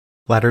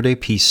Latter-day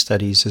Peace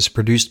Studies is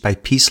produced by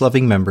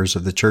peace-loving members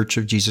of The Church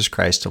of Jesus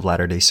Christ of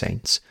Latter-day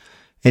Saints.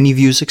 Any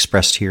views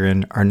expressed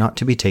herein are not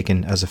to be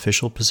taken as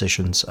official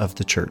positions of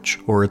the Church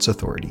or its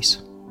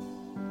authorities.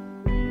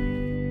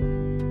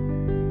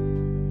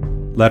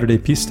 Latter-day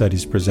Peace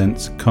Studies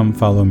presents Come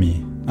Follow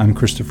Me. I'm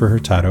Christopher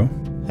Hurtado.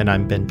 And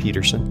I'm Ben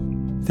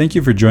Peterson. Thank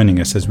you for joining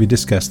us as we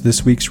discuss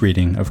this week's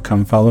reading of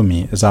Come Follow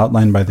Me as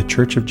outlined by The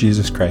Church of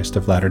Jesus Christ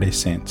of Latter-day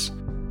Saints.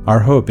 Our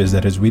hope is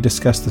that as we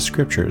discuss the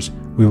Scriptures,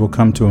 we will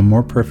come to a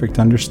more perfect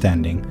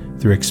understanding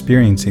through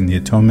experiencing the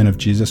atonement of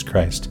Jesus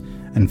Christ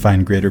and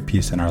find greater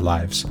peace in our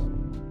lives.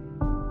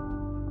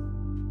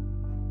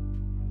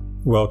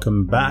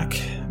 Welcome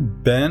back,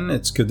 Ben.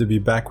 It's good to be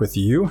back with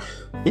you.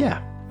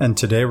 Yeah. And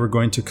today we're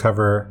going to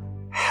cover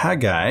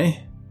Haggai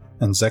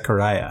and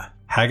Zechariah.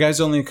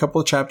 Haggai's only a couple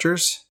of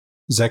chapters.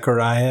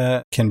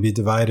 Zechariah can be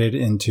divided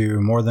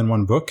into more than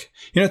one book.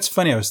 You know, it's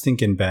funny, I was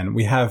thinking, Ben,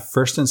 we have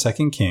 1st and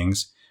 2nd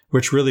Kings,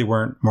 which really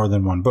weren't more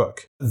than one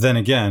book. Then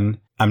again,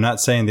 I'm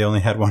not saying they only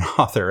had one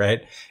author,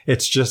 right?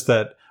 It's just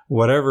that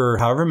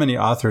however many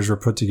authors were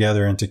put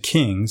together into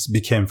Kings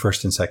became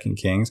 1st and 2nd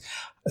Kings.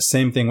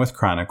 Same thing with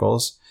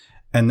Chronicles.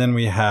 And then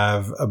we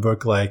have a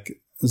book like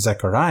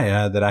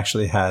Zechariah that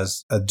actually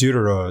has a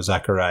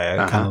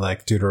Deutero-Zechariah, kind of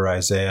like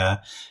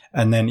Deutero-Isaiah.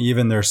 And then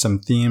even there's some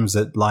themes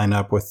that line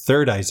up with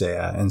 3rd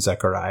Isaiah and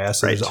Zechariah.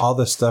 So There's all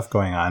this stuff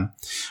going on.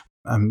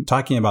 I'm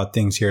talking about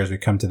things here as we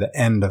come to the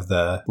end of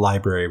the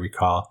library we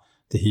call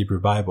the Hebrew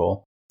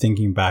Bible,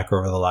 thinking back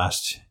over the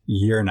last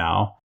year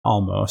now,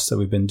 almost, that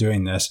we've been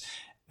doing this.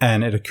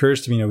 And it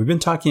occurs to me, we've been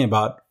talking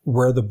about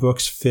where the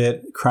books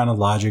fit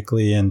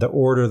chronologically and the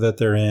order that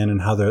they're in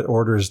and how the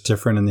order is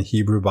different in the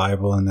Hebrew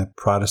Bible and the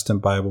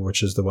Protestant Bible,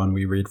 which is the one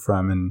we read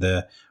from, and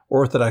the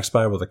Orthodox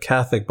Bible, the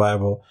Catholic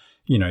Bible.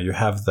 You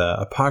have the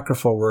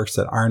apocryphal works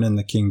that aren't in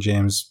the King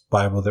James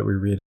Bible that we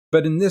read.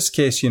 But in this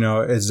case,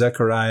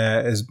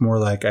 Zechariah is more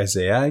like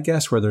Isaiah, I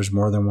guess, where there's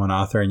more than one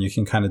author and you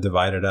can kind of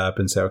divide it up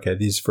and say, okay,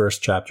 these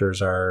first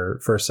chapters are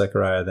 1st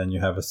Zechariah, then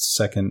you have a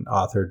second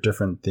author,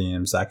 different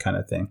themes, that kind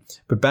of thing.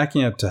 But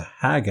backing up to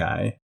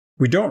Haggai,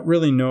 we don't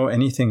really know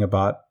anything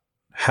about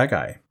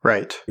Haggai.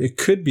 Right. It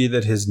could be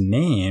that his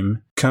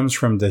name comes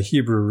from the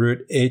Hebrew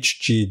root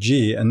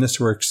HGG, and this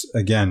works,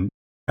 again,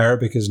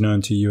 Arabic is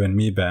known to you and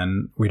me,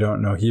 Ben. We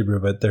don't know Hebrew,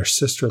 but they're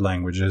sister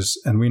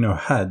languages, and we know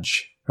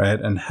Hajj. Right.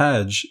 And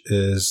Hajj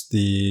is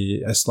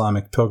the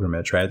Islamic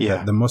pilgrimage, right?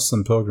 Yeah. The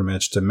Muslim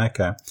pilgrimage to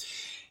Mecca.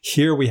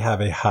 Here we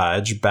have a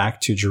Hajj back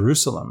to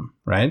Jerusalem,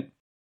 right?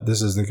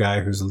 This is the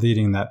guy who's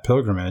leading that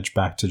pilgrimage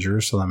back to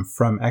Jerusalem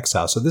from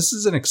exile. So this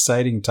is an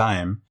exciting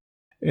time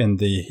in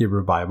the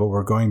Hebrew Bible.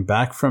 We're going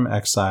back from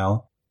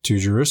exile to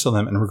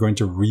Jerusalem and we're going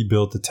to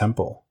rebuild the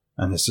temple.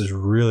 And this is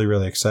really,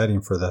 really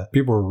exciting for the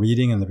people we're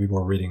reading and the people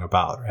we're reading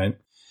about, right?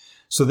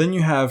 So then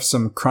you have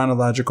some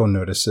chronological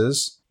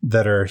notices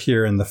that are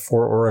here in the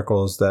 4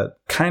 oracles that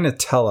kind of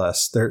tell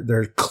us, there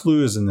are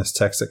clues in this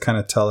text that kind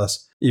of tell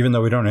us, even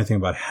though we don't know anything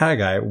about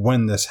Haggai,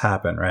 when this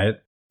happened, right?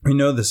 We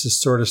know this is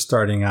sort of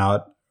starting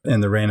out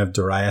in the reign of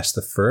Darius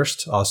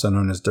I, also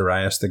known as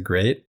Darius the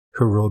Great,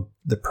 who ruled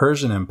the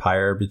Persian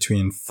Empire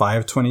between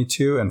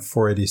 522 and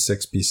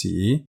 486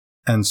 BCE.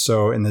 And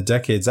so in the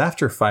decades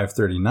after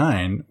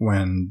 539,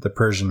 when the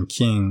Persian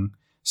king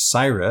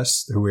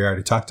Cyrus, who we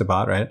already talked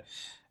about, right,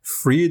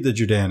 freed the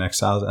Judean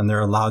exiles and they're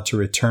allowed to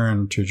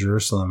return to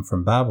Jerusalem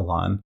from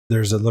Babylon,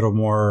 there's a little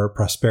more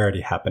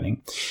prosperity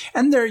happening.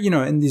 And there,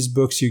 in these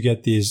books, you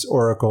get these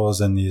oracles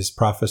and these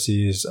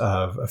prophecies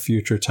of a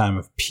future time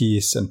of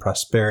peace and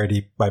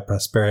prosperity. By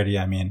prosperity,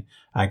 I mean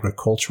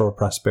agricultural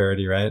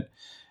prosperity, right?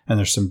 And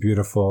there's some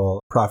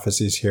beautiful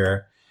prophecies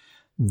here.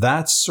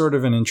 That's sort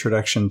of an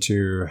introduction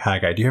to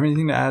Haggai. Do you have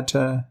anything to add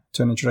to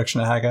an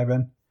introduction to Haggai,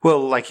 Ben? Well,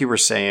 like you were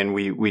saying,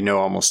 we know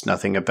almost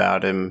nothing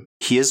about him.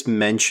 He is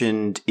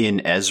mentioned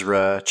in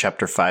Ezra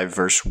chapter 5,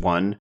 verse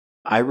 1.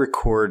 I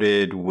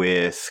recorded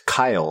with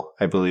Kyle,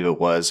 I believe it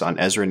was, on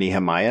Ezra and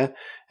Nehemiah.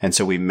 And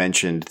so we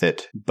mentioned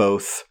that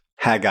both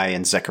Haggai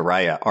and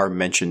Zechariah are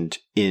mentioned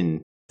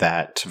in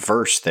that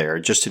verse there,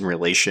 just in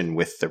relation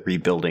with the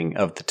rebuilding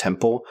of the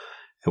temple,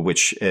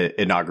 which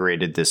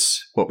inaugurated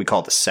this, what we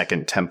call the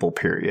Second Temple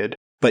period.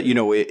 But,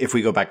 if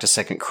we go back to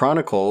 2nd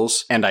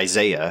Chronicles and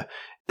Isaiah,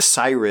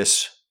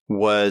 Cyrus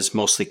was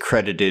mostly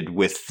credited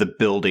with the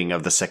building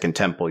of the Second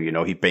Temple.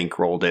 He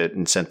bankrolled it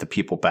and sent the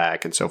people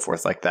back and so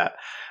forth like that.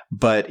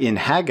 But in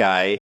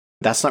Haggai,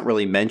 that's not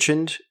really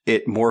mentioned.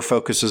 It more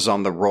focuses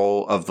on the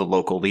role of the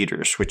local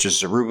leaders, which is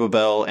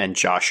Zerubbabel and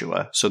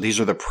Joshua. So these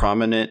are the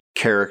prominent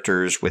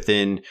characters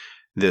within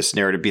this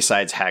narrative,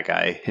 besides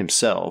Haggai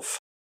himself,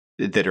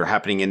 that are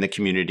happening in the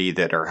community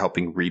that are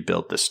helping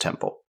rebuild this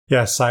temple.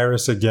 Yeah,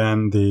 Cyrus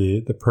again,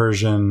 the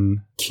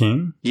Persian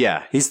king.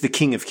 Yeah, he's the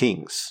king of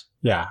kings.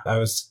 Yeah, I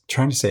was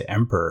trying to say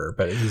emperor,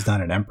 but he's not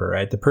an emperor,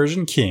 right? The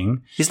Persian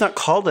king. He's not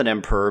called an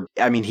emperor.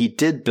 I mean, he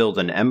did build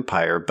an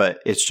empire,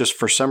 but it's just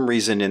for some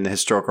reason in the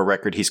historical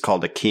record, he's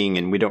called a king,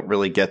 and we don't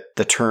really get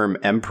the term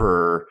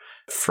emperor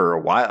for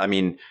a while. I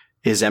mean,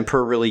 is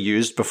emperor really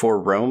used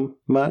before Rome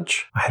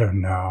much? I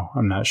don't know.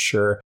 I'm not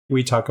sure.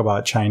 We talk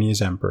about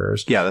Chinese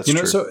emperors. Yeah, that's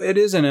true. So it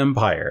is an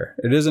empire.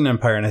 It is an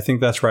empire. And I think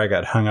that's where I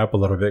got hung up a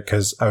little bit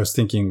because I was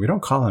thinking, we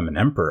don't call him an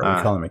emperor.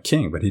 We call him a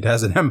king, but he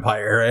has an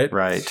empire, right?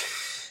 Right.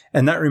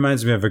 And that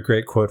reminds me of a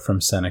great quote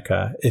from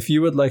Seneca. If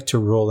you would like to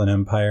rule an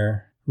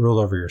empire, rule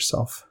over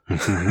yourself.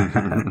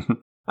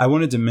 I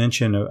wanted to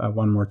mention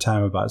one more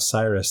time about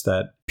Cyrus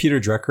that Peter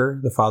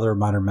Drucker, the father of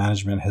modern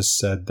management, has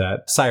said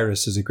that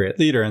Cyrus is a great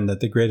leader and that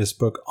the greatest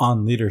book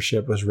on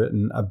leadership was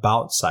written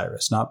about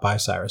Cyrus, not by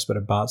Cyrus, but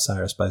about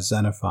Cyrus by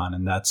Xenophon.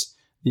 And that's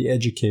The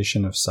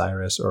Education of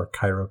Cyrus, or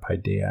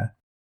Chiropaideia.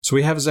 So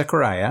we have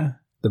Zechariah.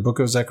 The book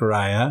of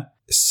Zechariah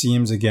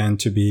seems again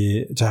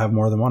to have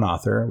more than one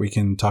author. We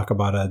can talk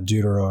about a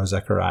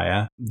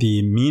Deutero-Zechariah.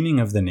 The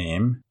meaning of the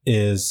name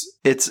is...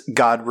 It's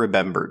God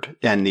remembered,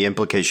 and the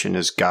implication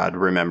is God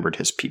remembered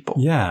his people.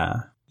 Yeah.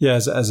 Yeah,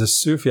 as a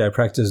Sufi, I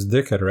practice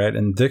dhikr, right?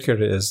 And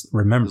dhikr is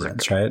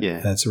remembrance, Zikr, right? yeah.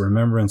 That's a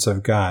remembrance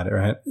of God,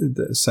 right?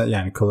 So,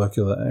 yeah, in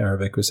colloquial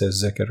Arabic, we say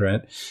zikr,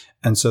 right?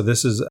 And so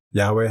this is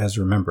Yahweh has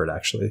remembered,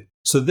 actually.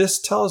 So this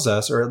tells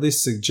us, or at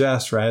least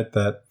suggests, right,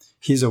 that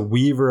he's a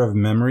weaver of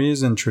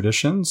memories and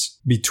traditions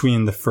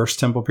between the first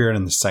temple period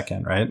and the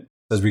second, right?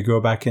 As we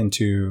go back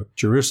into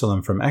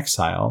Jerusalem from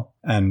exile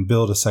and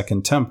build a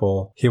second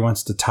temple, he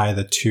wants to tie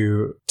the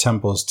two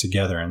temples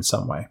together in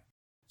some way.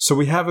 So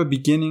we have a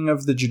beginning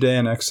of the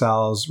Judean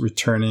exiles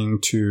returning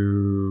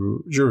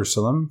to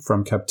Jerusalem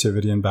from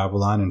captivity in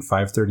Babylon in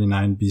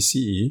 539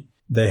 BCE.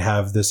 They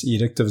have this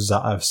edict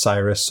of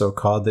Cyrus,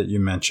 so-called, that you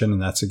mentioned,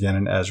 and that's again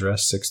in Ezra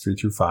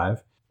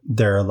 6:3-5.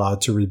 They're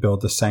allowed to rebuild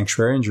the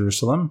sanctuary in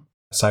Jerusalem.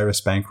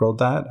 Cyrus bankrolled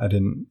that. I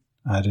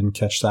didn't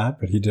catch that,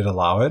 but he did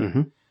allow it.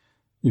 Mm-hmm.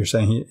 You're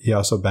saying he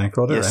also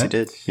bankrolled it, right? Yes, he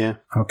did. Yeah.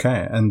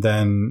 Okay. And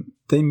then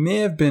they may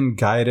have been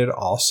guided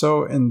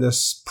also in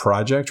this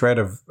project, right,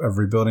 of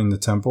rebuilding the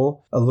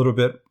temple a little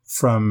bit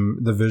from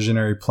the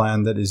visionary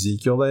plan that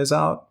Ezekiel lays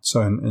out.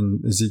 So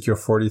in Ezekiel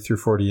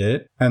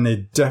 40-48. And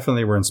they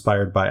definitely were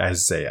inspired by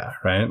Isaiah,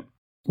 right?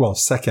 Well,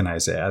 second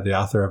Isaiah, the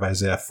author of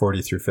Isaiah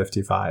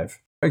 40-55.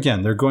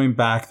 Again, they're going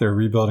back, they're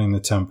rebuilding the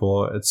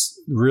temple. It's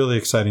really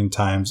exciting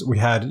times. We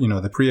had,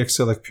 the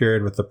pre-exilic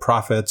period with the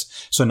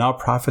prophets. So now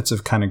prophets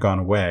have kind of gone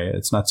away.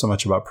 It's not so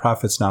much about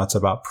prophets now, it's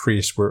about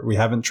priests. We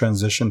haven't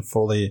transitioned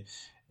fully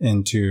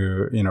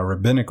into,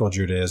 rabbinical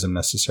Judaism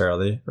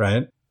necessarily,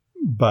 right?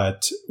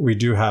 But we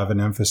do have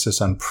an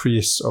emphasis on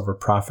priests over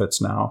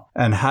prophets now.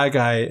 And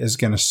Haggai is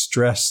going to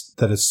stress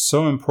that it's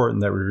so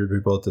important that we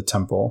rebuild the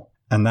temple.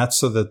 And that's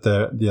so that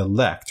the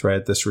elect,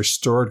 right, this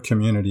restored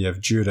community of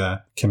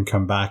Judah can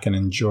come back and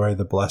enjoy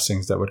the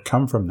blessings that would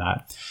come from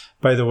that.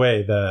 By the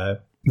way,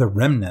 the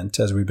remnant,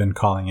 as we've been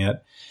calling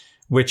it,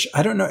 which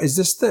I don't know, is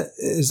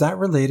that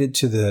related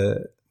to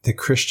the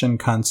Christian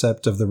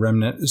concept of the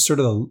remnant, sort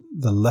of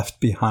the left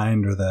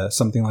behind or the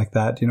something like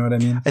that? Do you know what I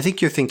mean? I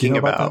think you're thinking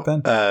about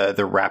that, Ben?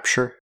 The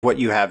rapture. What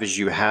you have is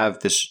you have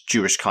this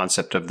Jewish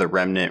concept of the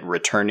remnant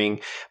returning,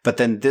 but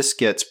then this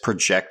gets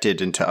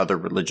projected into other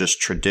religious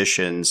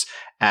traditions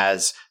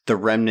as the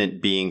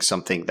remnant being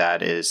something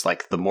that is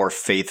like the more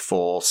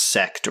faithful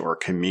sect or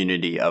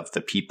community of the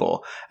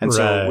people. And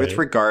so with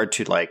regard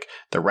to like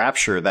the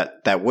rapture,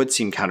 that would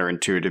seem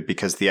counterintuitive,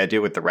 because the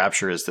idea with the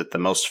rapture is that the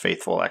most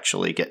faithful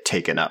actually get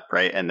taken up,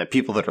 right? And the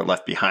people that are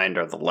left behind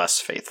are the less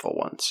faithful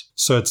ones.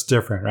 So it's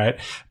different, right?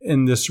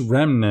 In this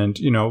remnant,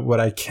 what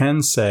I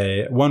can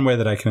say, one way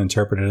that I can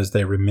interpret it as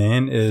they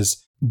remain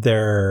is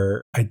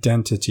their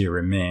identity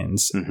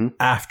remains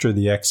after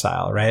the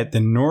exile, right?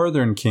 The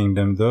northern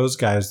kingdom, those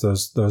guys,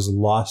 those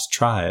lost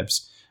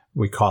tribes,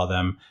 we call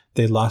them,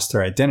 they lost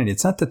their identity.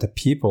 It's not that the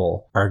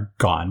people are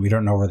gone. We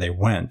don't know where they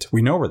went.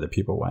 We know where the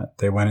people went.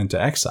 They went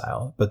into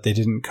exile, but they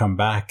didn't come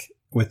back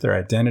with their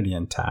identity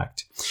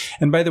intact.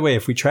 And by the way,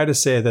 if we try to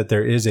say that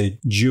there is a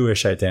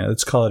Jewish identity,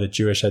 let's call it a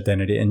Jewish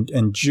identity,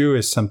 and Jew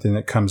is something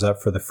that comes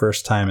up for the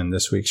first time in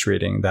this week's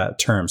reading, that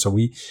term. So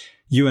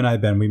you and I,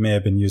 Ben, we may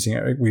have been using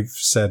it. We've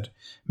said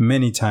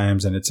many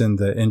times, and it's in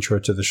the intro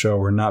to the show,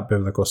 we're not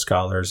biblical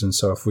scholars. And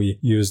so if we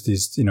use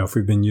these, if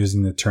we've been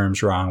using the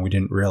terms wrong, we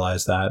didn't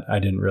realize that. I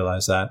didn't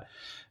realize that.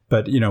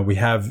 But, we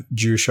have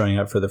Jew showing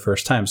up for the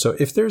first time. So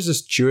if there's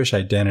this Jewish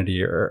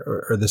identity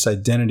or this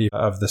identity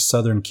of the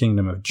southern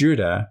kingdom of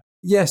Judah,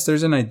 yes,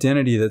 there's an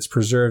identity that's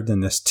preserved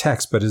in this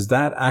text, but is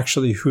that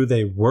actually who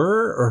they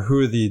were, or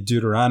who the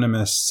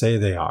Deuteronomists say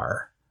they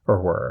are? Or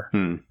were,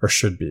 or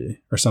should be,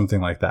 or something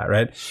like that,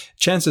 right?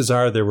 Chances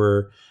are there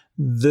were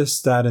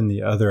this, that, and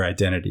the other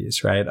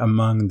identities, right?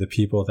 Among the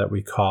people that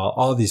we call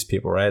all these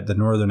people, right? The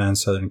northern and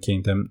southern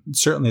kingdom.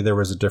 Certainly there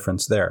was a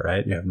difference there,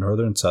 right? You have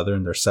northern and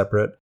southern, they're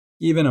separate.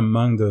 Even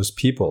among those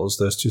peoples,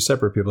 those two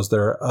separate peoples,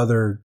 there are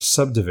other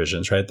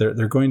subdivisions, right?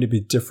 They're going to be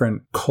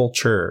different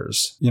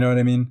cultures. You know what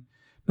I mean?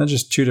 Not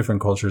just two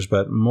different cultures,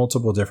 but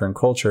multiple different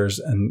cultures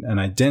and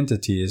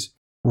identities.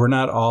 We're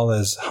not all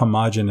as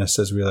homogenous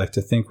as we like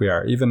to think we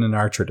are, even in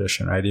our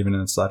tradition, right? Even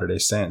in Latter-day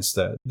Saints,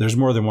 that there's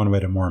more than one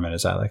way to Mormon,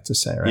 as I like to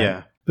say, right?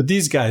 Yeah. But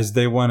these guys,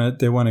 they want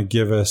to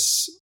give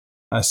us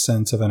a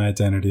sense of an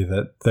identity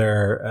that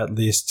they're at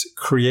least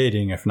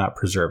creating, if not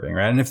preserving,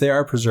 right? And if they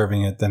are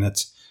preserving it, then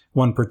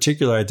one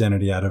particular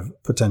identity out of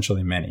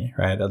potentially many,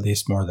 right? At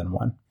least more than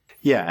one.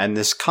 Yeah, and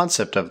this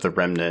concept of the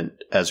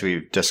remnant, as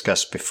we've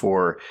discussed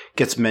before,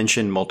 gets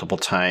mentioned multiple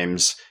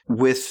times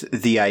with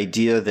the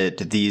idea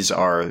that these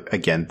are,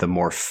 again, the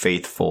more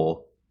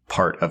faithful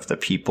part of the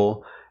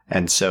people.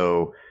 And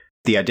so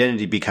the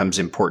identity becomes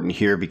important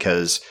here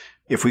because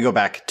if we go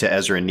back to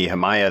Ezra and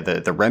Nehemiah,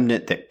 the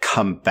remnant that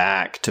come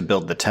back to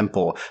build the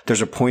temple,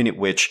 there's a point at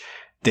which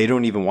they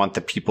don't even want the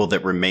people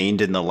that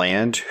remained in the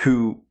land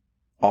who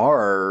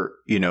are,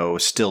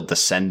 still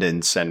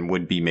descendants and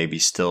would be maybe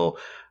still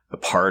a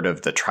part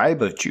of the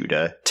tribe of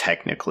Judah,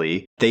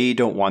 technically. They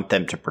don't want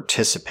them to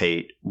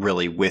participate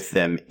really with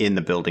them in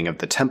the building of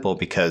the temple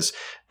because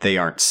they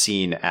aren't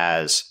seen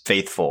as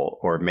faithful,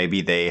 or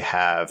maybe they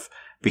have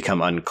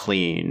become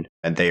unclean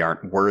and they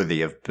aren't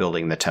worthy of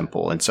building the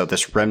temple. And so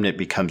this remnant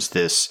becomes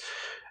this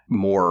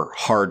more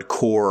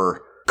hardcore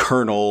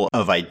kernel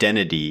of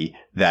identity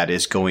that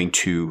is going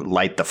to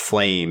light the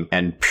flame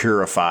and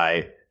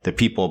purify the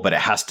people, but it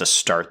has to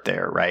start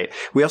there, right?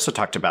 We also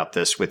talked about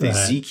this with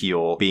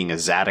Ezekiel being a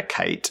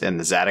Zadokite, and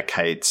the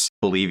Zadokites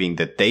believing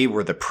that they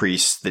were the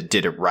priests that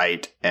did it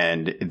right,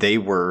 and they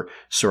were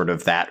sort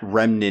of that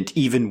remnant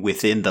even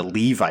within the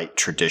Levite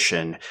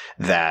tradition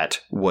that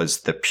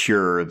was the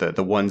pure,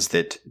 the ones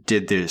that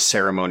did the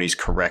ceremonies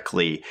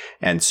correctly.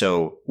 And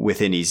so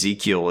within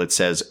Ezekiel, it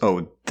says,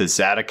 the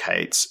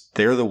Zadokites,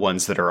 they're the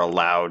ones that are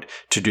allowed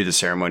to do the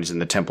ceremonies in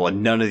the temple,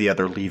 and none of the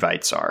other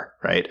Levites are,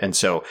 right? And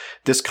so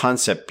this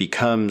concept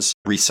becomes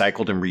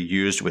recycled and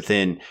reused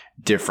within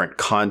different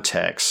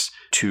contexts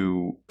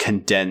to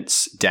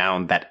condense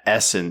down that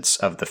essence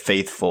of the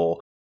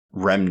faithful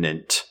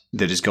remnant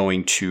that is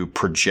going to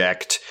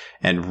project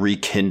and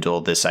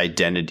rekindle this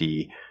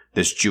identity,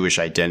 this Jewish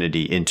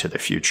identity, into the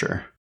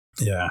future.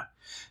 Yeah.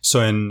 So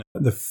in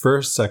the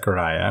first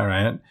Zechariah,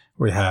 right,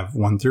 we have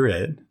 1 through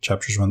 8,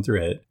 chapters 1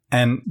 through 8.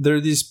 And there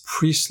are these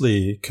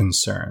priestly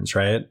concerns,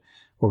 right?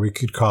 What we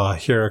could call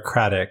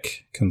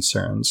hierocratic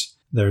concerns.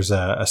 There's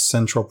a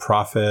central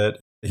prophet.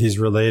 He's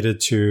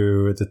related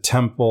to the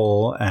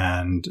temple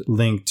and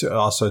linked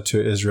also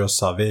to Israel's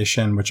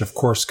salvation, which of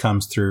course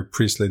comes through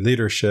priestly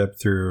leadership,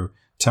 through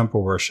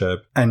temple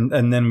worship. And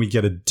then we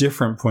get a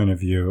different point of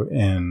view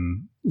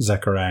in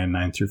Zechariah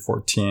 9 through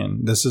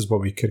 14. This is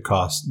what we could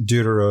call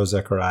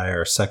Deutero-Zechariah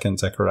or second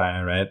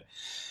Zechariah, right?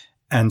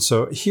 And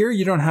so here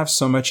you don't have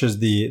so much as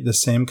the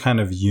same kind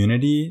of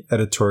unity,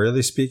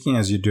 editorially speaking,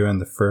 as you do in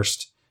the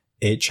first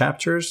 8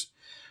 chapters.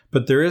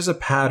 But there is a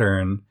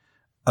pattern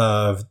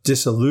of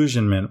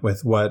disillusionment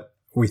with what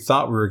we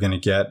thought we were going to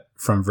get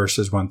from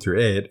verses 1 through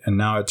 8. And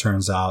now it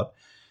turns out,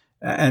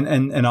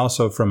 and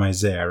also from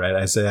Isaiah, right?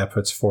 Isaiah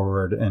puts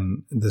forward,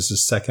 and this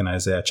is second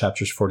Isaiah,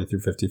 chapters 40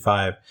 through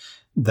 55,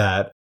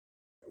 that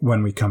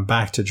when we come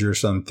back to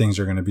Jerusalem, things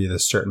are going to be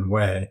this certain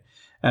way.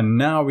 And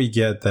now we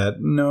get that,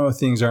 no,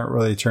 things aren't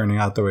really turning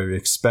out the way we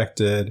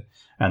expected.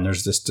 And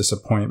there's this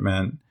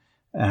disappointment,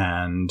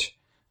 and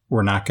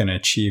we're not going to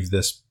achieve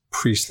this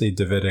priestly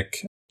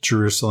Davidic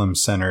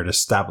Jerusalem-centered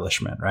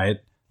establishment, right?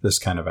 This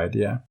kind of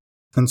idea.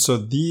 And so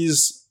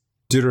these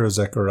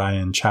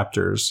Deutero-Zechariah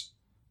chapters,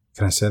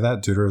 can I say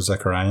that?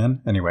 Deutero-Zechariah?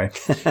 Anyway,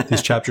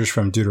 these chapters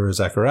from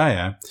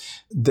Deutero-Zechariah,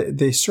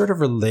 they sort of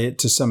relate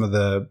to some of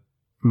the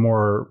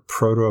more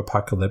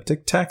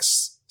proto-apocalyptic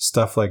texts,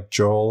 stuff like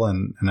Joel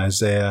and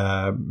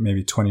Isaiah,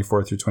 maybe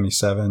 24 through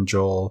 27,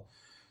 Joel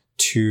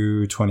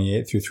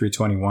 2:28 through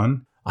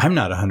 3:21. I'm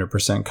not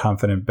 100%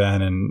 confident,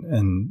 Ben,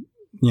 and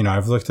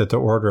I've looked at the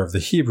order of the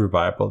Hebrew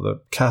Bible,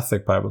 the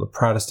Catholic Bible, the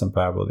Protestant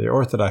Bible, the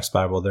Orthodox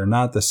Bible. They're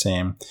not the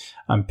same.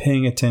 I'm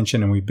paying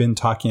attention, and we've been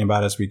talking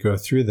about as we go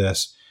through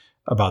this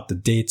about the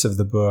dates of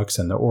the books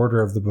and the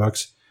order of the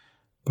books,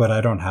 but I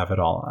don't have it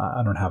all.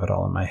 I don't have it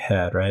all in my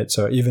head, right?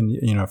 So even,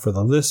 for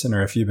the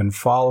listener, if you've been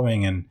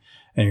following and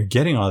you're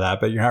getting all that,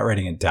 but you're not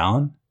writing it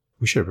down,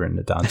 we should have written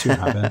it down too,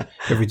 haven't?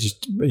 If we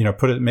just,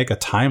 make a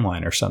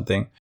timeline or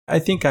something. I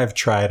think I've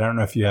tried, I don't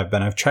know if you have,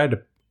 Ben, I've tried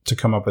to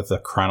come up with a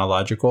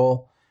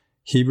chronological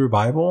Hebrew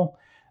Bible.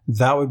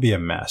 That would be a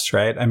mess,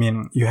 right? I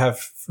mean, you have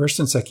 1st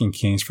and 2nd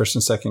Kings, 1st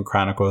and 2nd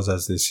Chronicles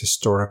as these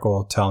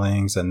historical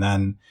tellings. And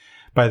then,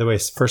 by the way,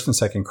 1st and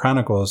 2nd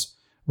Chronicles,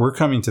 we're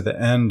coming to the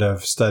end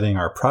of studying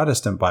our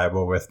Protestant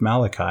Bible with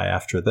Malachi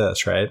after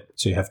this, right?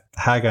 So you have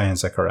Haggai and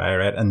Zechariah,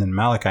 right? And then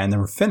Malachi, and then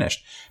we're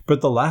finished.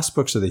 But the last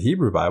books of the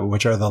Hebrew Bible,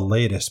 which are the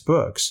latest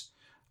books,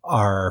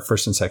 are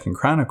 1st and 2nd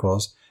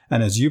Chronicles.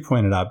 And as you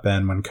pointed out,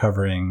 Ben, when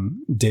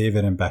covering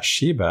David and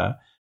Bathsheba,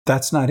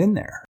 that's not in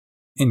there.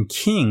 In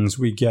Kings,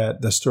 we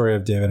get the story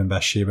of David and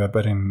Bathsheba,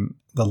 but in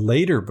the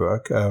later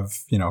book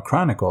of,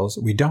 Chronicles,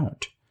 we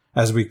don't.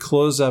 As we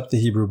close up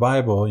the Hebrew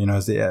Bible,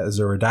 as the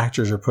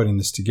redactors are putting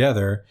this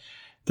together,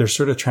 they're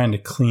sort of trying to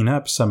clean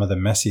up some of the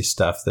messy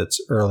stuff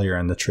that's earlier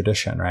in the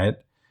tradition, right?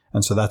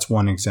 And so that's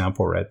one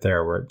example right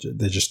there where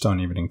they just don't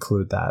even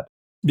include that.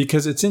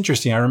 Because it's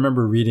interesting. I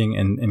remember reading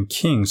in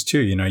Kings too,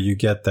 you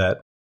get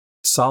that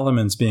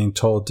Solomon's being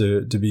told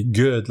to be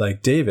good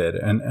like David.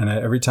 And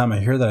every time I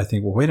hear that, I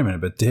think, well, wait a minute,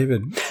 but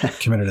David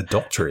committed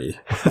adultery.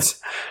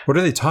 What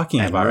are they talking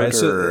about? Right.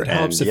 So it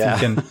helps if you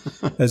can,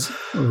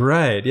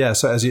 right. Yeah.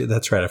 So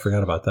that's right. I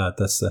forgot about that.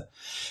 That's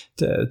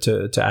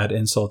to add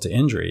insult to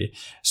injury.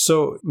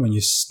 So when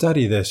you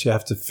study this, you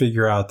have to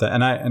figure out that,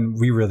 and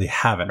we really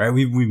haven't, right?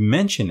 We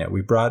mentioned it.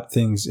 We brought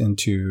things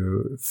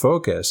into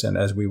focus and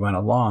as we went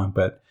along,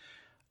 but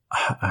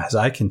as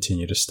I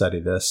continue to study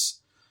this,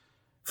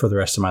 for the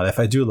rest of my life,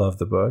 I do love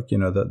the book,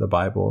 the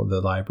Bible,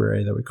 the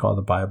library that we call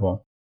the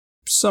Bible.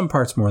 Some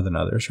parts more than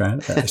others,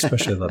 right? I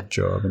especially love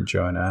Job and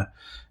Jonah.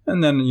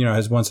 And then,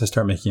 once I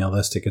start making a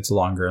list, it gets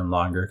longer and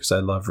longer because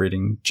I love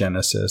reading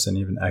Genesis and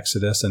even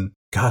Exodus. And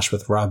gosh,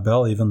 with Rob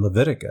Bell, even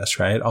Leviticus,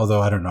 right?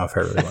 Although I don't know if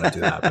I really want to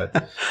do that,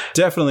 but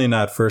definitely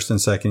not 1st and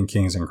 2nd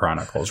Kings and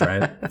Chronicles,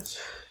 right?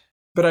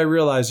 But I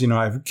realize,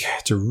 I've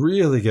to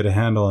really get a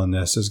handle on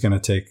this is going to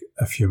take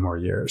a few more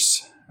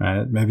years.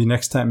 Right? Maybe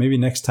next time we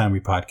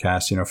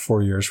podcast,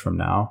 4 years from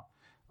now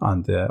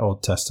on the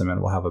Old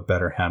Testament, we'll have a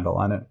better handle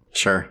on it.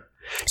 Sure.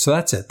 So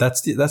that's it.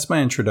 That's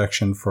my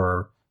introduction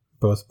for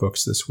both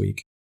books this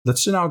week.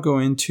 Let's now go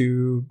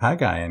into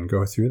Haggai and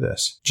go through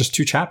this. Just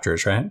 2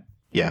 chapters, right?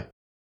 Yeah.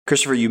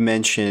 Christopher, you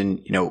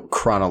mentioned,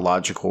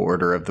 chronological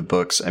order of the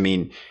books. I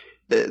mean,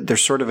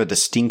 there's sort of a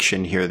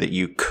distinction here that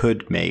you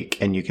could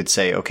make, and you could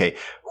say, okay,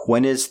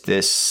 when is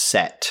this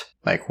set?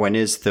 Like, when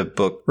is the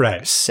book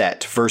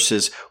set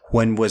versus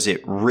when was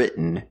it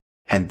written?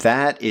 And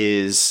that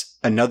is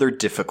another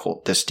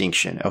difficult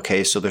distinction.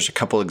 Okay, so there's a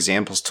couple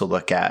examples to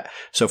look at.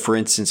 So, for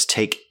instance,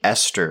 take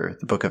Esther,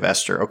 the book of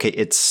Esther. Okay,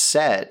 it's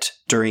set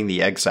during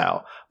the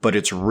exile, but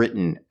it's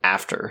written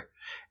after.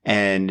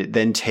 And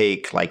then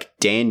take like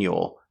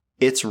Daniel,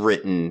 it's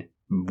written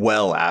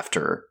well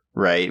after,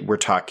 right? We're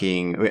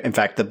talking, in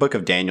fact, the book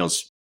of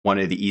Daniel's one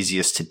of the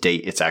easiest to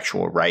date its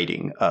actual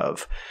writing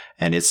of,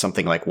 and it's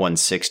something like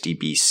 160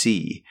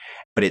 BC,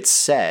 but it's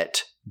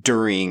set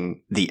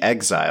during the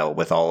exile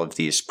with all of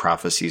these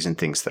prophecies and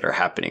things that are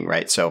happening,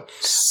 right? So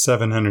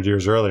 700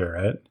 years earlier,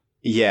 right?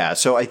 Yeah.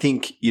 So I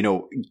think,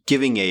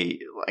 giving a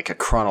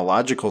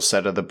chronological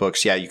set of the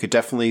books, you could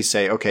definitely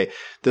say, okay,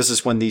 this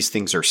is when these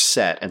things are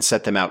set and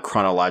set them out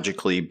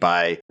chronologically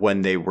by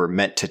when they were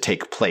meant to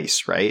take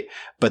place, right?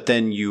 But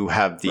then you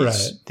have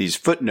these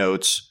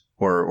footnotes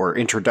or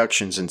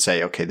introductions and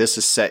say, okay, this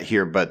is set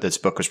here, but this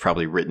book was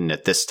probably written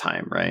at this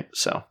time, right?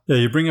 So yeah,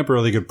 you bring up a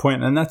really good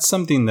point. And that's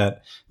something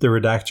that the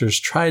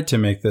redactors tried to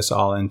make this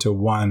all into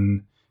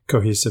one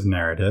cohesive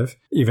narrative,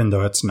 even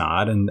though it's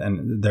not,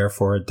 and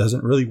therefore it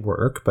doesn't really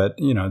work. But,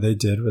 they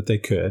did what they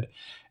could.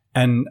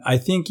 And I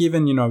think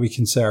even, we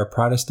can say our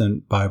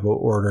Protestant Bible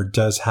order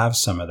does have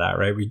some of that,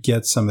 right? We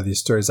get some of these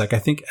stories. Like I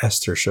think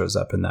Esther shows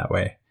up in that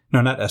way.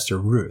 No, not Esther,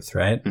 Ruth,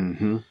 right?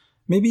 Mm-hmm.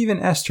 Maybe even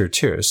Esther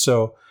too.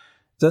 So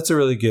that's a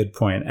really good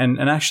point. And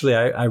actually,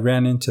 I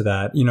ran into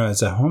that,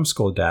 as a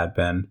homeschool dad,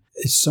 Ben.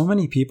 So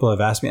many people have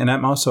asked me, and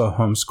I'm also a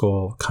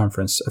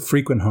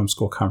frequent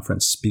homeschool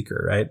conference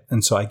speaker, right?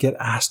 And so I get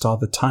asked all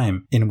the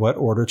time in what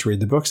order to read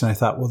the books. And I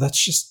thought, well, that's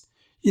just,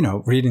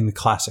 reading the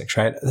classics,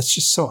 right? That's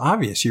just so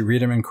obvious. You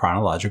read them in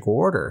chronological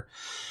order.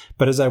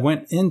 But as I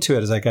got into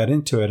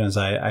it, as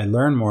I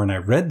learned more and I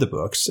read the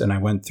books and I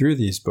went through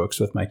these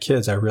books with my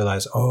kids, I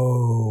realized,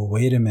 oh,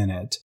 wait a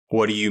minute.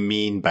 What do you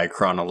mean by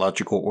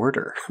chronological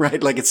order,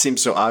 right? Like it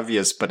seems so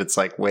obvious, but it's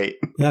like, wait.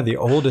 Yeah, the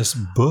oldest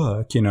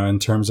book, in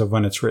terms of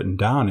when it's written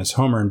down is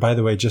Homer. And by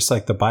the way, just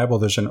like the Bible,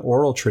 there's an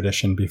oral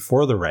tradition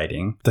before the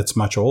writing that's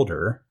much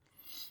older.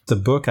 The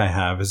book I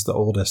have is the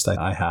oldest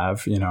I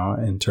have,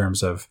 in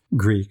terms of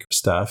Greek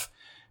stuff.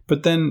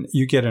 But then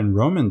you get in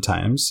Roman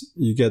times,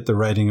 you get the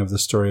writing of the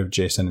story of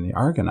Jason and the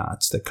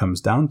Argonauts that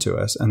comes down to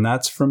us. And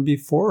that's from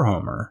before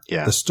Homer,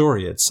 the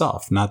story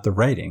itself, not the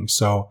writing.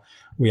 So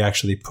we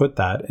actually put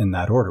that in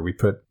that order. We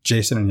put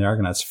Jason and the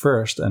Argonauts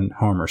first and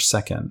Homer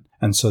second.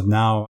 And so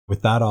now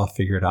with that all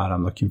figured out,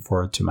 I'm looking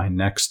forward to my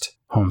next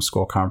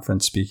homeschool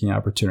conference speaking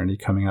opportunity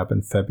coming up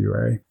in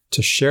February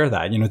to share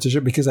that,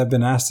 because I've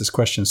been asked this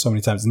question so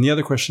many times. And the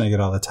other question I get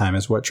all the time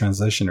is what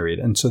translation to read.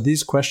 And so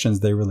these questions,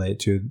 they relate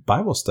to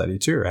Bible study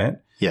too, right?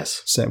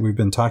 Yes. So we've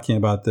been talking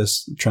about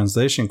this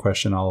translation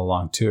question all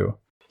along too.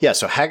 Yeah.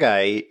 So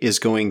Haggai is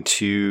going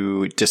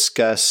to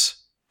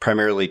discuss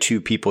primarily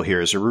 2 people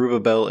here,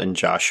 Zerubbabel and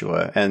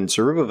Joshua. And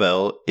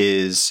Zerubbabel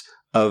is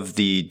of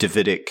the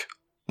Davidic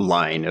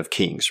line of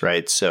kings,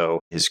 right? So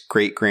his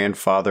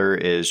great-grandfather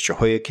is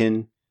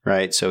Jehoiakim,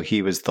 right? So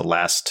he was the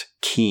last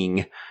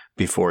king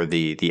before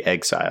the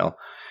exile.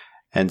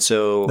 And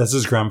so that's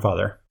his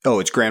grandfather. Oh,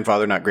 it's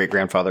grandfather, not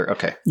great-grandfather.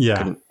 Okay.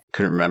 Yeah.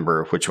 Couldn't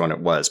remember which one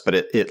it was, but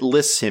it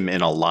lists him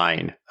in a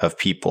line of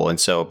people. And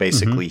so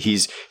basically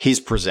he's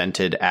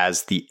presented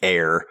as the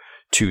heir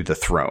to the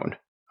throne.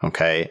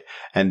 Okay.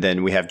 And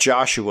then we have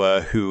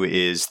Joshua, who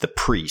is the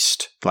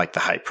priest, like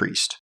the high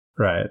priest.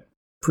 Right.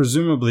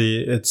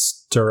 Presumably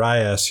it's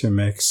Darius who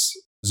makes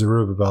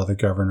Zerubbabel the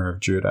governor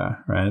of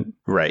Judah, right?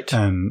 Right.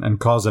 And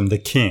calls him the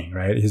king,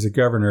 right? He's a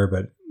governor,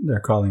 but they're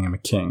calling him a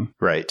king.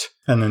 Right.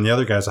 And then the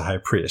other guy's a high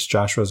priest.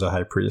 Joshua's a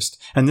high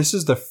priest. And this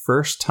is the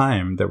first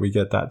time that we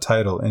get that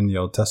title in the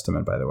Old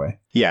Testament, by the way.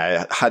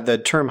 Yeah, the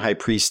term high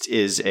priest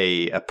is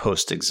a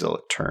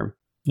post-exilic term.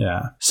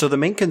 Yeah. So the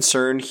main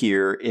concern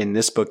here in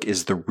this book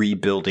is the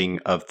rebuilding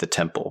of the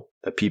temple.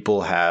 The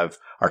people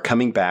are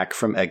coming back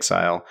from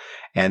exile,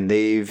 and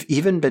they've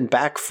even been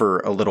back for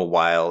a little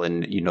while.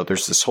 And,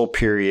 there's this whole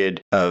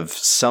period of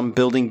some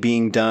building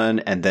being done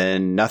and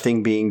then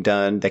nothing being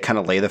done. They kind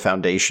of lay the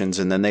foundations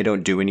and then they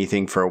don't do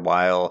anything for a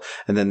while.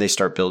 And then they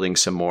start building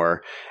some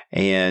more.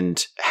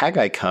 And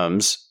Haggai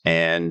comes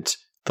and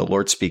the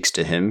Lord speaks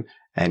to him.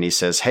 And he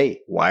says, hey,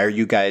 why are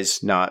you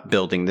guys not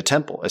building the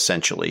temple,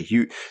 essentially?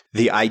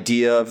 The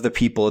idea of the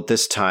people at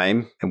this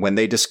time, and when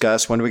they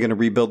discuss when are we going to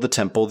rebuild the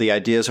temple, the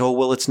idea is, oh,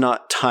 well, it's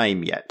not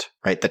time yet,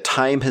 right? The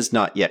time has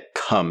not yet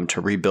come to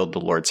rebuild the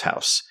Lord's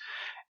house.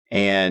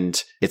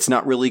 And it's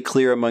not really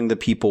clear among the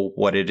people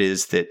what it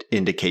is that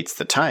indicates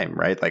the time,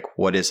 right? Like,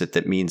 what is it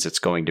that means it's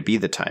going to be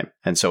the time?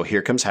 And so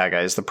here comes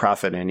Haggai as the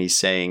prophet, and he's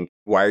saying,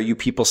 why are you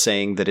people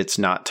saying that it's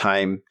not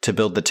time to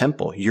build the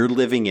temple? You're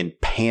living in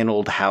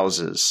paneled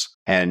houses.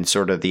 And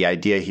sort of the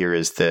idea here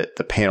is that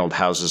the paneled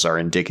houses are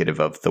indicative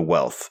of the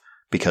wealth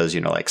because,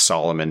 like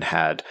Solomon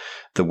had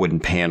the wooden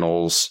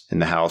panels in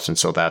the house. And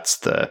so that's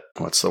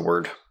what's the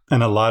word?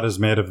 And a lot is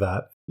made of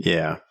that.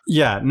 Yeah.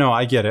 Yeah, no,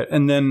 I get it.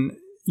 And then,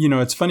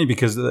 it's funny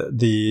because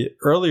the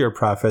earlier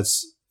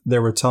prophets, they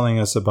were telling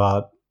us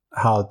about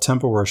how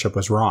temple worship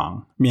was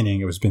wrong,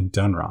 meaning it was being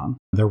done wrong.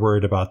 They're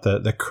worried about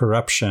the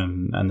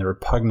corruption and the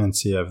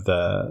repugnancy of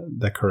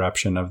the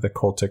corruption of the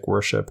cultic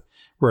worship.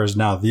 Whereas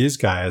now these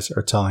guys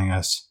are telling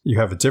us you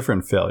have a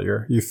different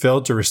failure. You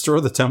failed to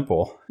restore the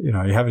temple. You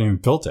haven't even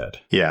built it.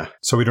 Yeah.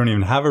 So we don't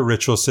even have a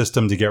ritual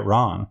system to get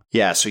wrong.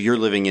 Yeah. So you're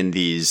living in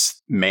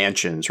these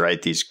mansions, right?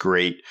 These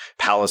great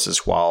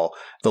palaces while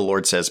the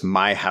Lord says,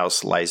 my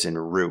house lies in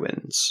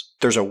ruins.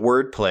 There's a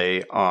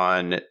wordplay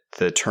on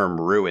the term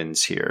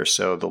ruins here.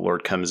 So the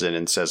Lord comes in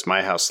and says,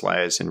 my house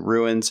lies in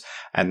ruins.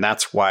 And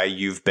that's why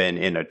you've been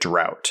in a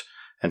drought.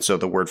 And so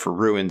the word for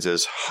ruins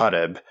is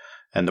Horeb.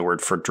 And the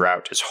word for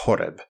drought is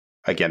Horeb.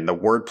 Again, the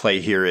wordplay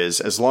here is,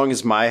 as long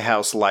as my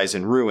house lies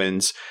in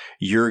ruins,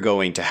 you're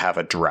going to have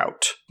a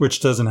drought.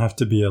 Which doesn't have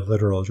to be a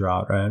literal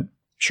drought, right?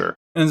 Sure.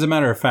 And as a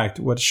matter of fact,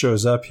 what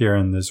shows up here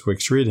in this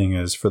week's reading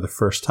is, for the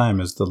first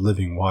time, is the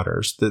living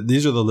waters.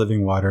 These are the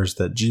living waters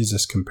that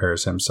Jesus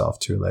compares himself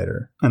to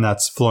later. And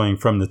that's flowing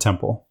from the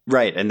temple.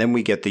 Right. And then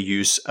we get the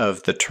use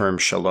of the term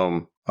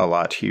shalom a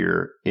lot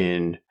here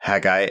in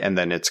Haggai, and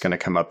then it's going to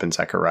come up in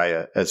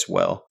Zechariah as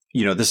well.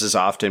 This is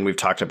often, we've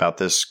talked about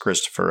this,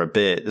 Christopher, a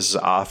bit. This is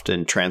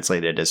often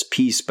translated as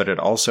peace, but it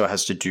also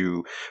has to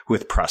do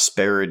with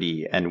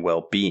prosperity and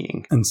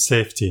well-being. And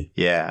safety.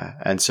 Yeah.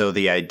 And so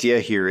the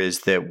idea here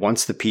is that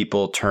once the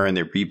people turn,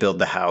 they rebuild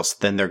the house,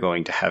 then they're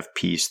going to have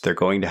peace. They're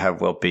going to have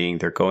well-being.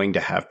 They're going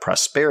to have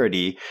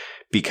prosperity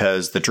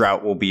because the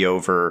drought will be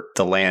over.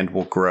 The land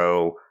will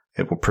grow.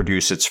 It will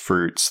produce its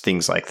fruits,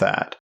 things like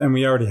that. And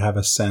we already have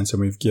a sense,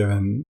 and we've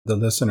given the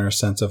listener a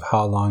sense of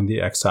how long the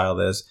exile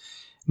is.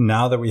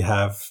 Now that we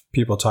have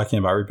people talking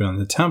about rebuilding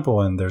the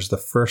temple, and there's the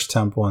first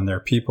temple, and there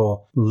are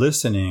people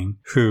listening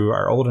who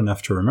are old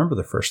enough to remember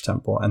the first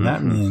temple, and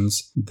that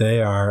means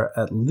they are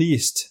at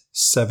least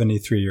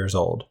 73 years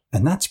old.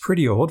 And that's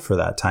pretty old for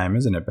that time,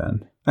 isn't it,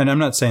 Ben? And I'm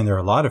not saying there are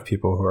a lot of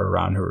people who are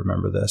around who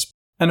remember this.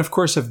 And of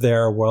course, if they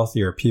are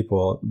wealthier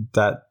people,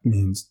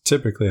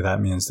 typically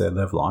that means they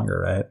live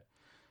longer, right?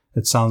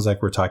 It sounds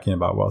like we're talking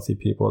about wealthy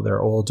people.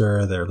 They're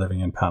older, they're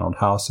living in paneled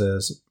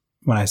houses.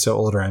 When I say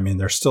older, I mean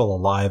they're still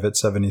alive at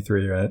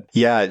 73, right?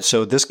 Yeah,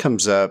 so this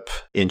comes up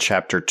in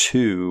chapter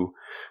 2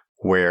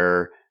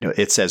 where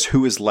it says,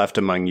 who is left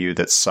among you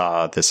that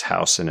saw this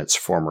house in its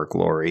former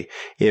glory?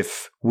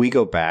 If we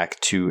go back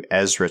to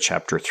Ezra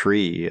chapter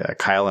 3,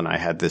 Kyle and I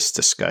had this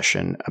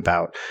discussion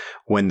about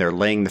when they're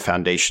laying the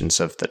foundations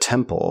of the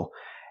temple,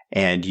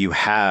 and you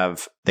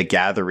have the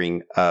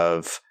gathering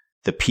of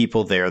the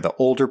people there, the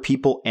older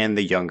people and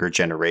the younger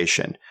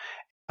generation.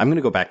 I'm going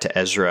to go back to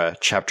Ezra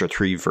chapter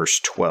 3, verse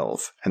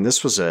 12. And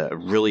this was a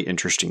really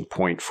interesting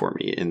point for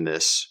me in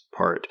this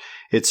part.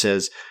 It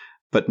says,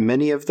 but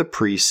many of the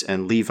priests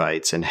and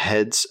Levites and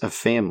heads of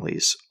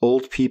families,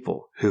 old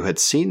people who had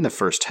seen the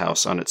first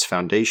house on its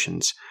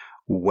foundations,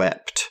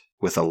 wept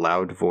with a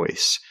loud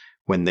voice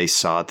when they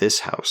saw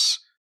this house,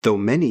 though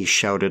many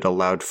shouted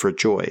aloud for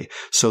joy,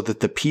 so that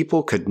the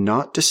people could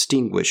not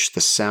distinguish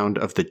the sound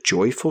of the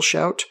joyful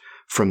shout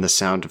from the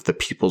sound of the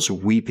people's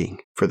weeping,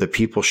 for the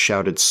people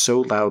shouted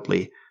so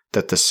loudly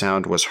that the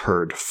sound was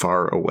heard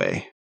far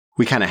away.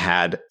 We kind of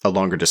had a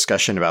longer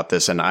discussion about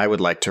this, and I would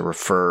like to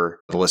refer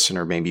the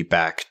listener maybe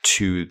back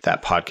to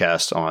that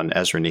podcast on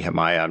Ezra and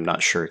Nehemiah. I'm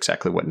not sure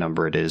exactly what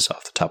number it is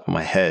off the top of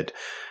my head,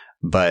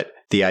 but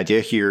the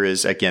idea here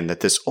is, again,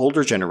 that this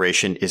older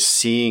generation is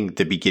seeing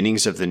the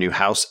beginnings of the new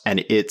house,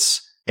 and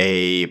it's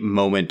a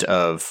moment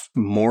of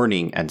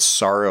mourning and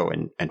sorrow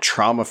and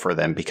trauma for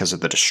them because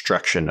of the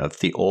destruction of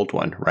the old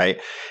one,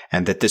 right?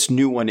 And that this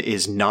new one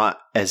is not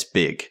as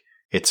big.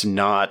 It's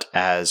not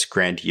as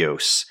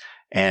grandiose.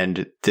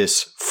 And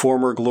this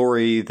former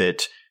glory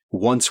that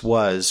once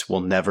was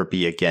will never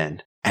be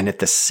again. And at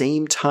the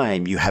same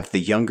time, you have the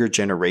younger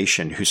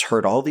generation who's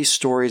heard all these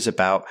stories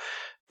about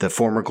the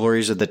former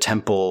glories of the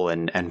temple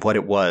and what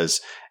it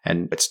was,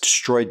 and it's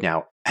destroyed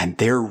now, and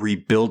they're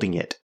rebuilding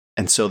it.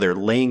 And so they're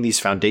laying these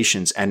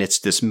foundations, and it's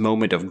this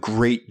moment of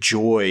great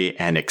joy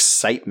and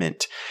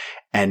excitement.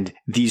 And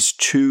these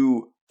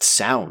two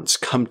sounds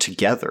come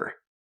together,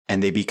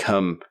 and they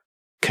become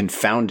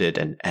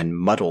confounded and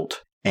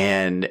muddled.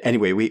 And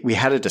anyway, we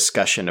had a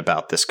discussion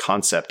about this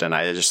concept, and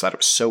I just thought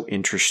it was so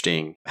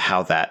interesting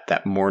how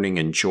that mourning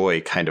and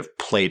joy kind of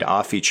played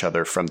off each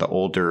other from the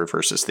older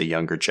versus the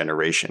younger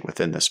generation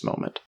within this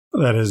moment.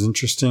 That is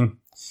interesting.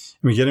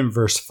 We get in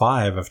verse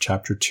 5 of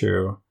chapter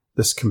 2,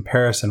 this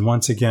comparison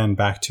once again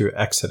back to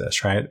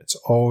Exodus, right? It's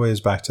always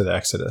back to the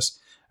Exodus.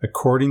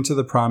 According to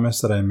the promise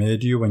that I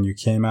made you when you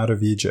came out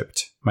of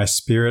Egypt, my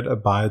spirit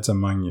abides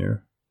among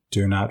you.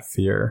 Do not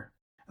fear.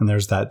 And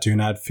there's that do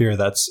not fear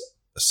that's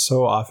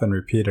so often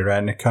repeated, right?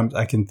 And it comes,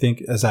 I can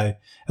think as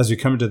we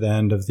come to the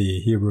end of the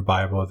Hebrew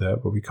Bible,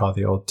 what we call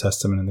the Old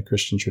Testament in the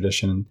Christian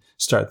tradition, and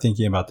start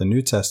thinking about the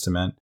New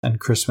Testament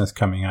and Christmas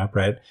coming up,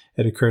 right?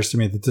 It occurs to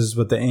me that this is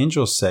what the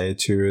angels say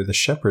to the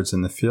shepherds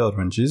in the field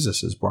when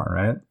Jesus is born,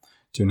 right?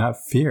 Do not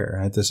fear,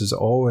 right? This is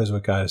always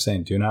what God is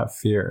saying. Do not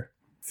fear.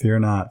 Fear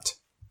not.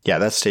 Yeah,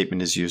 that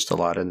statement is used a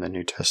lot in the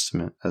New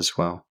Testament as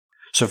well.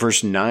 So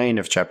verse 9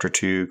 of chapter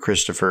 2,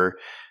 Christopher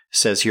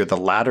says here, the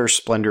latter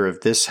splendor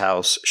of this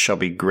house shall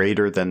be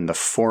greater than the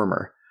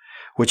former,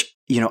 which,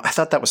 I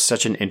thought that was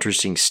such an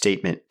interesting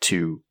statement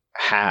to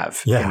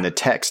have in the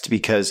text,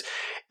 because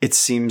it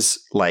seems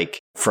like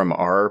from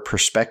our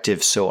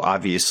perspective, so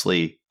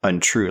obviously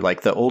untrue.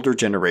 Like the older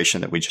generation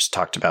that we just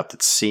talked about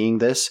that's seeing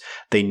this,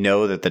 they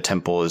know that the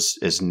temple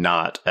is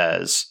not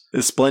as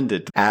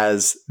splendid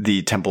as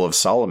the Temple of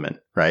Solomon,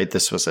 right?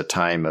 This was a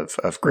time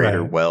of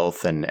greater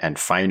wealth and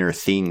finer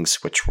things,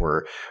 which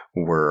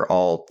were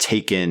all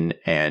taken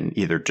and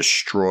either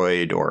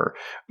destroyed or,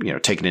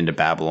 taken into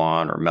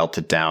Babylon or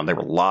melted down. They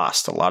were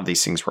lost. A lot of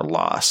these things were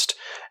lost.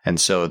 And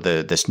so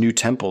this new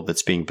temple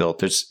that's being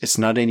built, it's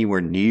not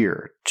anywhere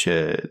near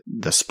to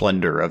the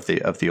splendor of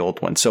the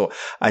old one. So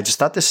I just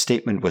thought this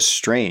statement was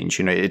strange.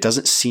 It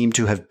doesn't seem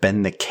to have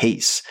been the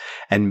case.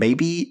 And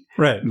maybe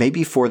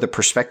for the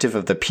perspective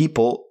of the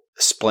people,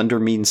 splendor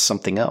means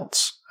something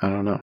else. I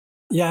don't know.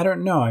 Yeah, I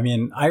don't know. I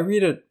mean, I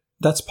read it.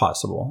 That's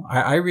possible.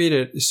 I read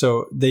it.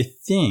 So they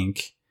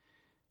think,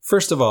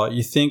 first of all,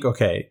 you think,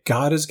 okay,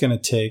 God is going to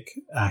take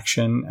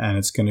action and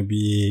it's going to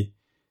be,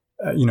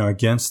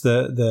 against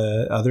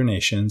the other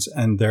nations,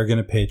 and they're going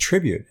to pay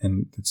tribute,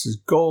 and it's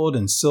gold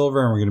and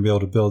silver, and we're going to be able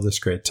to build this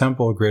great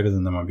temple greater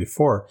than the one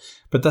before.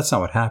 But that's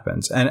not what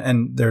happens.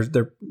 And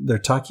they're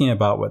talking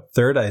about what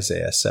 3rd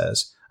Isaiah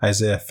says,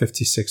 Isaiah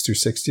 56 through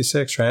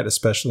 66, right?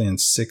 Especially in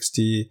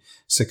 60,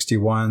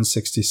 61,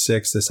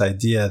 66, this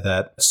idea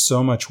that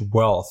so much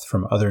wealth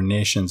from other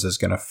nations is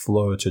going to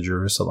flow to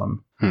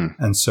Jerusalem.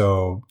 And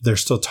so they're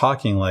still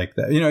talking like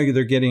that.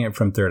 They're getting it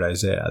from 3rd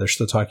Isaiah. They're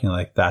still talking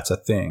like that's a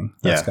thing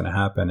that's going to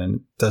happen, and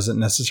it doesn't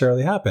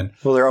necessarily happen.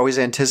 Well, they're always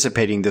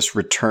anticipating this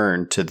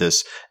return to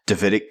this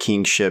Davidic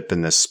kingship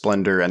and this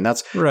splendor. And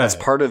that's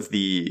part of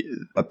the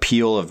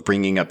appeal of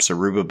bringing up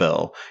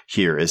Zerubbabel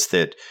here, is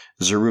that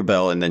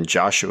Zerubbabel and then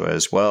Joshua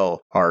as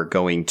well are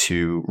going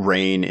to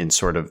reign in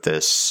sort of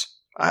this,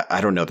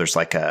 I don't know, there's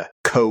like a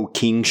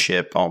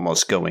co-kingship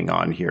almost going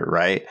on here,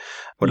 right?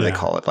 What do they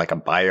call it? Like a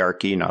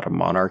biarchy, not a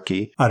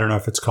monarchy? I don't know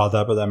if it's called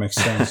that, but that makes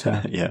sense.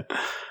 Yeah. Yeah.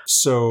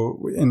 So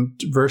in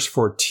verse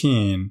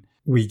 14,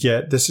 we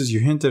get, you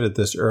hinted at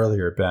this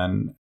earlier,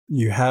 Ben.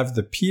 You have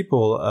the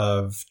people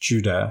of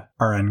Judah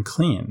are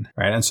unclean,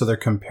 right? And so they're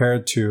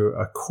compared to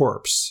a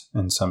corpse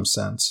in some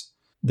sense.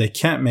 They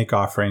can't make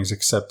offerings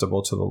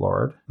acceptable to the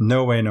Lord.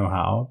 No way, no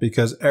how,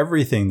 because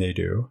everything they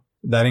do,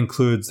 that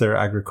includes their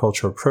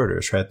agricultural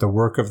produce, right? The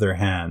work of their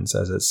hands,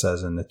 as it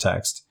says in the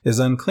text, is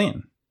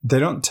unclean. They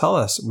don't tell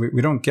us,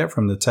 we don't get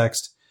from the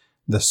text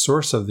the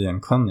source of the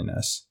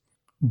uncleanliness,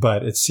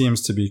 but it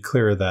seems to be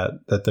clear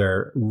that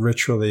they're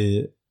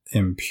ritually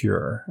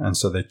impure, and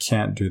so they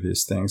can't do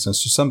these things. And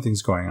so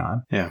something's going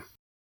on. Yeah.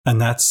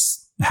 And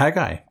that's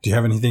Haggai. Do you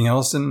have anything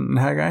else in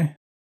Haggai?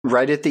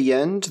 Right at the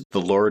end, the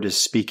Lord is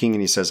speaking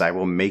and he says, I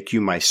will make you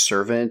my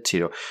servant.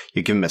 You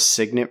give him a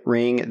signet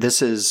ring.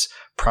 This is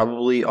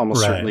probably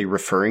almost certainly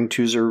referring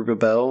to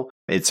Zerubbabel.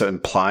 It's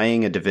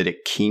implying a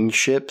Davidic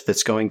kingship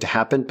that's going to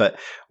happen, but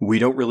we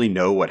don't really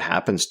know what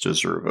happens to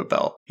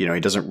Zerubbabel. He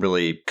doesn't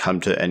really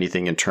come to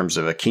anything in terms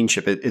of a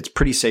kingship. It's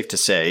pretty safe to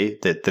say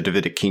that the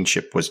Davidic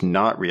kingship was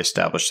not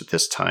reestablished at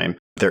this time.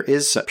 There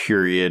is a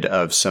period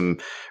of some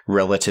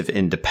relative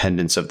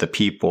independence of the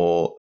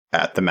people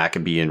at the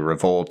Maccabean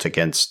revolt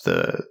against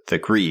the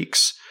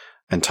Greeks.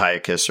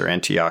 Antiochus or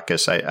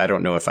Antiochus. I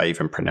don't know if I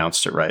even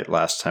pronounced it right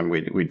last time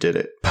we did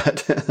it,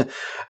 but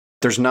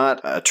there's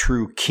not a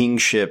true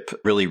kingship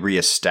really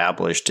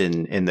reestablished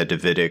in the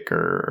Davidic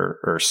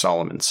or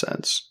Solomon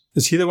sense.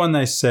 Is he the one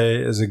they say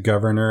is a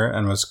governor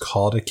and was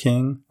called a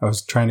king? I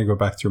was trying to go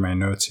back through my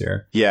notes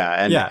here.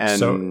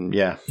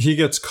 Yeah. He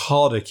gets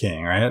called a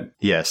king, right?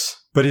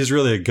 Yes. But he's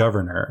really a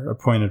governor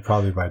appointed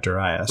probably by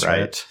Darius,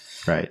 right?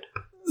 Right.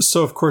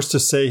 So, of course, to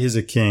say he's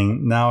a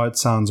king, now it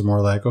sounds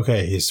more like,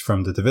 okay, he's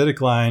from the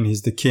Davidic line,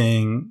 he's the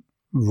king,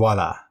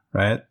 voila,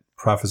 right?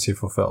 Prophecy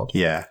fulfilled.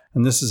 Yeah.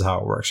 And this is how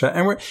it works.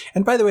 Right?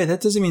 And by the way,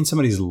 that doesn't mean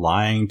somebody's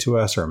lying to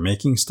us or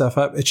making stuff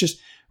up. It's just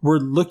we're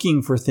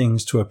looking for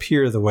things to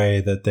appear the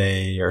way that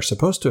they are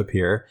supposed to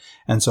appear.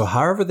 And so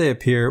however they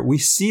appear, we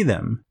see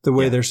them the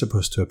way they're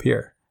supposed to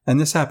appear. And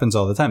this happens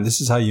all the time.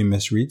 This is how you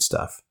misread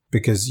stuff,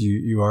 because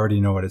you already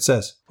know what it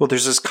says. Well,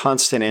 there's this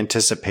constant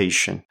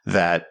anticipation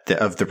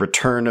of the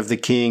return of the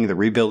king, the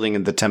rebuilding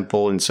of the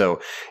temple. And so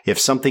if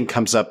something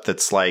comes up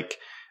that's like,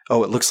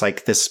 oh, it looks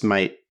like this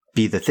might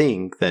be the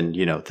thing, then,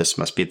 this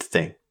must be the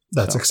thing.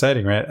 That's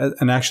exciting, right?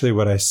 And actually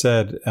what I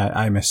said,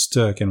 I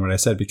mistook in what I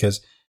said,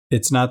 because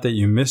it's not that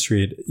you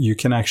misread. You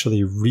can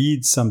actually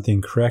read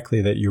something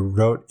correctly that you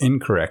wrote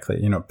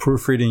incorrectly.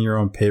 Proofreading your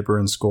own paper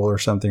in school or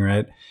something,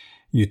 right?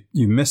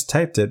 You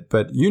mistyped it,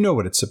 but you know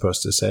what it's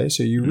supposed to say,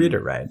 so you read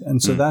it right.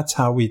 And so that's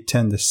how we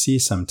tend to see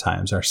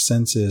sometimes. Our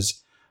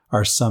senses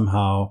are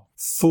somehow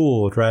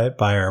fooled, right,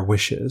 by our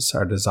wishes,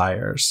 our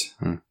desires.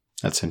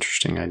 That's an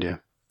interesting idea.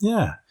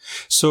 Yeah.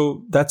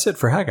 So that's it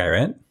for Haggai,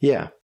 right?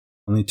 Yeah.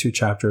 Only 2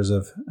 chapters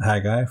of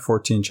Haggai,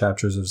 14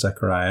 chapters of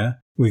Zechariah.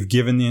 We've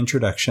given the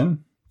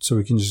introduction, so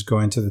we can just go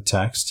into the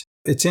text.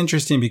 It's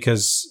interesting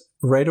because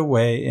right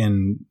away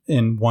in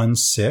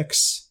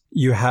 1:6,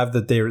 you have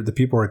that the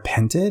people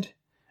repented,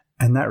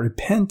 and that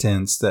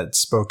repentance that's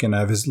spoken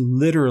of is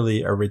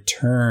literally a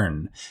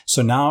return.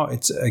 So now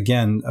it's,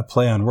 again, a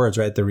play on words,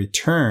 right? The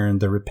return,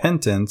 the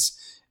repentance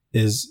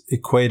is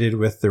equated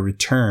with the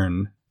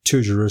return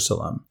to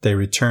Jerusalem. They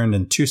returned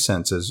in 2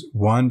 senses.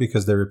 One,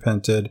 because they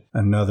repented.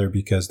 Another,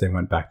 because they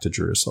went back to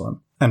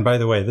Jerusalem. And by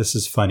the way, this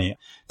is funny.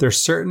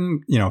 There's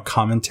certain,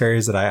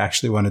 commentaries that I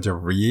actually wanted to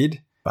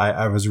read.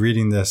 I was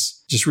reading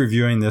this, just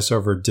reviewing this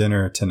over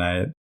dinner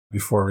tonight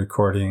before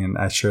recording, and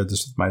I shared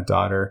this with my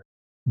daughter.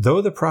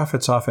 Though the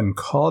prophets often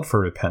called for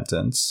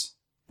repentance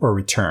or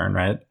return,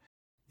 right?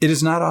 It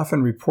is not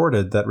often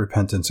reported that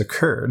repentance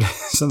occurred.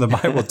 So the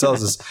Bible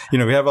tells us,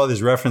 we have all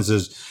these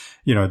references,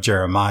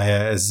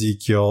 Jeremiah,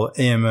 Ezekiel,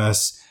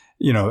 Amos,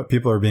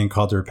 people are being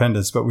called to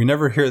repentance, but we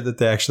never hear that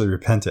they actually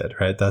repented,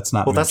 right? That's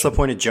not. Well, that's the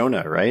point of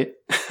Jonah, right?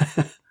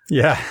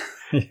 Yeah.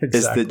 Exactly.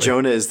 Is that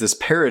Jonah is this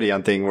parody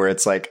on thing where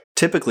it's like,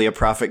 typically a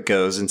prophet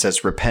goes and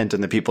says, repent,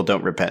 and the people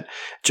don't repent.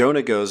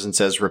 Jonah goes and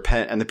says,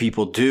 repent, and the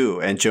people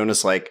do. And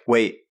Jonah's like,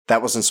 wait,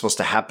 that wasn't supposed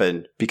to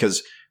happen,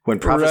 because when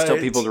prophets tell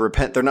people to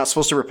repent, they're not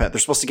supposed to repent.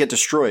 They're supposed to get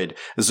destroyed.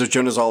 And so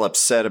Jonah's all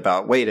upset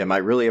about, wait, am I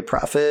really a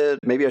prophet?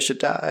 Maybe I should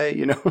die,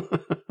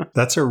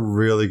 That's a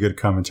really good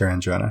commentary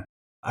on Jonah.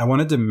 I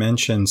wanted to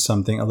mention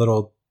something, a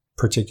little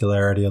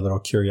particularity, a little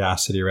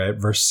curiosity, right?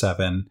 Verse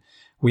 7,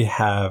 we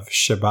have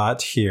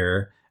Shabbat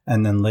here.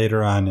 And then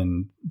later on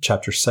in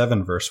chapter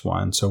 7, verse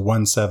 1, so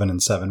 1:7 and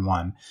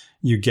 7:1,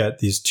 you get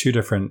these 2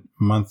 different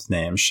month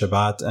names,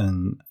 Shabbat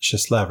and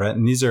Kislev, right?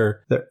 And these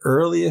are the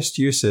earliest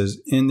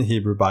uses in the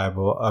Hebrew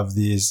Bible of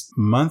these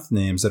month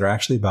names that are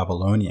actually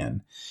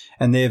Babylonian.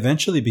 And they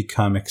eventually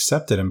become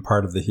accepted and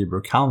part of the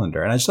Hebrew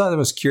calendar. And I just thought that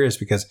was curious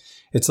because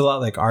it's a lot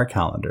like our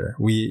calendar.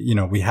 We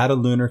had a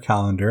lunar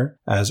calendar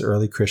as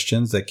early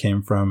Christians that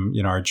came from,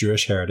 our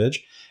Jewish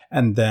heritage.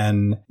 And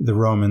then the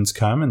Romans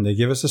come and they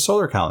give us a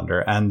solar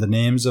calendar. And the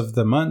names of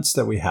the months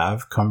that we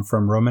have come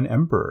from Roman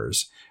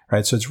emperors,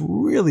 right? So it's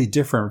really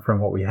different from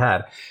what we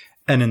had.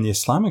 And in the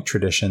Islamic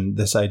tradition,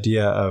 this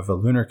idea of a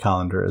lunar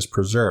calendar is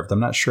preserved. I'm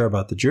not sure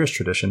about the Jewish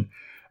tradition,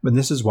 but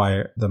this is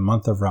why the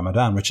month of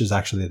Ramadan, which is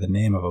actually the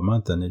name of a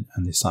month in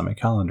the Islamic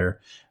calendar,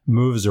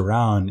 moves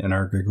around in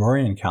our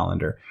Gregorian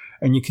calendar.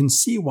 And you can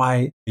see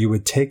why you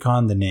would take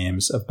on the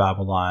names of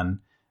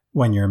Babylon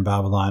when you're in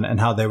Babylon,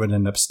 and how they would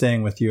end up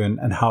staying with you,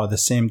 and how the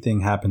same thing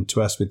happened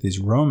to us with these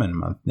Roman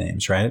month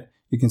names, right?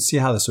 You can see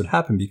how this would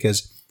happen,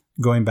 because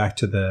going back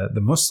to the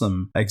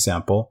Muslim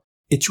example,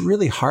 it's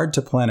really hard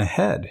to plan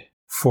ahead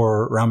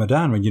for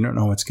Ramadan when you don't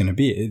know what's going to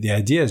be. The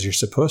idea is you're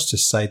supposed to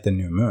cite the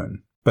new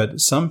moon. But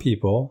some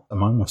people,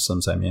 among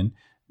Muslims,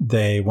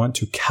 they want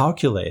to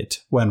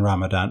calculate when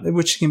Ramadan,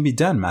 which can be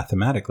done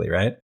mathematically,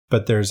 right?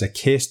 But there's a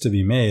case to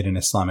be made in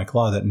Islamic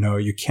law that no,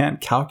 you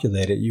can't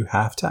calculate it. You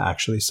have to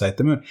actually cite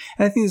the moon.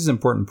 And I think this is an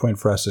important point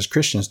for us as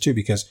Christians too,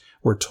 because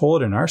we're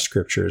told in our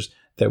scriptures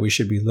that we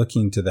should be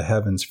looking to the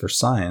heavens for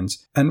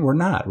signs. And we're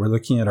not. We're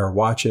looking at our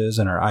watches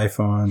and our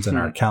iPhones and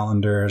our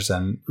calendars.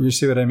 And you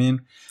see what I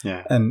mean?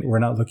 Yeah. And we're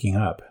not looking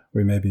up.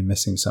 We may be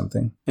missing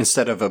something.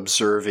 Instead of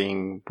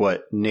observing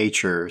what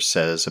nature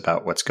says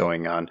about what's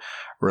going on,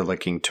 we're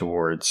looking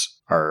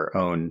towards our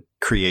own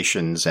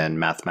creations and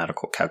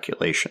mathematical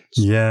calculations.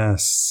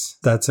 Yes.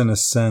 That's in a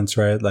sense,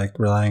 right? Like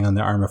relying on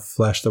the arm of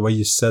flesh. The way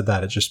you said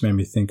that, it just made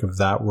me think of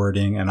that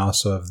wording, and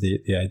also of the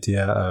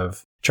idea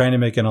of trying to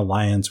make an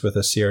alliance with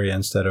Assyria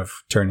instead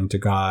of turning to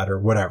God or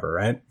whatever,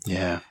 right?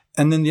 Yeah.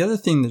 And then the other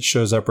thing that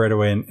shows up right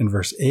away in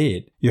verse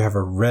 8, you have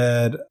a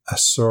red, a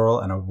sorrel,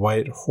 and a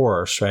white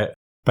horse, right?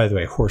 By the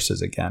way,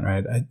 horses again,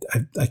 right?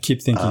 I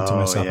keep thinking to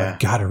myself, I've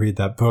got to read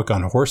that book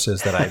on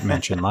horses that I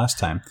mentioned last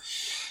time.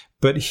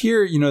 But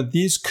here,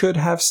 these could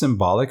have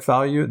symbolic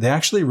value. They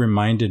actually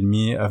reminded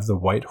me of the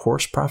white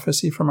horse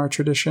prophecy from our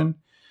tradition,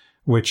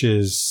 which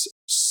is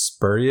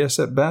spurious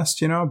at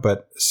best,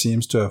 but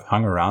seems to have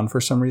hung around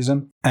for some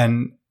reason.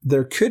 And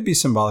there could be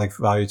symbolic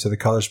value to the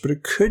colors, but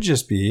it could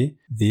just be,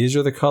 these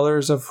are the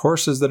colors of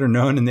horses that are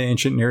known in the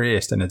ancient Near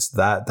East. And it's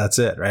that's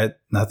it, right?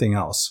 Nothing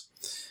else.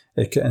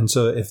 And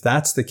so if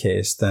that's the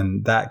case,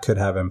 then that could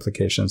have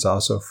implications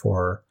also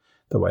for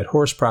the white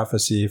horse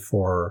prophecy,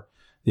 for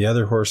the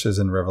other horses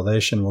in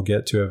Revelation we'll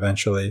get to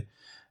eventually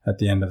at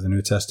the end of the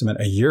New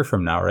Testament. A year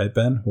from now, right,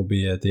 Ben? We'll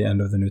be at the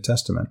end of the New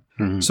Testament.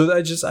 Mm-hmm. So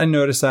I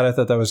noticed that. I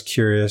thought that was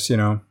curious,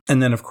 And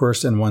then, of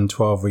course, in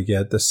 112, we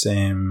get the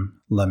same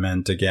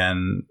lament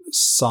again,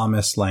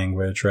 psalmist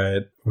language,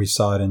 right? We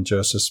saw it in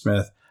Joseph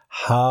Smith.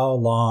 How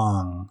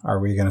long are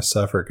we going to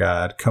suffer,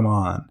 God? Come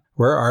on.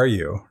 Where are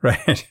you,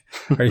 right?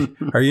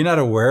 Are you not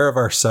aware of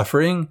our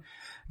suffering?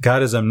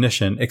 God is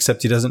omniscient,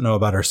 except he doesn't know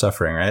about our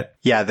suffering, right?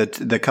 Yeah,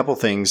 the couple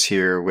things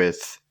here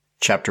with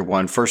chapter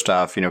 1. First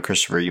off,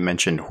 Christopher, you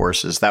mentioned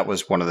horses. That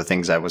was one of the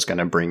things I was going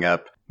to bring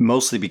up,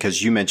 mostly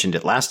because you mentioned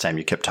it last time.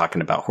 You kept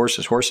talking about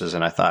horses.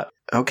 And I thought,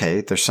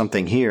 okay, there's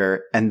something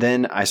here. And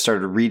then I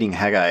started reading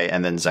Haggai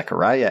and then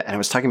Zechariah, and I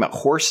was talking about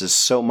horses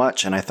so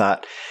much. And I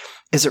thought,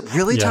 is it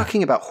really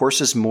talking about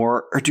horses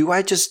more? Or am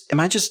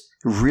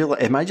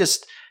I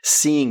just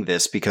seeing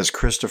this because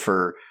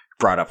Christopher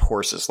brought up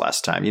horses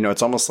last time?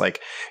 It's almost like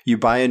you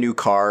buy a new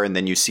car and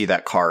then you see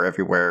that car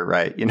everywhere,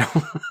 right?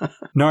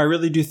 No, I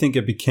really do think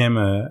it became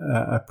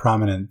a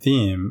prominent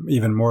theme,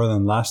 even more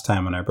than last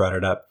time when I brought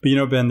it up.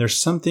 But Ben, there's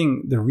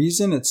something, the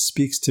reason it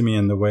speaks to me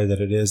in the way that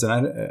it is,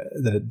 and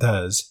that it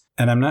does,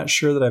 and I'm not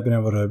sure that I've been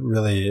able to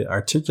really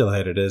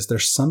articulate it, is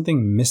there's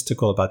something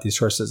mystical about these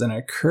horses. And it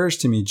occurred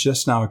to me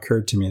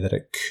that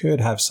it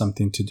could have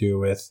something to do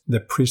with the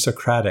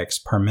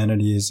pre-Socratics,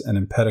 Parmenides and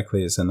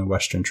Empedocles in the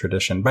Western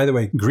tradition. By the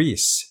way,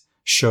 Greece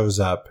shows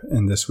up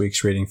in this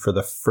week's reading for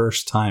the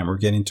first time. We're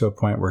getting to a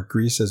point where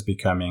Greece is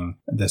becoming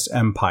this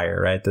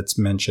empire, right, that's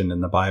mentioned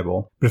in the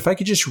Bible. But if I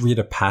could just read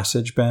a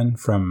passage, Ben,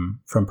 from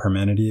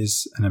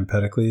Parmenides and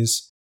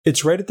Empedocles.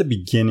 It's right at the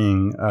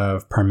beginning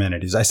of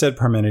Parmenides. I said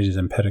Parmenides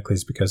and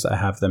Empedocles because I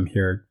have them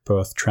here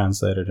both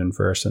translated in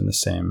verse in the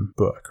same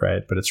book,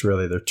 right? But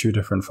they're two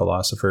different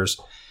philosophers.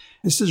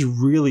 This is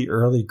really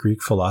early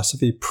Greek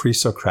philosophy,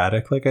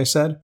 pre-Socratic, like I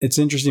said. It's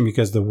interesting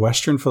because the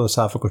Western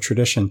philosophical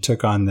tradition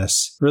took on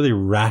this really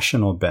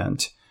rational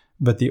bent,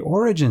 but the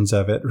origins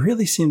of it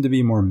really seem to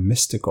be more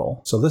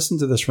mystical. So listen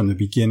to this from the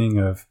beginning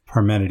of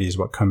Parmenides,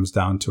 what comes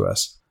down to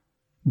us.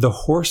 The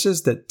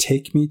horses that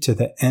take me to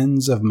the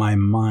ends of my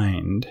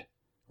mind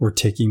were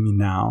taking me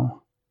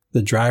now.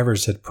 The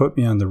drivers had put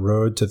me on the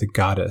road to the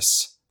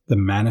goddess, the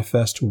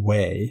manifest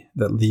way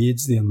that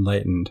leads the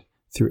enlightened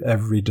through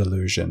every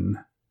delusion.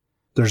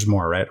 There's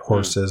more, right?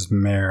 Horses,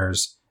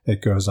 mares,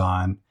 it goes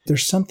on.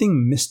 There's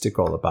something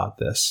mystical about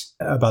this,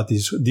 about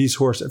these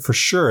horses, for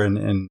sure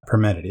in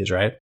Parmenides,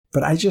 right?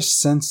 But I just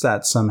sense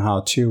that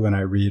somehow too when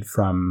I read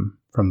from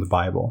the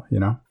Bible,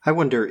 I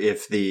wonder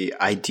if the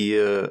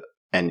idea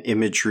and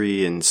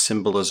imagery and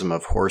symbolism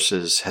of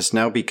horses has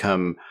now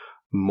become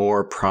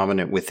more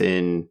prominent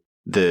within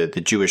the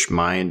Jewish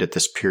mind at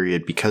this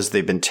period because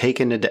they've been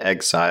taken into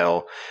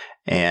exile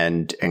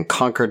and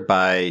conquered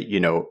by,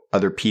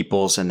 other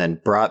peoples and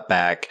then brought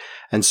back.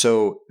 And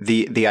so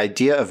the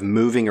idea of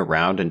moving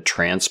around and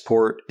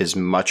transport is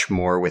much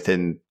more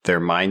within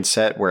their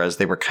mindset, whereas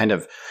they were kind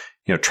of,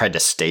 tried to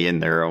stay in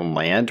their own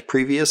land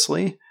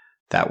previously.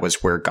 That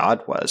was where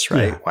God was,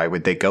 right? Yeah. Why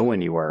would they go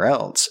anywhere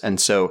else? And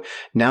so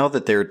now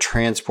that they're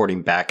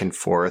transporting back and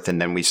forth,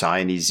 and then we saw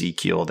in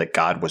Ezekiel that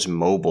God was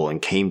mobile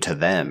and came to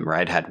them,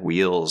 right? Had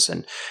wheels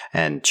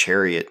and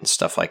chariot and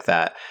stuff like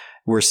that.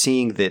 We're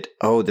seeing that,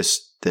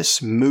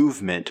 this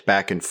movement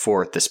back and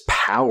forth, this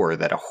power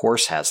that a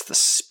horse has, the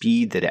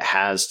speed that it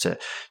has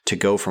to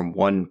go from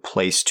one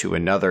place to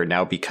another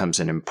now becomes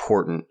an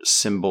important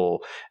symbol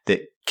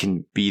that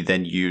can be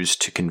then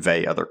used to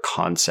convey other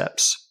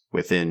concepts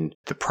within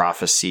the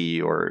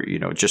prophecy or,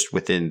 just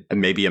within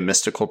maybe a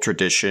mystical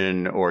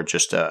tradition or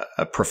just a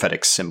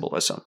prophetic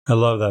symbolism. I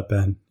love that,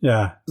 Ben.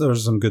 Yeah, those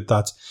are some good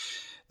thoughts.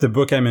 The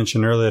book I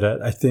mentioned earlier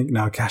that I think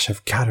now,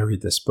 I've got to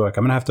read this book.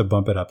 I'm going to have to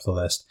bump it up the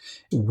list.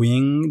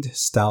 Winged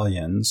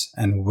Stallions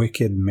and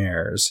Wicked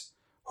Mares,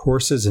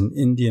 Horses in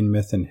Indian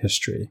Myth and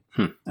History.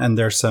 And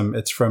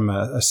it's from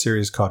a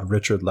series called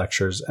Richard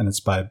Lectures, and it's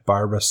by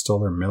Barbara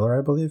Stoller Miller,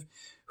 I believe,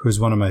 who's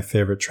one of my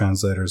favorite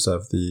translators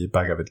of the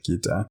Bhagavad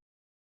Gita.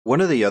 One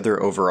of the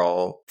other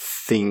overall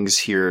things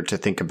here to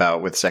think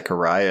about with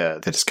Zechariah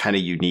that is kind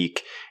of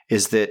unique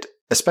is that,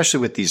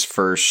 especially with these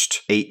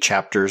first 8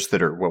 chapters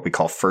that are what we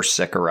call first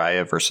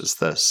Zechariah versus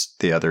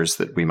the others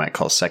that we might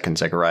call second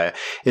Zechariah,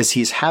 is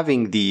he's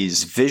having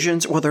these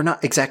visions. Well, they're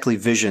not exactly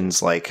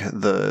visions like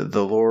the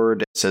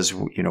Lord says,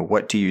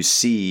 what do you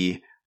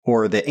see?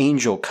 Or the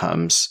angel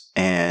comes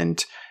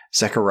and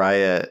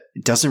Zechariah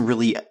doesn't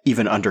really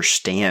even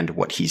understand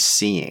what he's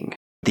seeing.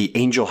 The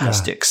angel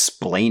has to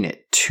explain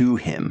it to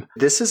him.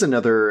 This is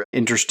another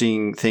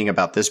interesting thing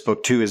about this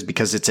book, too, is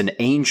because it's an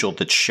angel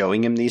that's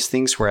showing him these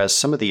things, whereas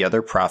some of the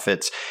other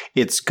prophets,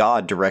 it's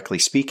God directly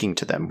speaking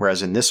to them,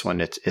 whereas in this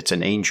one, it's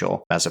an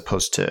angel as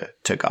opposed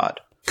to God.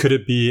 Could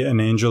it be an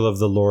angel of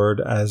the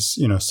Lord as,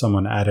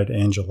 someone added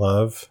angel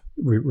of?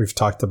 We've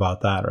talked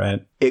about that, right?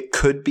 It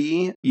could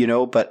be,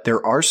 but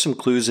there are some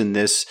clues in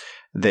this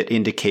that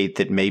indicate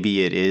that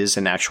maybe it is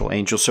an actual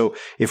angel. So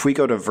if we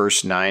go to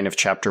verse 9 of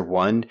chapter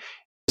 1,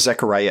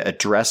 Zechariah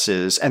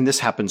addresses, and this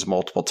happens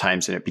multiple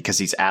times in it because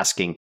he's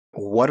asking,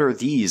 "What are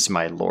these,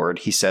 my Lord?"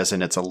 He says,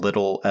 and it's a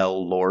little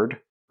L Lord,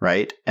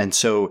 right? And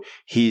so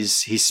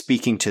he's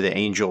speaking to the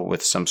angel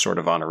with some sort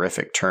of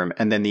honorific term.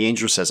 And then the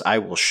angel says, "I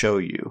will show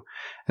you."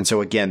 And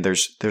so again,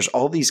 there's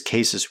all these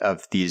cases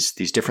of these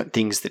different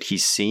things that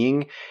he's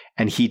seeing,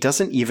 and he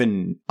doesn't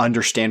even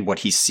understand what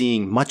he's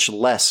seeing, much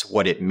less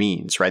what it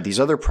means, right? These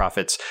other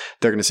prophets,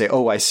 they're going to say,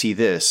 "Oh, I see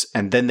this,"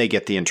 and then they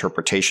get the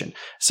interpretation.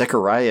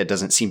 Zechariah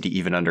doesn't seem to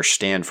even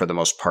understand, for the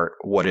most part,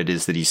 what it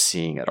is that he's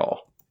seeing at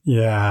all.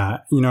 Yeah.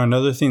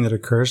 Another thing that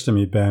occurs to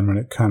me, Ben, when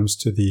it comes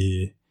to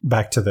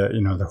back to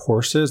the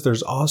horses,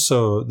 there's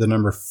also the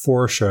number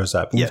 4 shows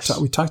up. Yes.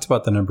 We talked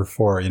about the number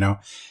 4,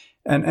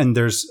 and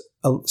there's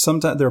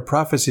sometimes there are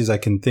prophecies I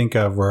can think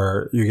of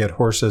where you get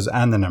horses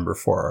and the number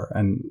 4,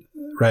 and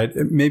right,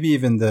 maybe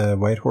even the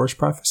white horse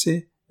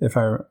prophecy,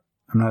 I'm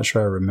not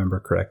sure I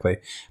remember correctly.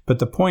 But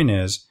the point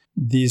is,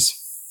 these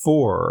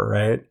 4,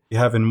 right? You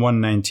have in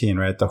 119,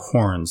 right, the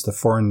horns, the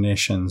foreign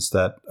nations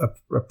that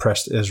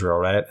oppressed Israel,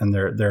 right? And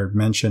they're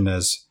mentioned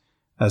as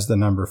the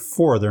number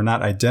 4. They're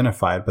not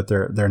identified, but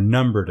they're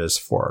numbered as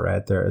 4,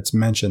 right? It's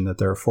mentioned that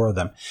there are 4 of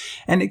them.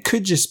 And it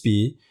could just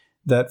be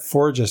that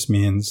 4 just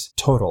means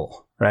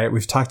total, right?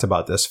 We've talked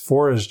about this.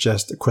 4 is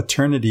just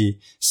quaternity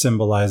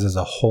symbolizes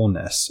a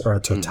wholeness or a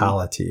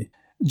totality.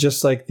 Mm-hmm.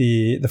 Just like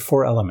the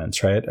 4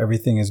 elements, right?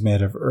 Everything is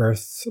made of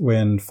earth,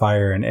 wind,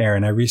 fire, and air.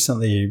 And I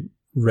recently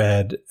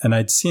read, and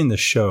I'd seen the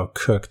show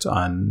Cooked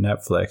on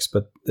Netflix,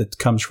 but it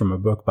comes from a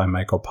book by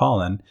Michael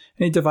Pollan, and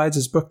he divides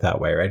his book that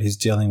way, right? He's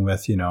dealing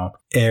with,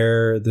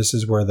 air. This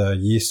is where the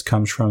yeast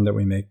comes from that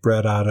we make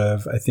bread out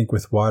of. I think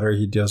with water,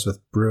 he deals with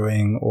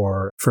brewing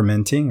or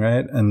fermenting,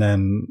 right? And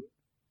then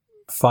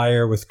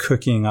fire with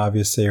cooking,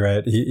 obviously,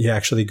 right? He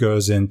actually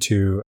goes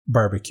into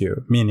barbecue,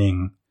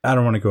 meaning, I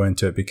don't want to go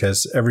into it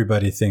because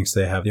everybody thinks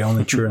they have the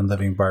only true and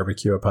living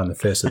barbecue upon the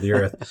face of the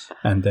earth,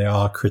 and they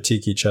all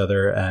critique each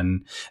other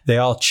and they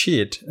all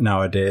cheat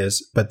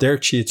nowadays, but their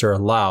cheats are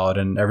allowed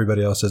and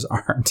everybody else's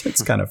aren't.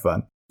 It's kind of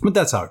fun, but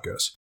that's how it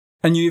goes.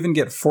 And you even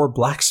get 4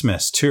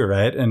 blacksmiths too,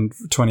 right? And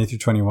 20 through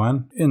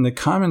 21. In the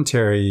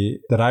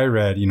commentary that I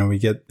read, we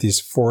get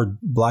these 4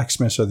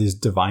 blacksmiths are these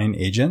divine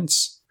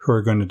agents who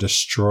are going to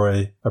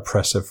destroy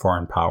oppressive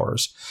foreign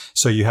powers.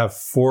 So you have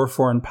 4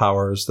 foreign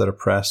powers that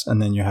oppress,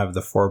 and then you have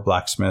the 4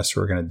 blacksmiths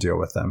who are going to deal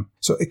with them.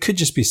 So it could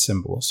just be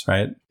symbols,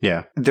 right?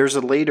 Yeah. There's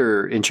a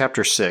later, in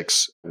chapter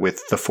 6,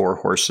 with the 4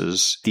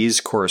 horses,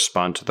 these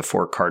correspond to the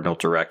 4 cardinal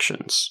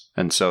directions.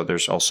 And so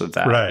there's also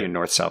that, right.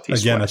 North, south,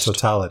 east, again, west. A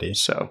totality.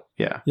 So,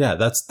 yeah. Yeah,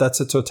 that's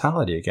a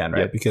totality again,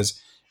 right? Yep. Because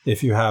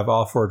if you have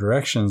all 4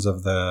 directions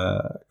of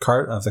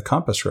the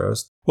compass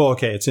rose, well,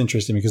 okay, it's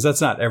interesting because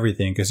that's not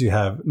everything, because you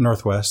have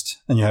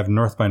northwest and you have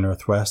north by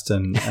northwest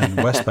and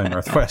west by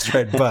northwest,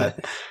 right?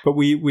 But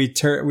we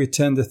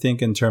tend to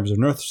think in terms of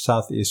north,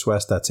 south, east,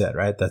 west. That's it,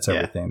 right? That's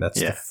everything. That's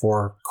the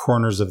 4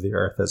 corners of the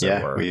earth, as it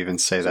were. Yeah, we even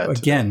say that. So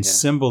again,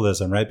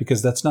 symbolism, right?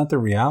 Because that's not the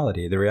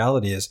reality. The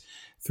reality is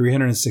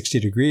 360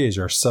 degrees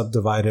are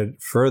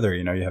subdivided further.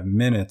 You have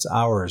minutes,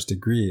 hours,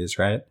 degrees,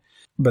 right?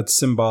 But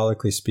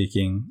symbolically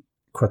speaking,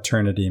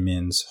 quaternity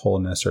means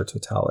wholeness or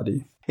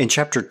totality. In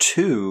chapter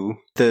 2,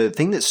 the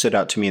thing that stood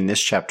out to me in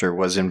this chapter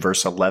was in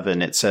verse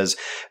 11. It says,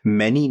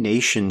 "Many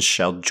nations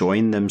shall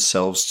join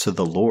themselves to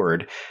the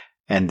Lord,"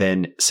 and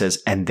then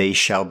says, "and they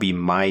shall be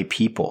my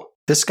people."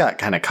 This got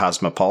kind of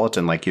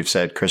cosmopolitan, like you've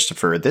said,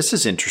 Christopher. This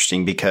is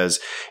interesting because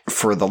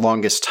for the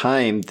longest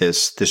time,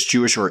 this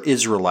Jewish or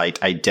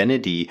Israelite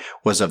identity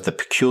was of the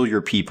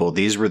peculiar people.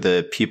 These were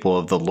the people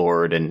of the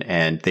Lord,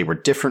 and they were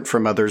different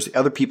from others.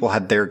 Other people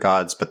had their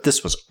gods, but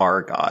this was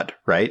our God,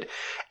 right?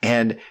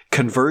 And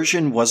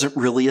conversion wasn't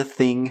really a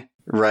thing.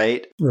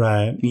 Right?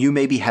 Right. You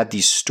maybe had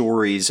these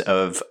stories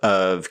of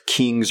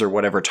kings or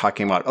whatever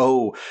talking about,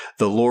 oh,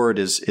 the Lord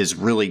is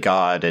really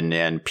God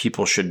and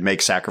people should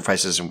make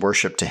sacrifices and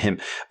worship to him.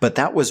 But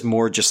that was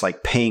more just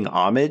like paying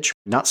homage,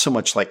 not so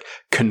much like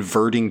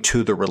converting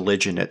to the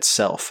religion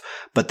itself.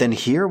 But then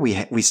here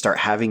we start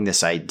having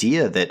this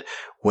idea that,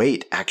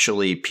 wait,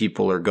 actually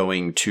people are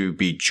going to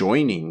be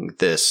joining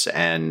this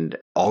and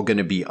all going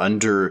to be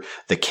under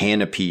the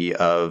canopy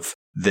of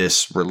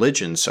this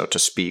religion, so to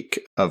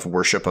speak, of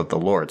worship of the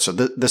Lord. So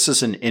this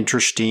is an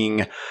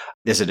interesting,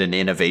 is it an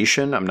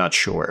innovation? I'm not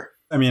sure.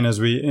 I mean,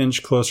 as we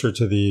inch closer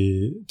to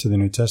the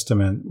New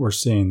Testament, we're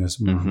seeing this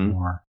more and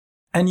more.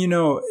 And,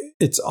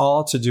 it's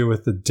all to do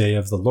with the day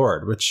of the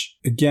Lord, which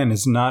again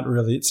it's not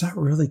really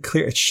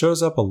clear. It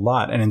shows up a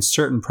lot and in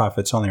certain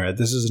prophets only, right?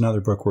 This is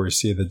another book where we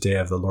see the day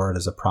of the Lord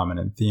as a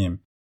prominent theme.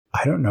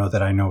 I don't know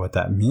that I know what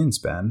that means,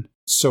 Ben.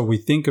 So we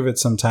think of it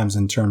sometimes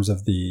in terms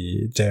of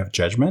the day of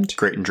judgment.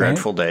 Great and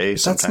dreadful day,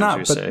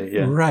 sometimes say.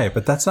 Yeah. Right,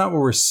 but that's not what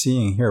we're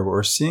seeing here. What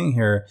we're seeing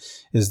here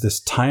is this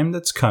time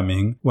that's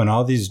coming when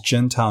all these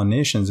Gentile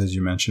nations, as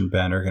you mentioned,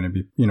 Ben, are going to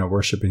be,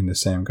 worshiping the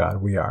same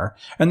God we are.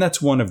 And that's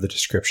one of the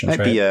descriptions,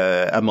 Might be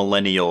a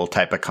millennial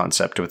type of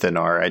concept within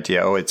our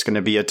idea. Oh, it's going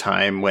to be a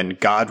time when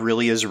God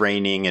really is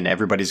reigning and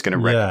everybody's going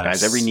to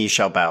recognize every knee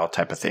shall bow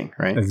type of thing,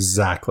 right?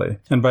 Exactly.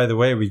 And by the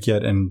way, we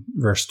get in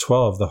verse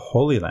 12, the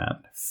Holy Land.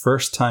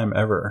 First time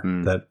ever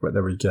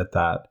that we get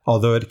that.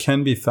 Although it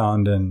can be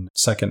found in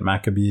 2nd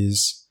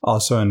Maccabees,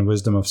 also in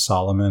Wisdom of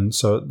Solomon.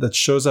 So that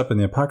shows up in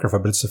the Apocrypha,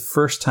 but it's the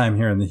first time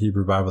here in the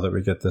Hebrew Bible that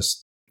we get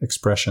this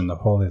expression, the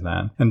Holy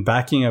Land. And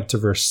backing up to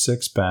verse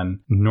 6, Ben,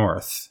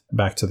 north,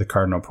 back to the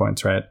cardinal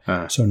points, right?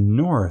 So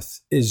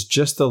north is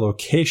just the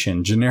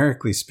location,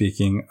 generically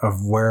speaking,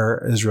 of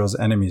where Israel's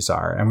enemies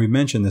are. And we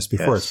mentioned this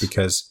before. Yes. It's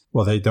because,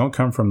 they don't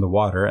come from the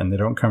water and they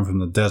don't come from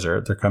the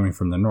desert. They're coming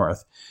from the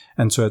north.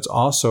 And so it's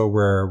also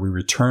where we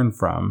return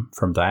from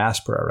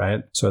diaspora,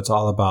 right? So it's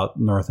all about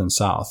north and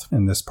south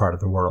in this part of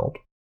the world.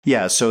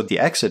 Yeah, so the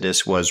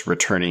Exodus was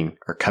returning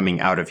or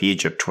coming out of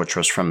Egypt, which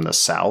was from the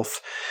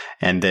south.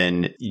 And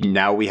then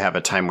now we have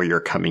a time where you're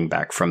coming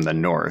back from the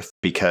north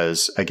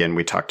because, again,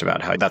 we talked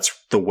about how that's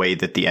the way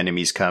that the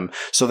enemies come.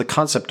 So the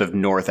concept of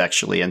north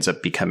actually ends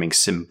up becoming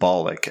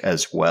symbolic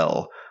as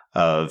well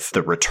of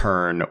the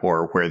return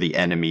or where the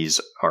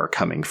enemies are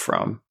coming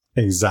from.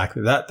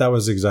 Exactly. That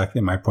was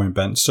exactly my point,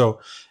 Ben. So,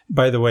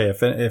 by the way,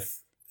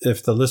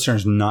 if the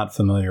listener's not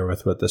familiar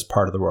with what this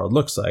part of the world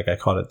looks like, I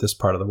called it this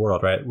part of the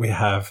world, right? We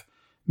have,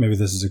 maybe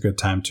this is a good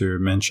time to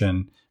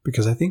mention,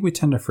 because I think we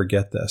tend to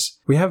forget this.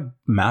 We have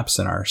maps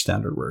in our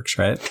standard works,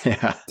 right?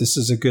 Yeah. This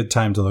is a good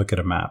time to look at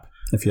a map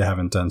if you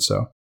haven't done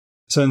so.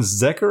 So in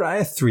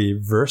Zechariah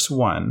 3, verse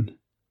 1,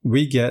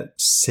 we get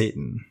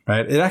Satan,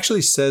 right? It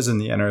actually says in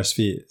the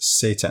NRSV,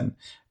 Satan.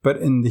 But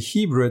in the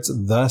Hebrew, it's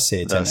the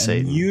Satan. The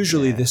Satan. And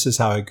usually this is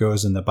how it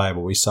goes in the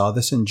Bible. We saw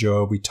this in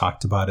Job. We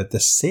talked about it. The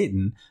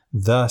Satan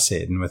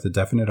with a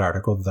definite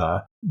article,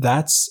 the.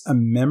 That's a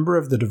member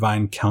of the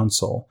divine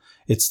council.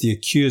 It's the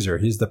accuser.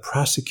 He's the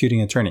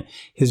prosecuting attorney.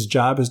 His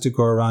job is to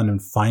go around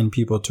and find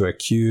people to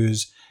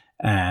accuse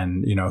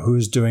and,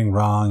 who's doing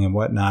wrong and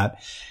whatnot.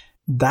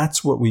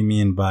 That's what we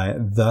mean by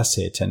the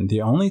Satan.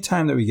 The only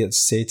time that we get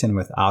Satan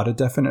without a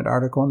definite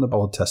article in the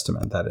Old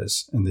Testament, that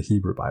is, in the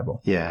Hebrew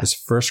Bible,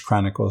 is 1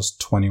 Chronicles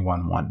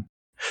 21:1.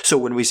 So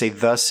when we say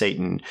the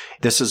Satan,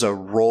 this is a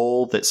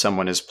role that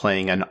someone is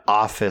playing, an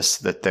office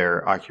that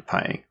they're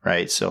occupying,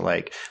 right? So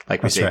like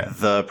we say, right,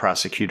 the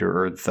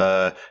prosecutor or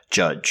the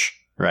judge,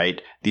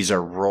 right? These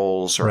are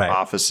roles or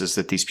offices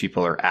that these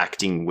people are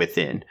acting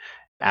within.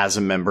 As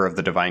a member of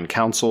the divine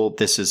council,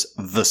 this is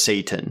the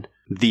Satan,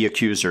 the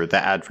accuser, the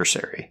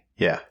adversary.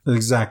 Yeah.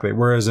 Exactly.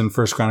 Whereas in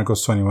 1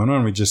 Chronicles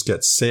 21:1, we just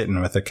get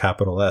Satan with a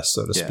capital S,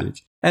 so to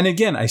speak. And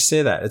again, I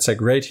say that. It's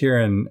like right here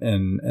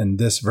in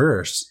this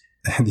verse,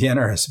 the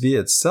NRSV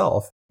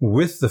itself,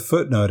 with the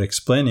footnote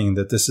explaining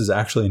that this is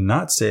actually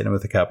not Satan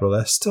with a capital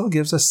S, still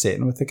gives us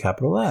Satan with a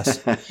capital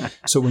S.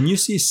 So when you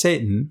see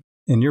Satan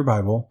in your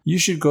Bible, you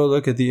should go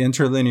look at the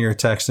interlinear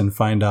text and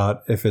find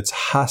out if it's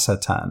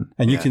Hasatan.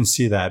 And you can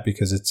see that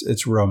because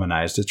it's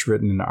Romanized. It's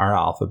written in our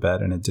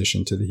alphabet in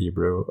addition to the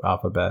Hebrew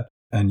alphabet.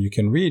 And you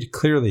can read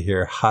clearly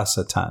here,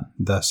 Hasatan,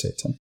 the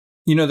Satan.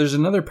 There's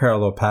another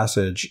parallel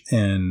passage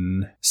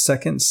in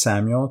 2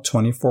 Samuel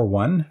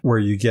 24:1 where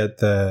you get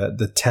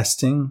the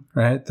testing,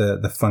 right?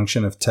 The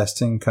function of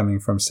testing coming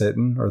from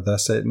Satan or the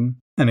Satan.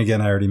 And again,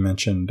 I already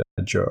mentioned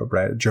Job,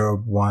 right?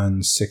 Job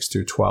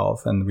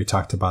 1:6-12. And we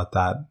talked about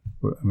that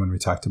when we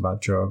talked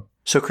about Job.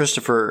 So,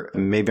 Christopher,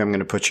 maybe I'm going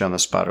to put you on the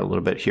spot a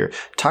little bit here.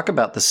 Talk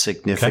about the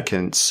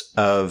significance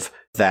of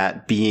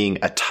that being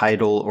a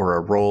title or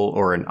a role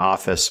or an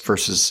office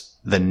versus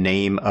the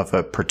name of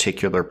a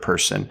particular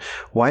person.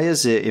 Why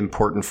is it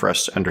important for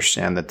us to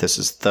understand that this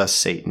is the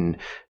Satan,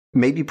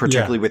 maybe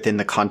particularly within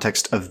the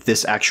context of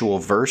this actual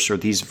verse or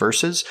these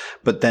verses,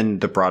 but then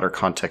the broader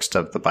context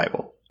of the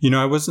Bible?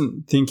 I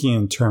wasn't thinking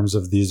in terms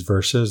of these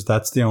verses.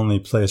 That's the only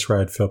place where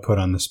I'd feel put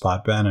on the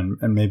spot, Ben,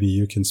 and maybe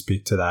you can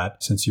speak to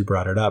that since you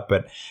brought it up.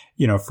 But,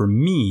 for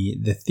me,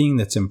 the thing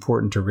that's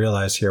important to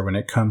realize here when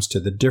it comes to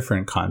the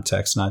different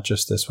contexts, not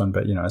just this one,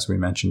 but, as we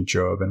mentioned,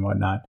 Job and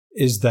whatnot,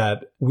 is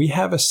that we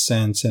have a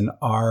sense in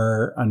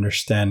our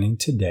understanding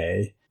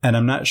today, and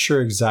I'm not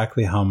sure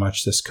exactly how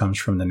much this comes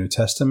from the New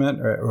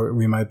Testament, or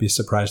we might be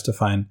surprised to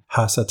find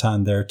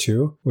Hasatan there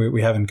too.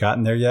 We haven't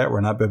gotten there yet. We're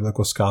not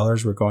biblical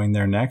scholars. We're going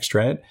there next,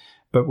 right?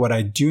 But what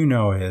I do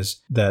know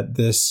is that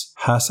this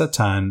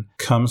Hasatan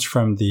comes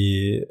from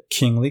the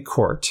kingly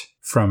court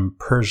from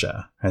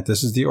Persia, right?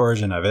 This is the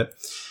origin of it.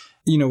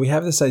 We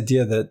have this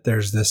idea that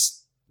there's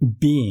this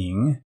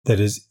being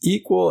that is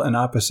equal and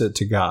opposite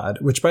to God,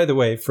 which, by the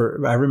way,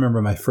 I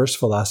remember my first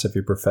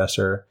philosophy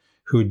professor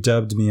who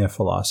dubbed me a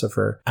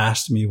philosopher,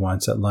 asked me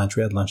once at lunch,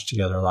 we had lunch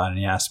together a lot, and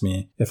he asked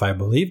me if I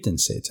believed in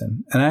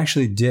Satan. And I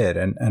actually did,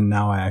 and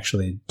now I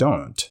actually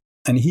don't.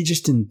 And he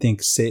just didn't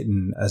think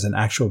Satan as an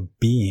actual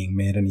being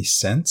made any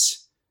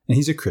sense. And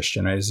he's a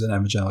Christian, right? He's an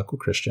evangelical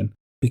Christian.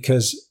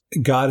 Because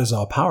God is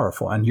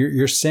all-powerful. And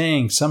you're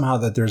saying somehow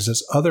that there's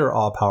this other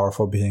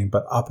all-powerful being,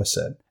 but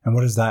opposite. And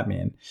what does that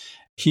mean?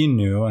 He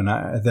knew, and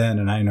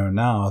I know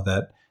now,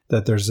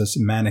 that there's this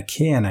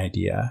Manichaean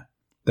idea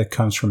that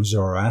comes from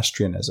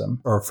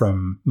Zoroastrianism or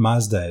from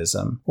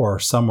Mazdaism or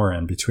somewhere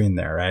in between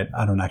there, right?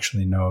 I don't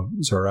actually know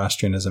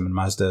Zoroastrianism and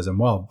Mazdaism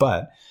well,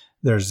 but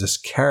there's this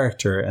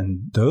character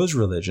in those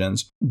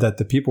religions that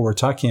the people were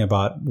talking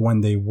about when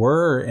they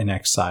were in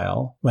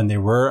exile, when they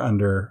were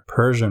under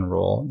Persian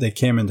rule, they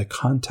came into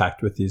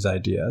contact with these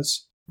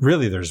ideas.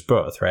 Really, there's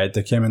both, right?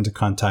 They came into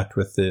contact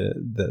with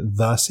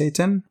the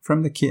Satan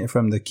from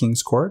the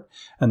king's court,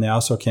 and they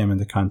also came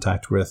into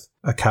contact with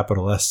a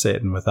capital S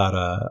Satan without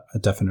a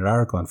definite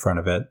article in front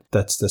of it.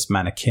 That's this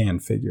Manichaean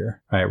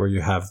figure, right? Where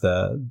you have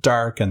the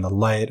dark and the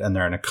light, and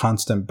they're in a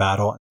constant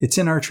battle. It's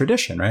in our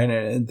tradition, right?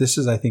 And this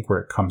is, I think, where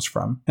it comes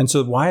from. And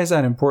so why is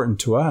that important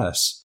to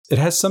us? It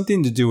has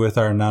something to do with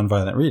our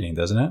nonviolent reading,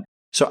 doesn't it?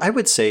 So I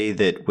would say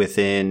that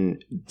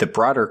within the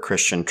broader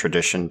Christian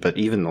tradition, but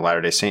even the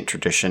Latter-day Saint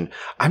tradition,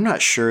 I'm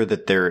not sure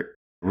that there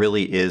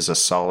really is a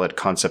solid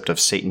concept of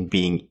Satan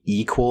being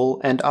equal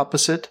and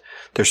opposite.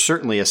 There's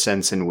certainly a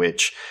sense in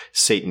which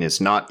Satan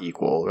is not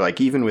equal. Like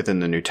even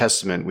within the New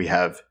Testament, we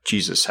have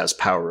Jesus has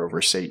power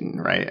over Satan,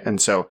 right? And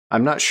so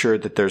I'm not sure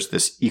that there's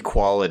this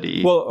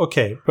equality. Well,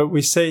 okay, but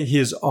we say he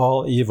is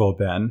all evil,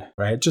 Ben,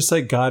 right? Just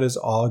like God is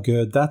all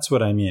good. That's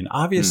what I mean.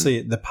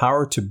 Obviously, the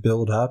power to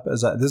build up,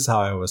 this is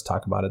how I always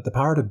talk about it, the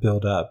power to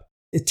build up,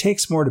 it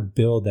takes more to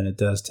build than it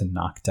does to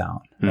knock down,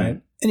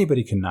 right?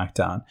 Anybody can knock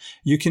down.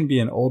 You can be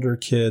an older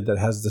kid that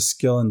has the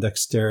skill and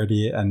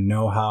dexterity and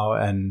know-how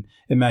and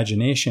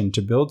imagination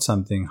to build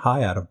something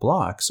high out of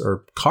blocks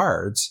or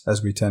cards,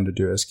 as we tend to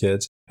do as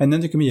kids. And then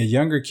there can be a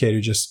younger kid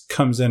who just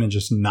comes in and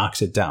just knocks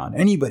it down.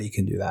 Anybody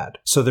can do that.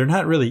 So they're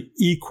not really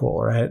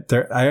equal, right?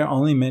 I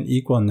only meant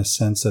equal in the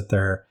sense that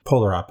they're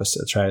polar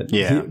opposites, right?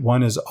 Yeah.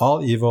 One is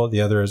all evil,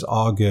 the other is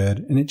all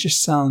good. And it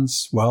just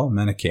sounds, well,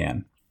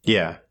 Manichaean.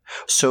 Yeah.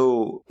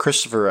 So,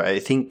 Christopher, I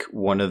think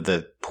one of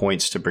the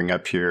points to bring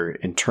up here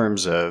in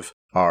terms of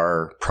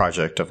our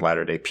project of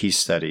Latter-day Peace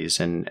Studies,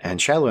 and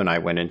Shiloh and I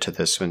went into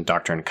this in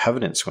Doctrine and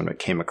Covenants when we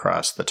came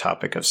across the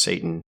topic of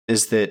Satan,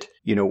 is that,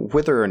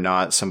 whether or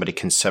not somebody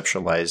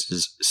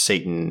conceptualizes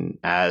Satan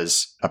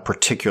as a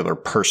particular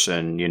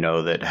person,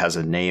 that has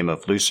a name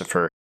of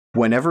Lucifer,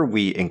 whenever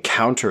we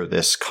encounter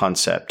this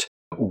concept,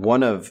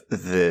 one of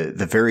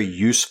the very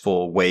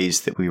useful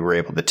ways that we were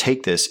able to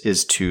take this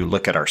is to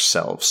look at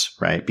ourselves,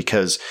 right?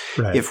 Because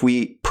if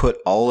we put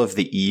all of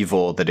the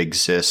evil that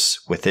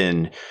exists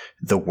within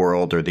the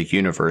world or the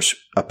universe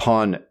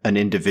upon an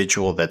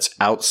individual that's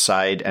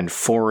outside and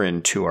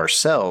foreign to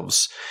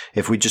ourselves,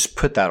 if we just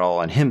put that all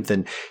on him,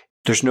 then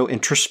there's no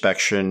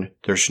introspection,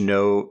 there's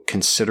no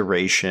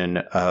consideration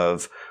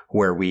of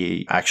where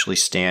we actually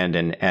stand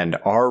and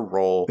our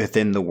role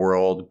within the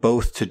world,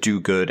 both to do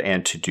good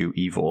and to do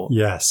evil.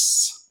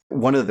 Yes.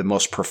 One of the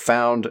most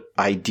profound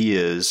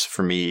ideas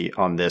for me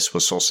on this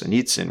was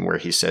Solzhenitsyn, where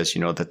he says,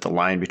 that the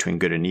line between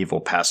good and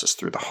evil passes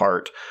through the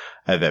heart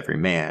of every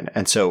man.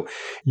 And so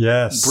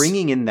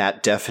bringing in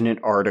that definite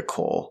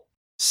article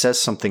says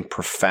something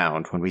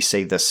profound when we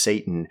say the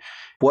Satan.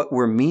 What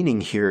we're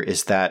meaning here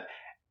is that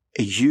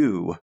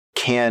you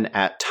can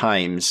at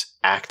times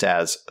act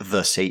as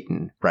the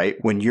Satan, right?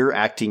 When you're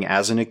acting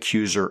as an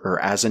accuser or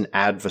as an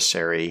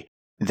adversary,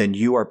 then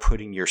you are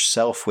putting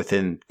yourself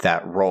within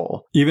that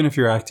role. Even if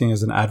you're acting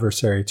as an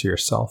adversary to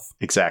yourself.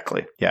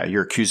 Exactly. Yeah,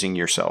 you're accusing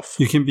yourself.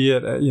 You can be,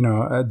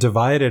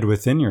 divided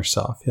within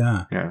yourself.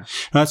 Yeah. No,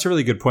 that's a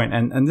really good point.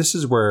 And this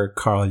is where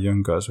Carl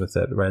Jung goes with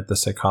it, right? The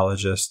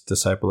psychologist,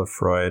 disciple of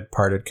Freud,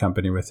 parted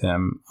company with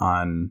him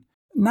on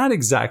not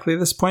exactly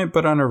this point,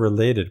 but on a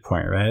related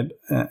point, right?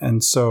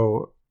 And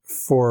so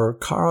for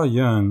Carl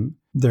Jung,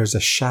 there's a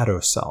shadow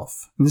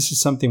self. And this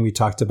is something we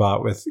talked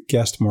about with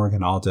guest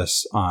Morgan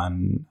Aldis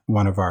on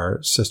one of our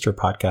sister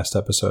podcast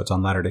episodes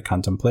on Latter-day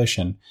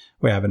Contemplation.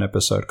 We have an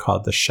episode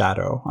called The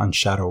Shadow on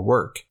shadow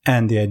work.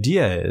 And the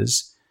idea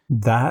is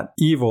that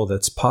evil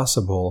that's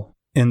possible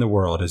in the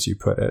world, as you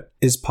put it,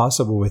 is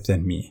possible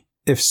within me.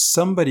 If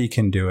somebody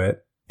can do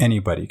it,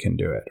 anybody can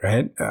do it,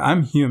 right?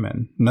 I'm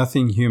human.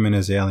 Nothing human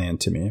is alien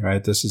to me,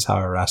 right? This is how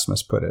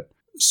Erasmus put it.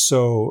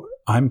 So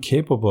I'm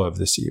capable of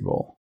this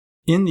evil.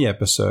 In the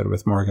episode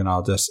with Morgan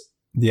Aldis,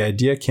 the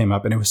idea came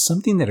up, and it was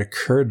something that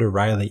occurred to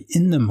Riley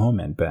in the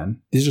moment,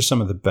 Ben. These are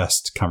some of the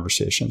best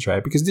conversations,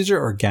 right? Because these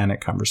are organic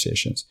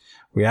conversations.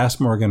 We ask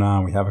Morgan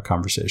on, we have a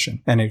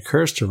conversation, and it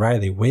occurs to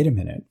Riley, wait a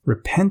minute,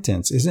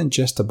 repentance isn't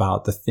just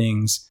about the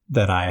things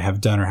that I have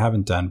done or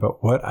haven't done,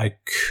 but what I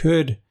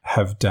could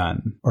have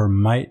done or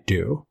might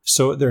do.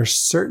 So there are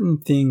certain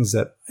things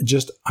that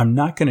I'm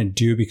not going to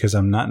do because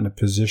I'm not in a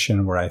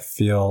position where I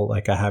feel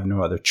like I have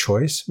no other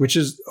choice, which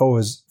is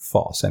always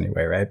false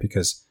anyway, right?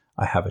 Because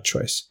I have a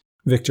choice.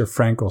 Viktor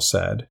Frankl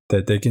said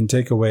that they can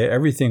take away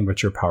everything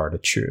but your power to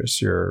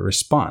choose, your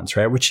response,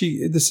 right?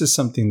 This is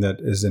something that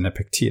is in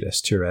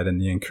Epictetus too, right? In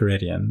the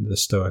Enchiridion, the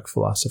Stoic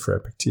philosopher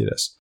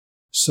Epictetus.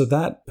 So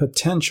that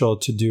potential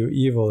to do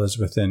evil is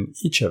within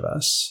each of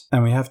us.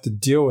 And we have to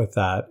deal with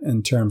that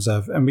in terms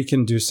of, and we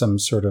can do some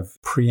sort of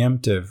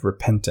preemptive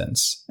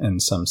repentance in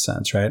some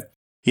sense, right?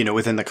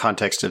 Within the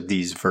context of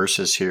these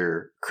verses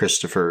here,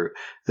 Christopher,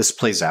 this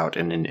plays out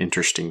in an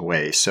interesting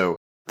way. So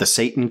the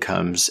Satan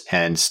comes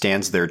and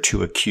stands there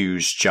to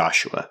accuse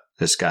Joshua,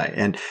 this guy.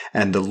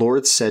 And the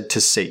Lord said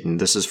to Satan,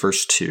 this is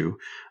verse 2,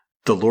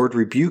 "The Lord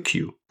rebuke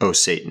you, O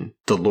Satan.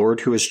 The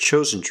Lord who has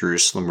chosen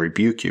Jerusalem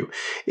rebuke you.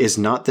 Is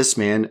not this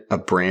man a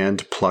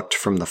brand plucked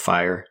from the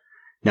fire?"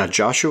 Now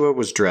Joshua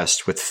was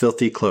dressed with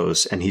filthy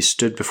clothes, and he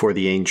stood before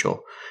the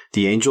angel.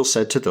 The angel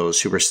said to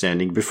those who were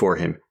standing before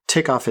him,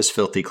 "Take off his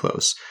filthy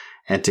clothes."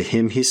 And to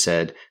him he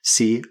said,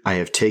 "See, I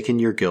have taken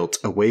your guilt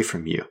away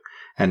from you,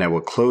 and I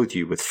will clothe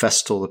you with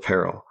festal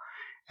apparel."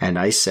 And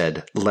I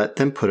said, "Let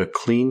them put a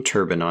clean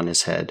turban on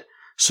his head."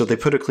 So they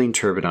put a clean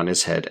turban on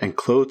his head and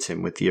clothed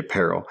him with the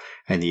apparel,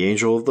 and the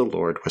angel of the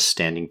Lord was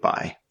standing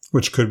by.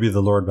 Which could be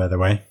the Lord, by the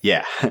way.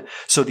 Yeah.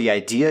 So the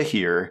idea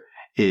here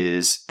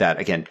is that,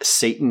 again,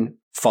 Satan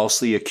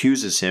falsely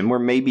accuses him, or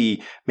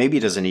maybe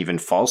doesn't even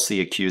falsely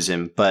accuse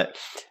him, but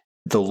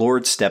the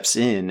Lord steps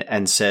in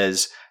and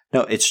says,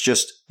 no, it's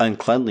just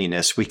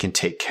uncleanliness. We can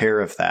take care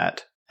of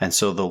that. And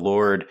so the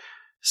Lord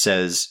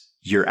says,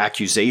 your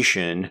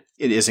accusation,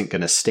 it isn't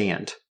going to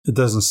stand. It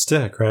doesn't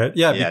stick, right?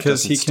 Yeah,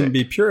 because he can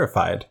be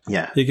purified.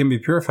 Yeah. He can be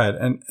purified.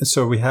 And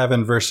so we have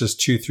in verses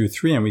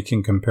 2-3, and we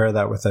can compare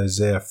that with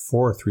Isaiah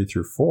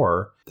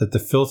 4:3-4, that the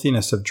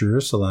filthiness of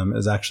Jerusalem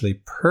is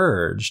actually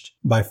purged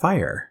by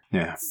fire.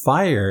 Yeah.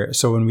 Fire.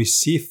 So when we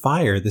see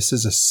fire, this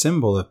is a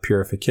symbol of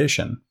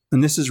purification.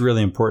 And this is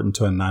really important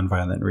to a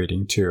nonviolent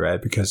reading too,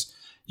 right? Because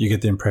you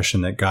get the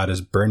impression that God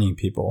is burning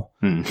people.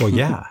 Well,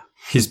 yeah,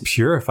 he's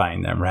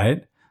purifying them,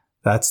 right?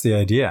 That's the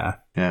idea.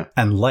 Yeah.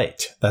 And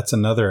light. That's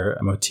another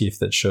motif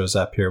that shows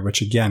up here,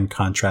 which again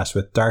contrasts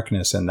with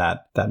darkness and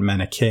that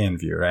Manichaean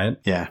view, right?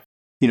 Yeah.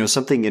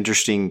 Something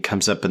interesting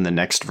comes up in the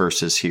next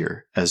verses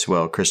here as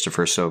well,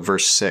 Christopher. So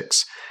verse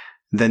 6,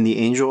 "Then the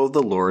angel of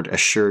the Lord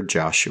assured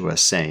Joshua,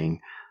 saying,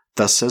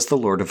 Thus says the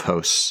Lord of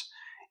hosts,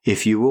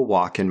 if you will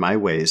walk in my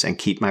ways and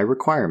keep my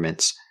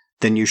requirements,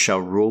 then you shall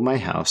rule my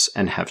house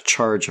and have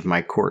charge of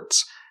my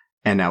courts.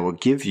 And I will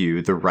give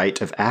you the right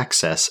of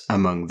access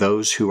among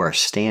those who are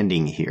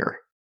standing here."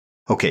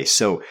 Okay,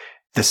 so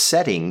the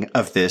setting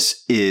of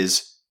this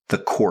is the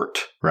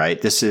court,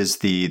 right? This is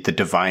the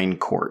divine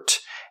court.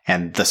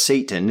 And the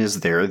Satan is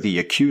there, the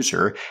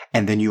accuser.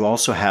 And then you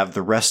also have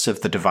the rest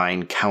of the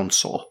divine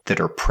council that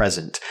are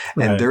present.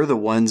 Right. And they're the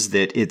ones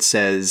that it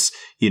says,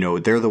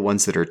 they're the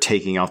ones that are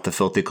taking off the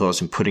filthy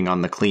clothes and putting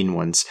on the clean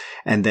ones.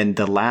 And then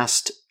the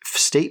last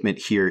statement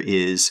here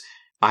is,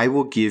 "I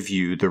will give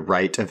you the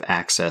right of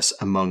access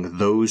among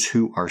those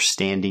who are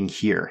standing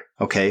here."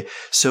 Okay,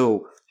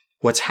 so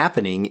what's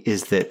happening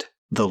is that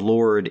the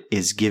Lord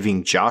is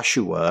giving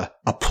Joshua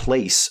a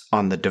place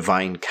on the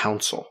divine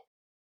council.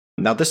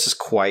 Now, this is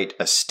quite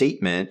a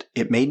statement.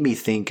 It made me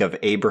think of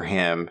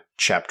Abraham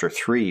chapter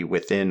 3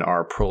 within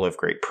our Pearl of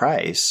Great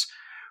Price,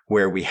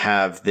 where we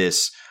have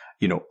this,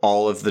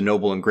 all of the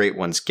noble and great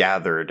ones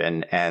gathered,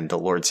 and the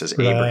Lord says,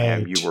 right.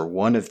 Abraham, you were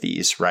one of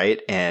these, right?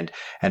 And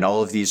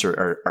all of these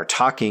are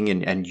talking,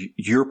 and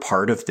you're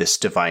part of this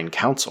divine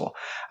council.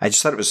 I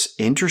just thought it was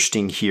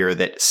interesting here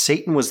that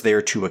Satan was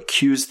there to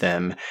accuse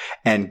them,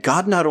 and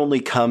God not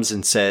only comes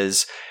and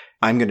says,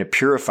 I'm going to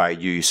purify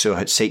you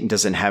so Satan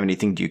doesn't have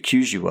anything to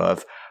accuse you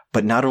of,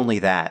 but not only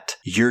that,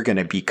 you're going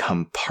to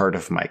become part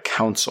of my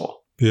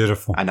council.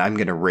 Beautiful. And I'm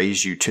going to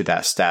raise you to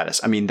that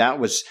status. I mean, that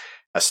was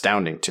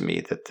astounding to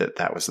me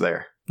that was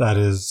there. That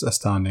is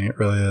astounding. It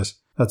really is.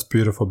 That's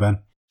beautiful, Ben.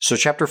 So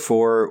chapter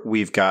 4,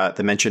 we've got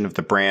the mention of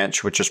the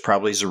branch, which is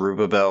probably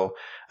Zerubbabel.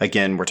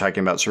 Again, we're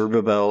talking about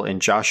Zerubbabel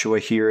and Joshua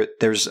here.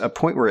 There's a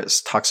point where it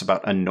talks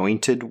about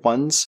anointed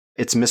ones.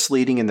 It's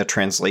misleading in the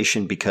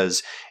translation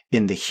because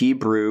in the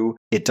Hebrew,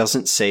 it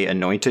doesn't say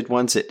anointed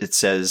ones. It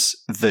says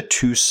the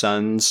two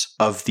sons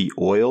of the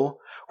oil,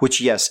 which,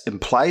 yes,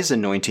 implies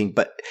anointing,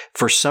 but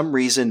for some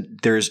reason,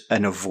 there's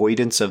an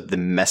avoidance of the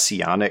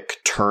messianic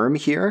term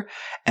here.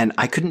 And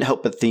I couldn't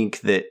help but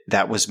think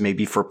that was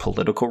maybe for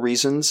political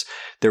reasons.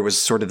 There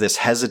was sort of this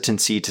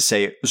hesitancy to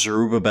say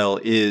Zerubbabel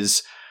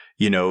is,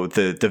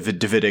 the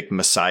Davidic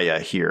Messiah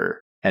here.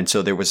 And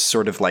so there was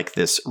sort of like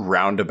this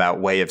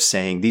roundabout way of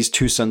saying these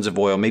two sons of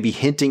oil, maybe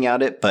hinting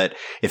at it. But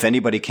if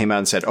anybody came out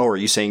and said, oh, are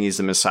you saying he's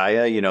the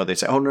Messiah? They'd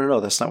say, oh, no,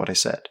 that's not what I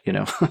said,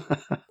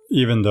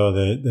 Even though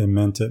they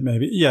meant it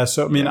maybe. Yeah.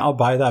 So, I'll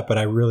buy that. But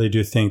I really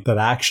do think that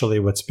actually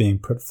what's being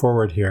put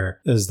forward here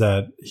is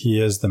that he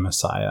is the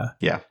Messiah.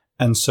 Yeah.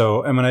 And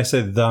when I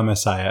say the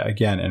Messiah,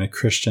 again, in a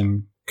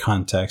Christian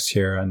context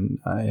here and,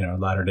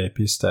 Latter-day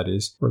Peace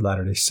Studies or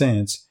Latter-day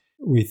Saints,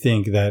 we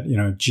think that,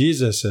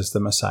 Jesus is the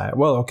Messiah.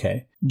 Well,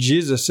 okay,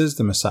 Jesus is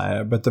the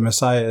Messiah, but the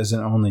Messiah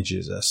isn't only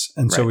Jesus.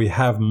 And so we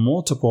have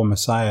multiple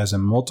Messiahs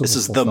and multiple This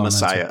is the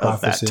Messiah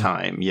of that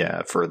time,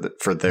 for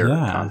their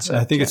concept.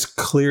 I think it's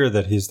clear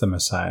that he's the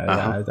Messiah.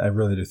 Yeah, I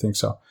really do think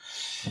so.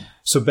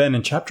 So, Ben,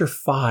 in chapter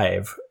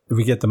 5,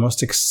 we get the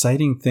most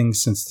exciting thing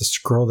since the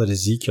scroll that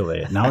Ezekiel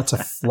ate. Now it's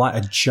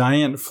a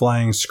giant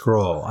flying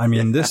scroll. I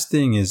mean, this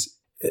thing is,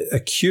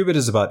 a cubit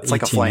is about 18 inches. It's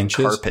like a flying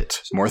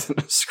carpet, more than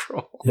a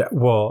scroll. Yeah,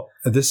 well,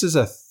 this is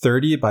a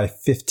 30 by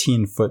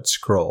 15 foot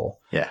scroll.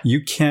 Yeah.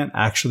 You can't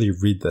actually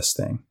read this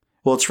thing.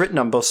 Well, it's written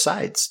on both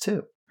sides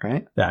too,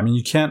 right? Yeah, I mean,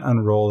 you can't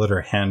unroll it or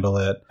handle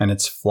it, and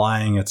it's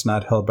flying. It's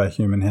not held by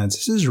human hands.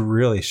 This is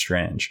really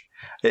strange.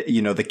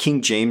 The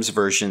King James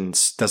version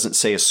doesn't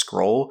say a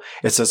scroll.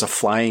 It says a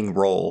flying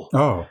roll.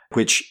 Oh.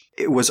 Which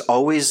it was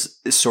always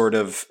sort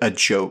of a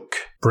joke.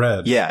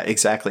 Bread. Yeah,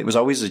 exactly. It was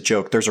always a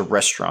joke. There's a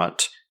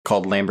restaurant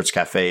called Lambert's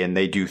Cafe, and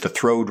they do the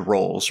throwed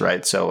rolls,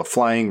 right? So a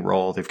flying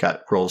roll, they've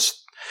got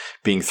rolls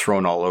being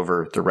thrown all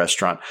over the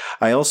restaurant.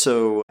 I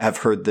also have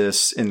heard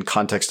this in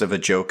context of a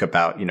joke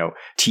about,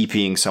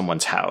 TPing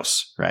someone's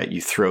house, right?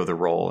 You throw the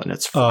roll and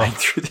it's flying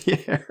through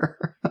the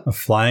air. A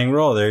flying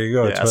roll. There you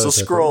go. Yeah, so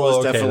scroll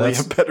is definitely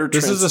a better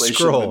translation is a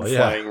scroll, than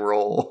flying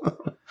roll.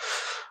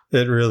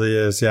 It really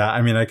is. Yeah.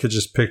 I mean, I could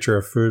just picture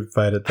a food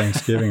fight at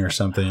Thanksgiving or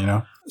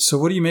something, So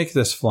what do you make of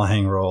this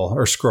flying roll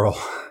or scroll?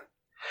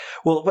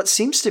 Well, what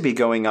seems to be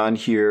going on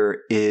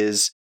here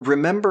is,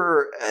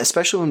 remember,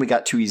 especially when we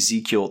got to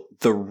Ezekiel,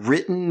 the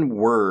written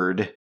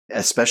word,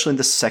 especially in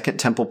the Second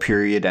Temple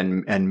period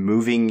and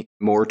moving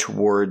more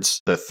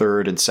towards the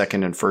 3rd and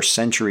 2nd and 1st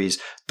centuries,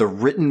 the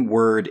written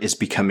word is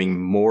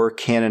becoming more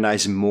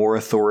canonized, more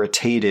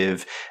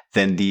authoritative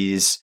than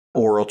these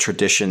oral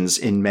traditions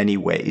in many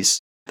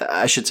ways.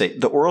 I should say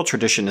the oral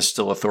tradition is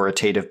still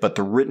authoritative, but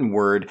the written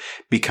word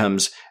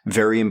becomes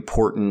very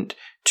important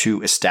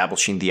to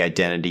establishing the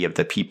identity of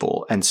the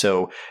people. And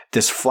so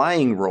this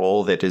flying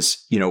roll that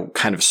is,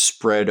 kind of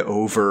spread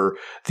over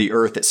the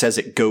earth, it says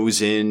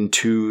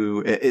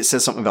it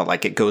says something about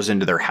like it goes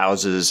into their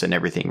houses and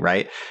everything,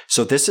 right?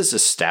 So this is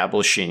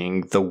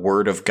establishing the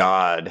word of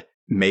God.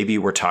 Maybe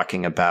we're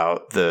talking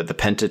about the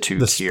Pentateuch here.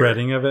 The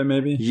spreading of it,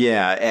 maybe?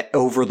 Yeah,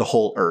 over the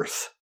whole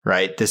earth.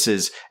 Right? This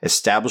is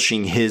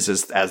establishing his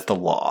as the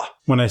law.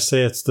 When I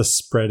say it's the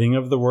spreading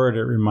of the word,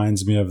 it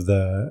reminds me of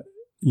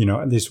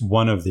at least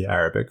one of the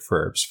Arabic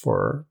verbs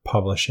for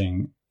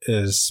publishing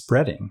is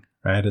spreading,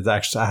 right? It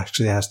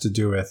actually has to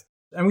do with,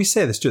 and we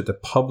say this too, to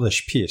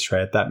publish peace,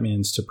 right? That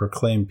means to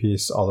proclaim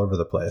peace all over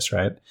the place,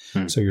 right?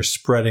 So you're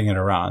spreading it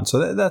around.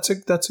 So that's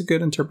a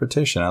good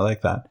interpretation. I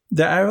like that.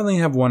 I only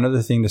have one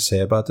other thing to say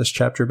about this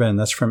chapter, Ben.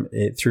 That's from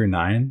 8 through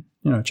 9,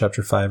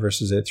 chapter 5,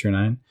 verses 8 through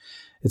 9.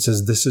 It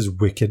says, this is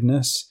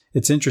wickedness.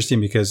 It's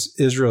interesting because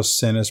Israel's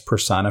sin is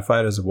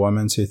personified as a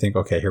woman. So you think,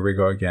 okay, here we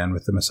go again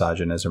with the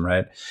misogynism,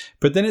 right?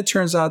 But then it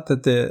turns out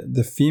that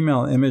the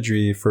female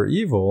imagery for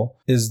evil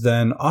is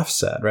then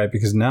offset, right?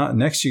 Because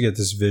next you get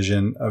this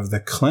vision of the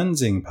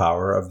cleansing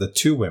power of the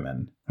two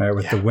women, right?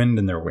 With the wind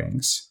in their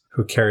wings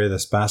who carry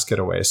this basket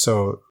away.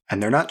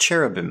 And they're not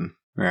cherubim,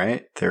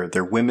 right?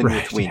 They're women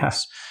with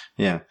wings.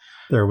 Yeah.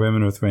 They're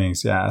women with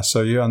wings, yeah.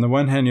 So on the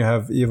one hand, you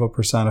have evil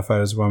personified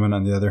as woman.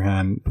 On the other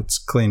hand, it's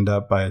cleaned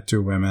up by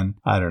two women.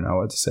 I don't know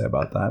what to say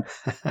about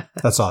that.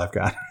 That's all I've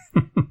got.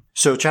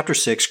 So chapter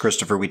 6,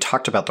 Christopher, we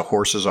talked about the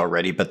horses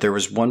already, but there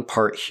was one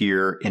part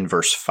here in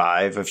verse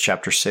 5 of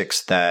chapter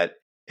 6 that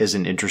is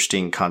an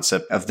interesting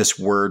concept of this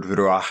word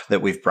ruach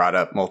that we've brought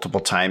up multiple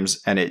times,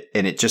 and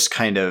it just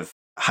kind of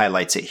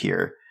highlights it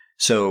here.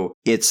 So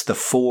it's the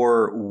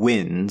four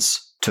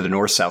winds to the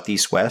north, south,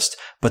 east, west,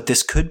 but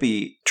this could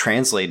be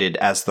translated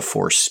as the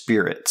four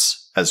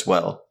spirits as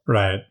well.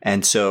 Right.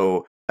 And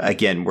so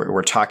again,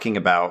 we're talking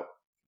about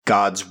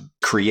God's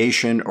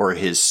creation or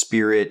his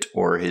spirit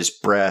or his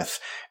breath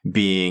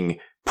being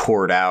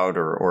poured out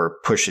or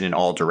pushing in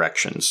all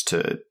directions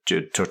to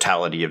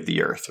totality of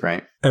the earth,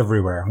 right?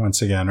 Everywhere,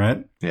 once again,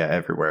 right? Yeah,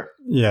 everywhere.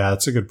 Yeah,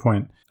 that's a good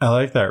point. I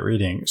like that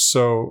reading.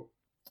 So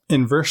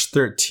in verse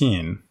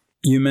 13,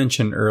 you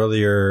mentioned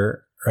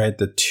earlier, right,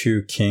 the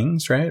two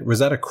kings, right? Was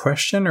that a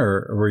question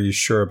or were you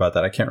sure about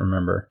that? I can't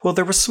remember. Well,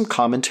 there was some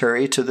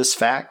commentary to this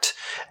fact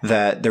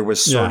that there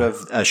was sort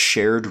of a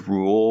shared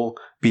rule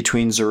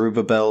between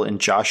Zerubbabel and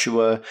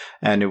Joshua,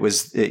 and it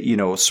was,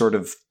 sort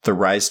of the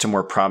rise to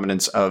more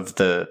prominence of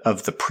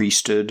the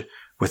priesthood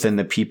within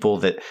the people,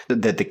 that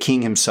the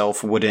king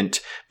himself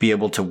wouldn't be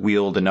able to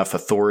wield enough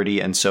authority.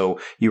 And so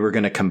you were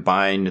going to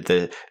combine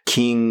the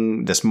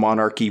king, this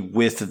monarchy,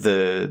 with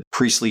the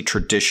priestly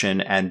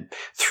tradition. And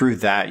through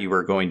that, you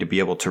were going to be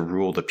able to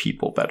rule the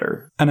people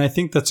better. And I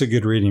think that's a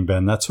good reading,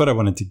 Ben. That's what I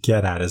wanted to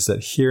get at, is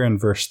that here in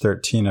verse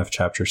 13 of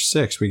chapter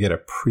 6, we get a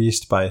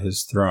priest by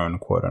his throne,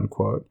 quote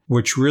unquote,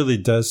 which really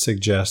does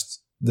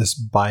suggest this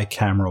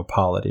bicameral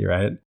polity,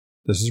 right?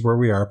 This is where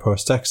we are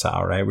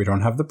post-exile, right? We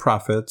don't have the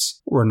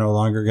prophets. We're no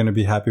longer going to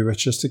be happy with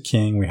just a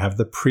king. We have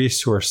the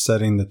priests who are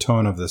setting the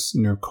tone of this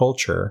new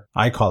culture.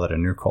 I call it a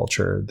new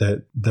culture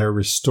that they're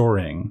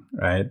restoring,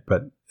 right?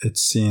 But it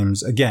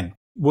seems, again,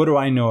 what do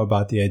I know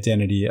about the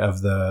identity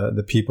of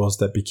the peoples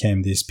that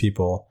became these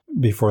people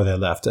before they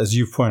left? As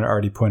you've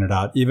already pointed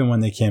out, even when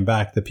they came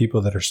back, the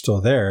people that are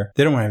still there,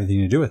 they don't want anything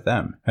to do with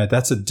them. Right?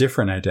 That's a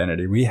different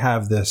identity. We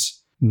have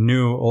this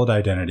new old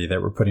identity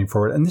that we're putting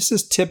forward. And this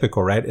is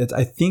typical, right?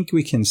 I think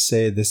we can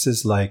say this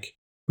is like,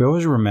 we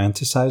always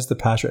romanticize the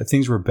past.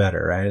 Things were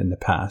better, right, in the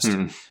past.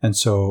 And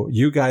so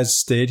you guys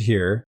stayed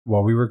here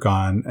while we were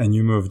gone and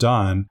you moved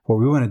on. What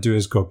we want to do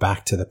is go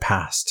back to the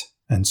past.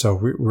 And so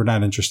we're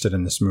not interested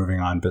in this moving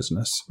on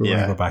business. We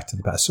want to go back to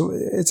the past. So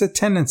it's a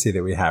tendency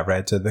that we have,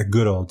 right? To the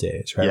good old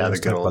days, right? Yeah, the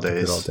good old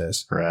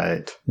days.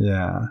 Right.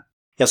 Yeah.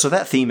 Yeah, so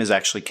that theme is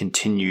actually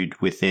continued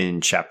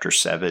within chapter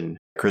 7,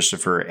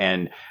 Christopher.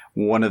 And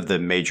one of the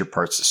major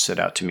parts that stood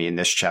out to me in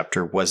this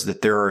chapter was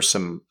that there are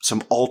some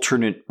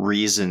alternate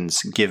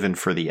reasons given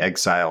for the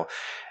exile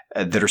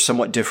that are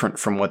somewhat different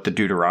from what the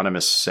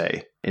Deuteronomists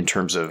say in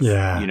terms of,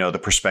 the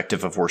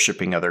perspective of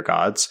worshiping other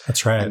gods.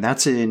 That's right. And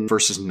that's in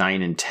verses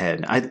 9 and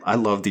 10. I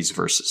love these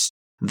verses.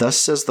 Thus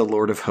says the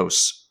Lord of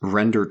hosts,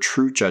 render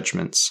true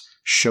judgments,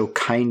 show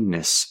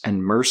kindness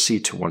and mercy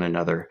to one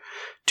another.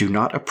 Do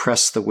not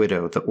oppress the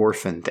widow, the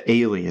orphan, the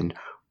alien,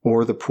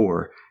 or the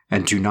poor,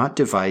 and do not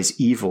devise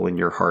evil in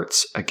your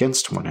hearts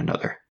against one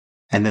another.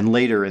 And then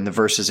later in the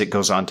verses, it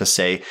goes on to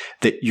say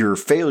that your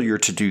failure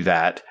to do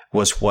that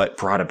was what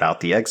brought about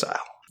the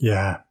exile.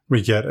 Yeah,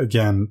 we get,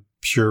 again,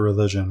 pure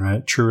religion,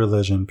 right? True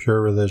religion,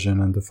 pure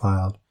religion,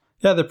 undefiled.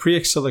 Yeah, the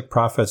pre-exilic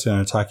prophets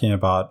are talking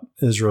about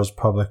Israel's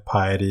public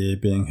piety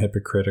being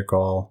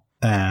hypocritical.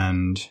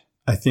 And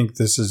I think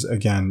this is,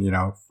 again,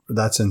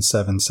 that's in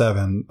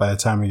 7:7. By the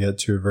time we get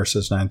to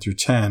verses 9 through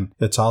 10,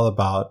 it's all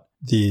about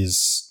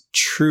these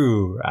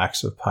true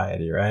acts of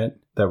piety, right?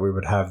 That we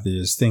would have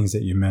these things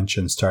that you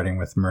mentioned, starting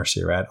with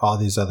mercy, right? All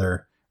these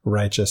other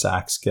righteous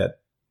acts get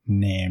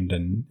named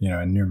and,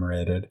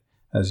 enumerated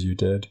as you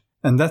did.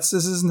 And this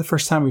isn't the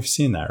first time we've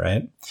seen that,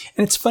 right?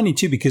 And it's funny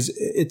too, because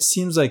it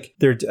seems like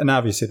and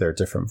obviously there are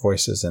different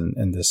voices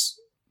in this,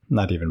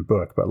 not even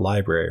book, but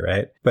library,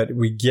 right? But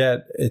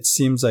it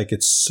seems like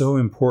it's so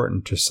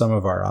important to some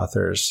of our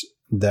authors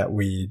that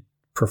we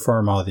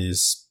perform all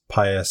these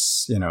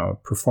pious,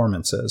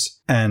 performances.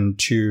 And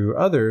to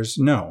others,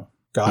 no.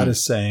 God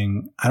is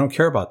saying, I don't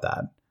care about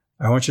that.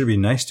 I want you to be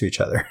nice to each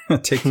other.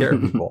 Take care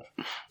of people.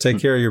 Take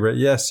care of your brother.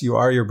 Yes, you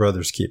are your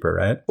brother's keeper,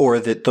 right? Or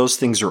that those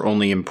things are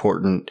only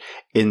important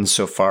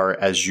insofar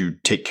as you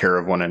take care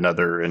of one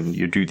another and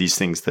you do these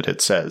things that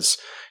it says,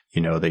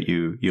 that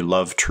you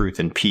love truth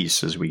and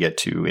peace, as we get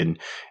to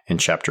in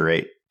chapter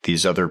 8.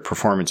 These other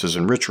performances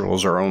and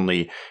rituals are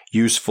only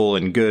useful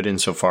and good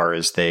insofar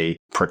as they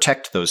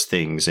protect those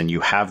things and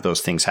you have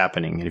those things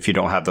happening. And if you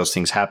don't have those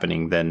things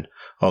happening, then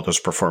all those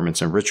performance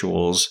and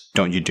rituals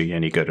don't do you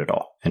any good at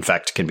all. In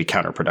fact, can be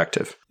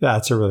counterproductive.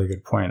 That's a really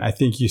good point. I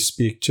think you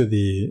speak to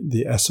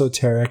the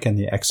esoteric and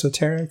the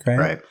exoteric, right?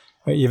 Right.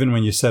 Even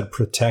when you said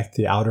protect,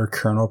 the outer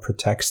kernel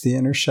protects the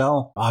inner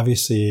shell.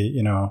 Obviously,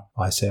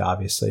 I say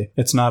obviously,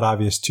 it's not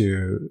obvious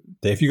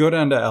if you go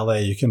down to LA,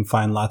 you can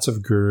find lots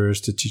of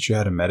gurus to teach you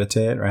how to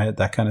meditate, right?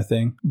 That kind of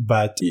thing.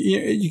 But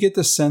you get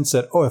the sense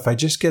that, if I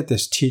just get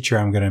this teacher,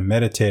 I'm going to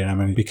meditate and I'm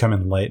going to become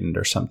enlightened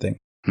or something.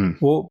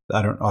 Well,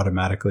 I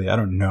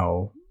don't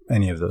know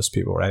any of those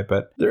people, right?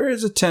 But there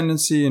is a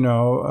tendency,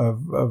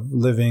 of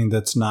living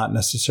that's not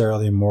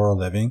necessarily moral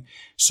living.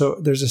 So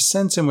there's a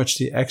sense in which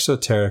the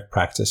exoteric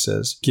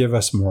practices give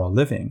us moral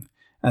living,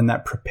 and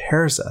that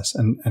prepares us.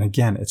 And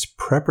again, it's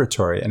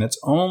preparatory, and it's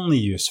only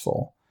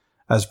useful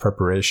as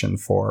preparation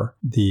for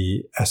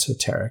the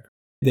esoteric.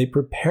 They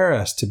prepare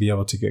us to be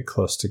able to get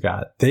close to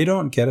God. They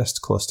don't get us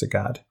close to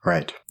God.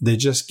 Right. They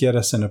just get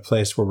us in a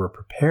place where we're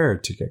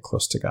prepared to get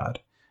close to God.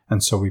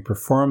 And so we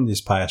perform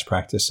these pious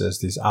practices,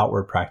 these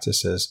outward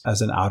practices,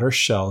 as an outer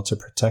shell to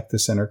protect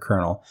this inner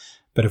kernel.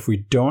 But if we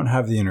don't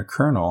have the inner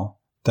kernel,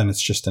 then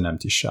it's just an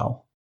empty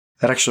shell.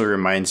 That actually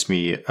reminds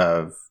me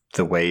of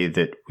the way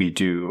that we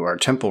do our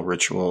temple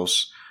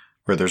rituals,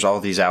 where there's all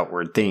these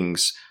outward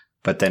things,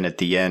 but then at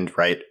the end,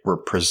 right, we're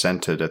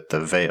presented at the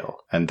veil.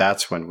 And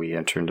that's when we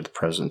enter into the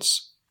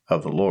presence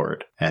of the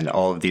Lord. And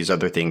all of these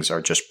other things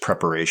are just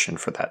preparation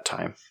for that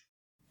time.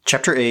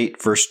 Chapter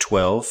 8, verse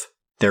 12.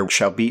 There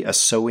shall be a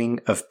sowing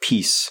of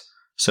peace.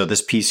 So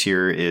this peace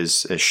here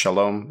is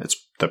shalom. It's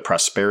the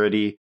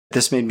prosperity.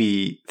 This made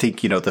me think,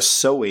 the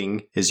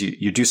sowing is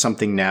you do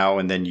something now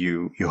and then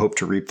you hope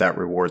to reap that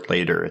reward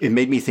later. It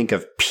made me think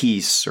of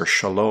peace or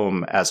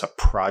shalom as a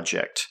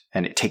project,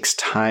 and it takes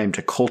time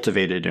to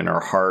cultivate it in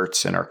our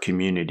hearts and our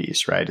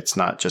communities, right? It's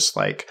not just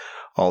like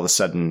all of a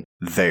sudden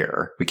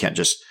there. We can't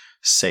just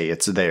say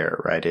it's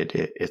there, right?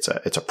 It's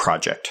a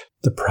project.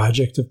 The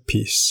project of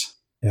peace.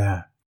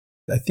 Yeah.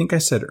 I think I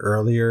said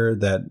earlier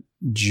that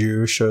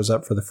Jew shows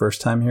up for the first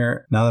time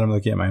here. Now that I'm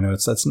looking at my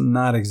notes, that's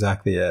not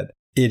exactly it.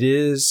 It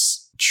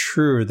is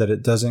true that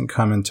it doesn't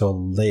come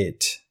until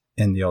late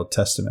in the Old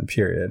Testament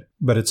period,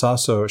 but it's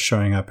also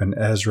showing up in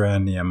Ezra,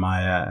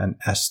 Nehemiah, and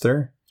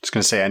Esther. I was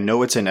going to say, I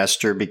know it's in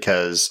Esther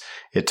because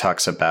it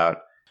talks about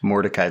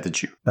Mordecai the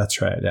Jew.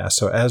 That's right, yeah.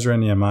 So Ezra,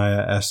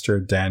 Nehemiah, Esther,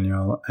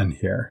 Daniel, and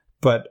here.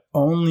 but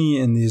only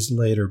in these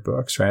later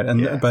books, right?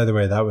 And by the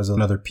way, that was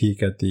another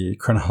peek at the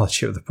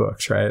chronology of the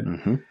books, right?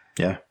 Mm-hmm.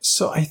 Yeah.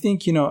 So I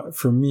think,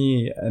 for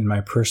me and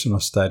my personal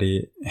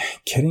study,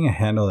 getting a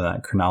handle on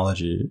that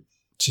chronology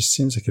just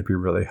seems like it'd be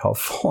really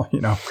helpful,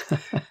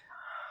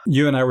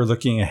 You and I were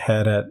looking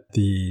ahead at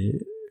the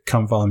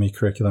Come Follow Me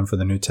curriculum for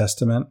the New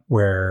Testament,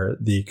 where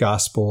the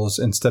Gospels,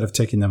 instead of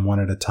taking them one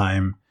at a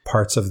time,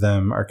 parts of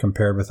them are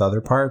compared with other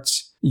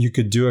parts. You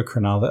could do a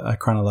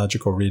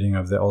chronological reading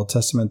of the Old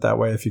Testament that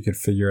way if you could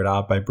figure it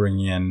out by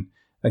bringing in,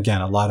 again,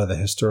 a lot of the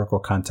historical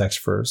context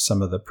for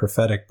some of the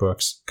prophetic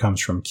books comes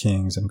from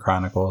Kings and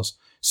Chronicles.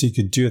 So you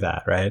could do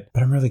that, right?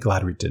 But I'm really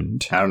glad we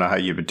didn't. I don't know how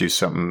you would do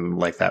something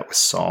like that with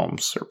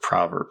Psalms or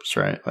Proverbs,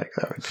 right? Like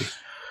that would be...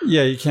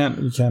 Yeah, you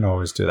can't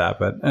always do that,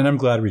 and I'm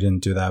glad we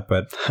didn't do that,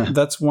 but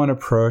that's one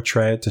approach,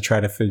 right? To try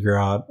to figure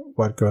out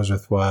what goes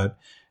with what.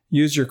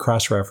 Use your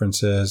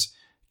cross-references.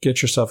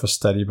 Get yourself a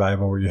study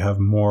Bible where you have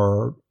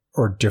more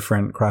or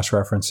different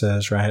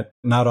cross-references, right?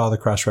 Not all the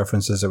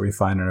cross-references that we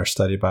find in our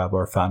study Bible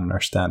are found in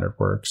our standard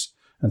works.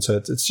 And so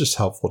it's just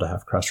helpful to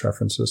have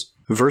cross-references.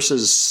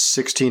 Verses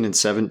 16 and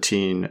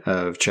 17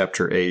 of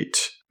chapter 8,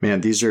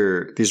 man, these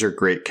are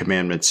great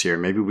commandments here.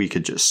 Maybe we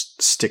could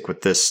just stick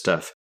with this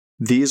stuff.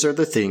 These are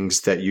the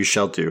things that you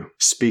shall do.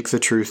 Speak the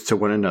truth to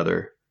one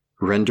another.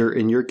 Render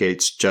in your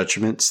gates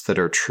judgments that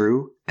are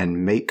true,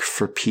 and make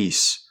for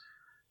peace.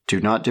 Do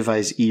not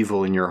devise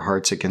evil in your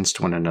hearts against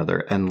one another,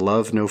 and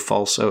love no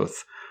false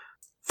oath.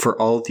 For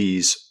all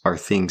these are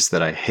things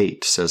that I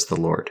hate, says the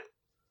Lord.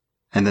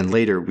 And then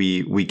later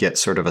we get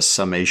sort of a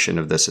summation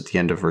of this at the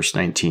end of verse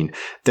 19.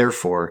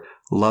 Therefore,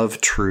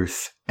 love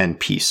truth and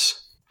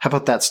peace. How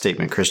about that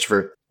statement,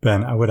 Christopher?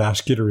 Ben, I would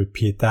ask you to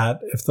repeat that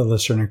if the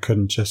listener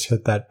couldn't just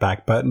hit that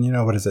back button.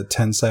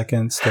 10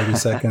 seconds, 30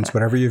 seconds,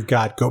 whatever you've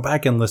got. Go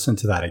back and listen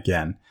to that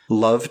again.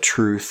 Love,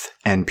 truth,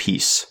 and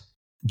peace.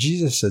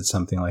 Jesus said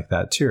something like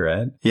that too,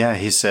 right? Yeah,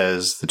 he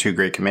says the two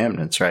great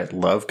commandments, right?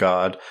 Love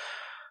God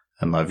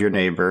and love your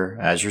neighbor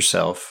as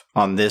yourself.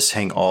 On this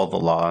hang all the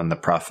law and the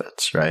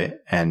prophets, right?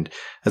 And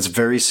that's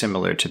very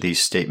similar to these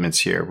statements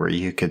here where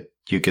you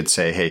could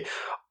say, hey,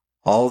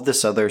 all of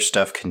this other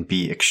stuff can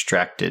be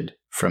extracted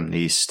from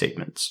these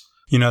statements.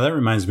 That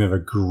reminds me of a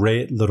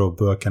great little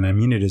book, and I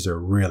mean it is a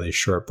really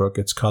short book.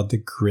 It's called The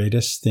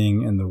Greatest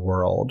Thing in the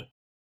World,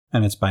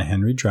 and it's by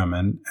Henry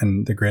Drummond.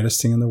 And the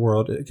greatest thing in the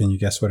world, can you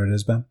guess what it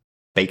is, Ben?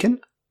 Bacon?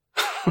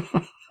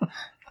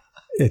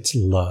 It's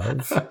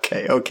love.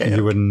 Okay.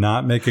 You would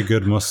not make a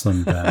good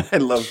Muslim, Ben. I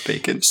love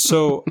bacon.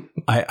 So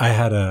I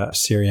had a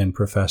Syrian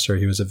professor.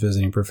 He was a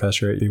visiting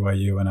professor at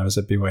BYU when I was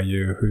at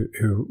BYU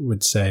who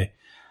would say,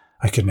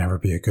 I could never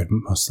be a good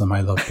Muslim.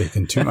 I love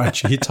bacon too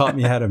much. He taught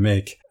me how to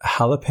make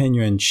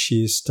jalapeno and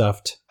cheese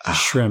stuffed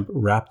shrimp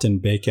wrapped in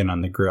bacon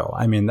on the grill.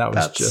 I mean,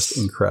 that's just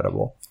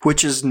incredible.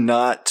 Which is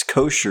not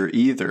kosher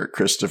either,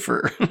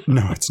 Christopher.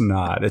 No, it's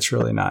not. It's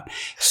really not.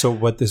 So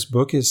what this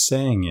book is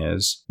saying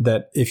is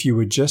that if you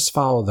would just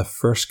follow the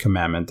first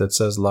commandment that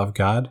says love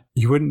God,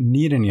 you wouldn't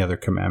need any other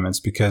commandments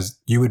because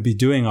you would be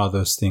doing all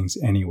those things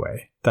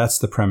anyway. That's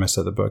the premise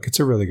of the book. It's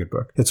a really good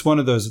book. It's one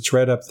of those, it's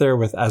right up there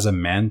with As a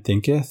Man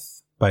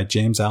Thinketh by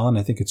James Allen.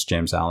 I think it's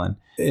James Allen.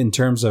 In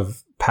terms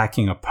of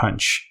packing a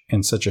punch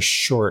in such a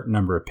short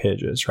number of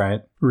pages,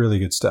 right? Really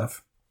good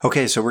stuff.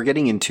 Okay, so we're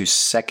getting into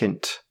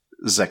 2nd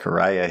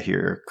Zechariah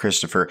here,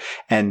 Christopher.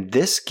 And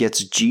this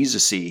gets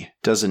Jesus-y,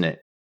 doesn't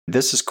it?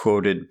 This is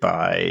quoted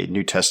by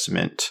New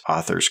Testament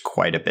authors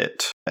quite a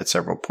bit at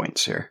several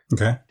points here.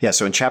 Okay. Yeah,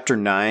 so in chapter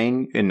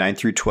 9, in 9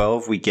 through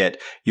 12, we get,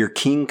 your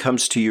king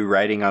comes to you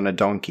riding on a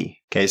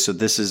donkey. Okay, so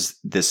this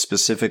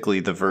specifically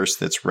the verse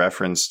that's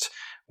referenced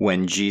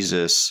when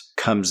Jesus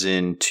comes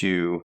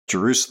into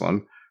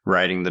Jerusalem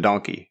riding the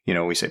donkey.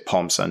 We say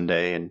Palm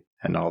Sunday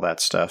and all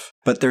that stuff.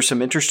 But there's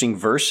some interesting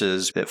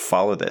verses that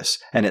follow this.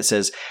 And it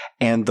says,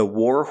 and the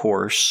war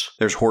horse,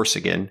 there's horse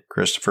again,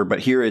 Christopher, but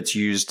here it's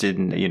used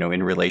in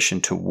relation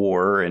to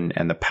war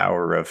and the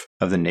power of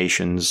the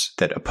nations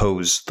that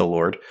oppose the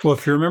Lord. Well,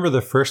 if you remember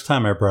the first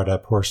time I brought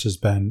up horses,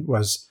 Ben,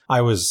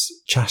 I was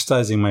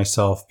chastising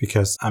myself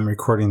because I'm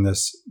recording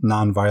this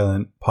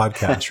nonviolent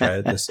podcast,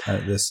 right?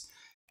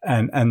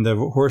 And the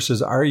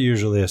horses are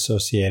usually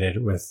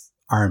associated with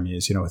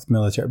armies, with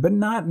military, but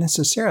not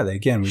necessarily.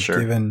 Again, we've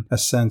given a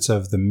sense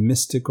of the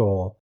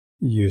mystical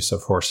use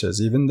of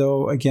horses, even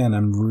though, again,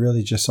 I'm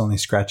really just only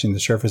scratching the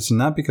surface. And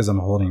not because I'm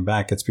holding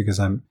back. It's because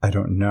I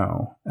don't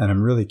know. And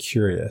I'm really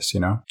curious,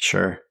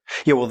 Sure.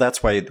 Yeah, well,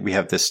 that's why we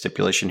have this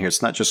stipulation here.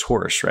 It's not just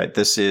horse, right?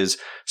 This is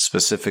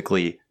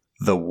specifically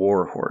the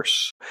war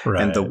horse.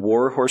 Right. And the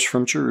war horse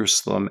from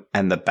Jerusalem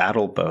and the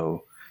battle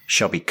bow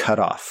shall be cut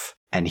off,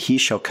 and he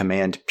shall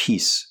command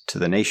peace to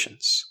the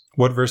nations.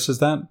 What verse is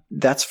that?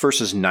 That's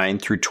verses 9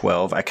 through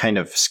 12. I kind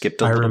of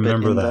skipped a little bit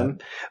in them.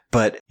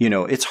 But,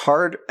 it's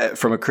hard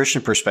from a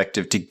Christian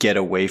perspective to get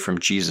away from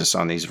Jesus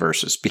on these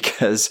verses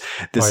because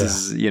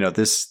this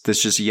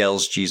this just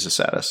yells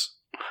Jesus at us.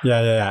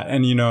 Yeah.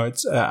 And,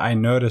 it's I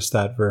noticed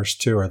that verse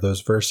too, or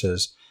those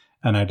verses,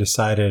 and I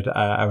decided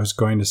I was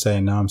going to say,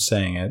 and now I'm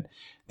saying it,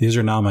 These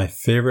are now my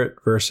favorite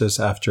verses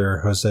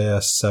after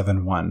Hosea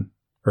 7:1,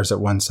 or is it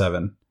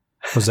 1:7?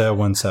 Hosea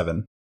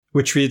 1:7,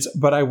 which reads,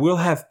 "But I will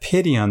have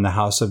pity on the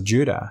house of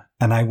Judah,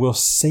 and I will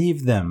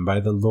save them by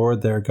the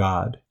Lord their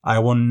God. I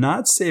will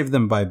not save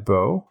them by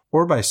bow,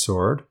 or by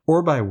sword,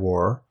 or by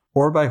war,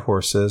 or by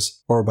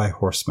horses, or by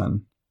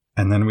horsemen."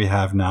 And then we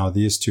have now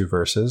these two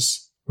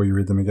verses. Will you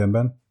read them again,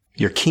 Ben?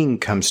 Your king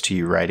comes to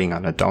you riding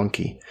on a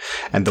donkey,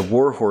 and the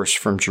war horse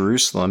from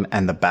Jerusalem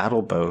and the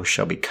battle bow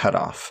shall be cut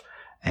off,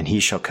 and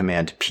he shall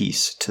command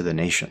peace to the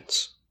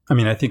nations. I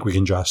mean, I think we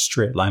can draw a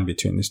straight line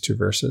between these two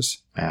verses.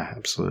 Yeah,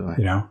 absolutely.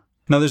 You know?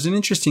 Now, there's an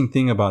interesting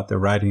thing about the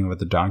riding with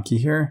the donkey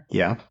here.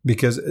 Yeah.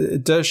 Because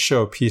it does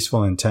show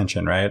peaceful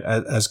intention, right?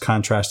 As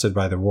contrasted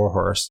by the war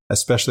horse,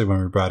 especially when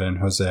we brought in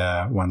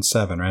Hosea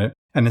 1:7, right?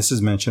 And this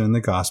is mentioned in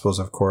the Gospels,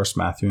 of course,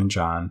 Matthew and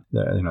John.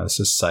 This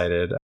is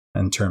cited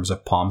in terms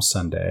of Palm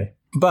Sunday.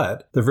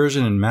 But the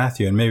version in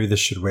Matthew, and maybe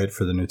this should wait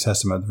for the New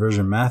Testament, the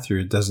version in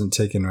Matthew doesn't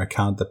take into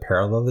account the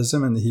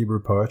parallelism in the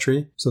Hebrew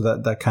poetry. So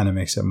that kind of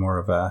makes it more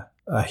of a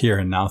here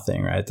and now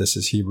thing, right? This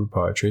is Hebrew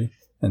poetry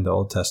in the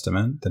Old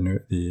Testament,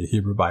 the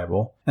Hebrew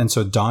Bible. And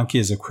so donkey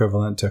is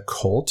equivalent to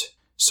colt.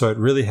 So it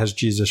really has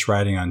Jesus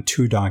riding on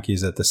two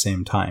donkeys at the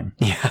same time.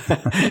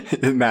 Yeah,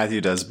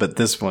 Matthew does. But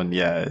this one,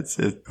 yeah,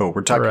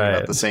 we're talking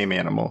about the same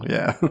animal.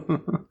 Yeah.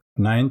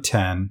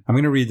 9:10. I'm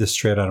going to read this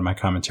straight out of my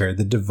commentary.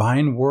 The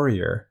divine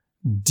warrior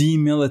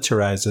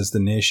demilitarizes the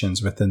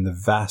nations within the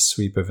vast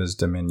sweep of his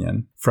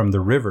dominion, from the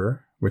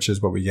river, which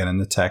is what we get in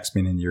the text,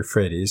 meaning the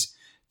Euphrates,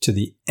 to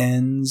the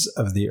ends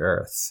of the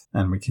earth.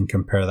 And we can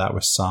compare that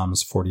with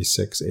Psalms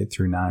 46,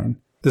 8-9.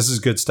 This is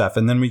good stuff.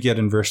 And then we get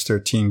in verse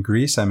 13,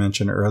 Greece. I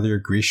mentioned earlier,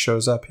 Greece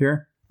shows up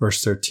here.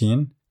 Verse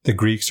 13. The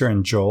Greeks are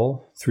in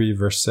Joel 3,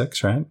 verse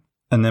 6, right?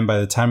 And then by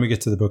the time we get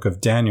to the book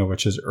of Daniel,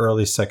 which is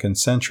early 2nd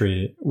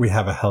century, we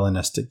have a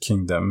Hellenistic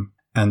kingdom.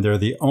 And they're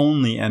the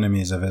only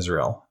enemies of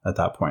Israel at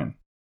that point.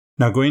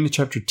 Now, going to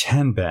chapter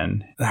 10,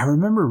 Ben, I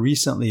remember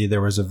recently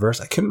there was a verse,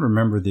 I couldn't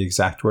remember the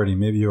exact wording,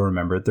 maybe you'll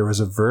remember it. There was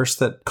a verse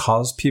that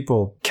caused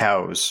people...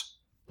 Cows.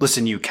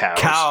 Listen, you cows.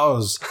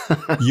 Cows.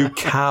 You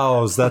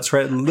cows. That's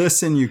right.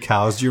 Listen, you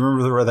cows. Do you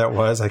remember where that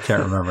was? I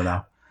can't remember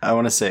now. I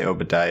want to say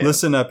Obadiah.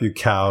 Listen up, you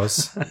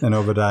cows, in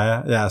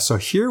Obadiah. Yeah, so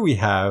here we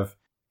have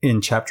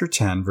in chapter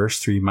 10, verse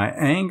 3, my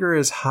anger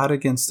is hot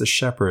against the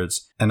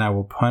shepherds, and I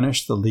will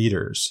punish the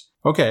leaders.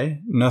 Okay,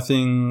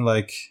 nothing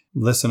like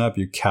listen up,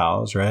 you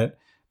cows, right?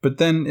 But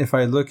then if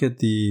I look at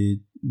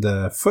the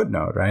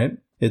footnote, right,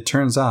 it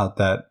turns out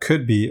that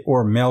could be,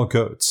 or male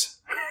goats.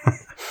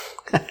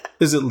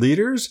 Is it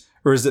leaders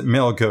or is it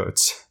male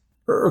goats?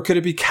 Or could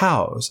it be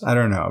cows? I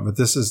don't know. But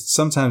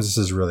sometimes this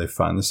is really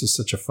fun. This is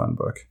such a fun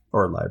book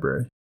or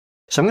library.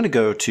 So I'm going to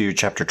go to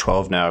chapter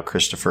 12 now,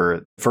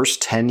 Christopher. Verse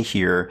 10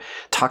 here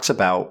talks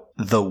about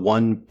the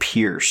one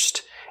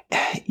pierced.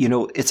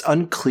 It's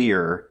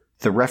unclear.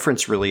 The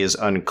reference really is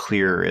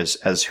unclear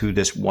as who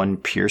this one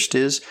pierced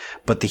is,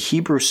 but the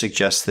Hebrew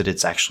suggests that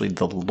it's actually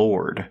the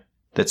Lord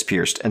that's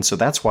pierced. And so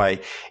that's why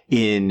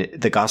in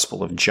the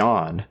Gospel of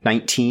John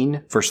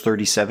 19, verse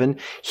 37,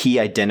 he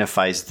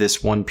identifies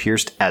this one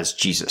pierced as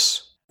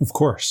Jesus. Of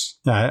course.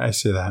 Yeah, I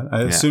see that.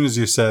 As soon as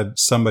you said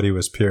somebody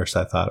was pierced,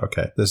 I thought,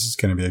 okay, this is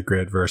going to be a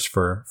great verse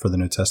for the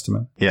New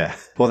Testament. Yeah.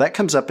 Well, that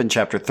comes up in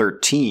chapter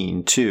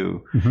 13,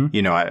 too.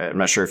 Mm-hmm. I'm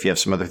not sure if you have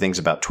some other things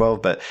about 12,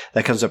 but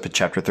that comes up in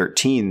chapter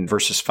 13,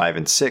 verses 5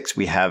 and 6.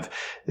 We have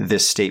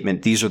this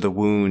statement, these are the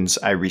wounds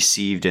I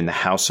received in the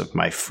house of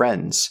my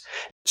friends.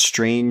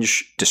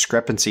 Strange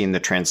discrepancy in the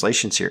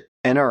translations here.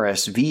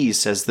 NRSV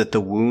says that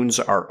the wounds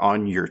are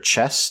on your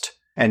chest.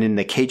 And in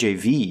the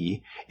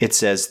KJV, it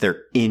says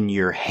they're in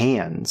your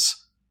hands,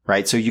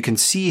 right? So you can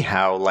see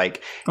how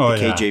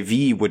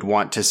KJV would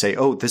want to say,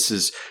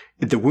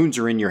 the wounds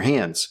are in your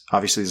hands.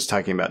 Obviously, this is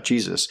talking about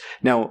Jesus.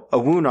 Now, a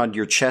wound on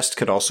your chest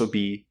could also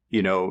be,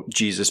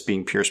 Jesus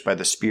being pierced by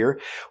the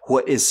spear.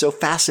 What is so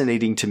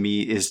fascinating to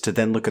me is to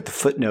then look at the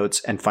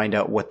footnotes and find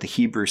out what the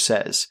Hebrew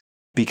says.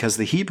 Because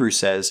the Hebrew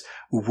says,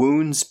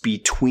 wounds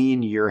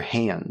between your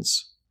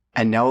hands.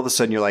 And now all of a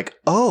sudden you're like,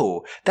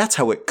 oh, that's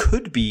how it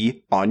could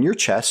be on your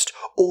chest,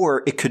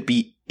 or it could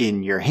be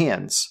in your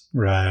hands.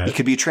 Right. It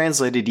could be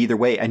translated either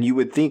way. And you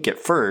would think at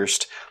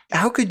first,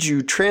 how could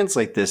you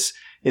translate this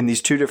in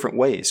these two different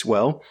ways?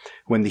 Well,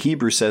 when the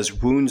Hebrew says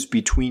wounds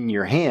between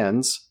your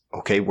hands,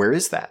 okay, where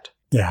is that?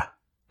 Yeah.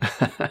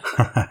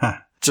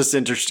 Just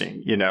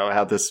interesting,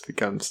 how this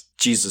becomes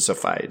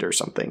Jesusified or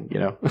something,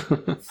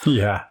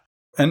 Yeah.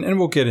 And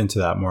we'll get into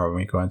that more when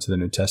we go into the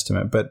New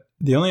Testament. But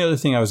the only other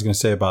thing I was going to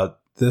say about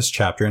this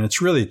chapter, and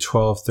it's really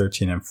 12,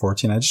 13, and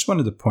 14, I just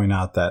wanted to point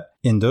out that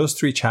in those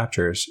three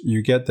chapters,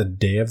 you get the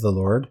day of the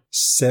Lord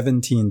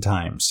 17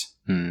 times.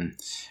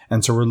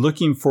 And so we're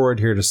looking forward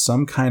here to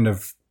some kind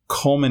of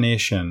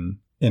culmination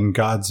in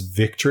God's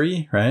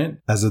victory, right?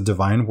 As a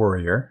divine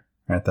warrior,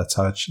 right? That's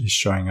how he's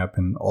showing up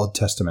in Old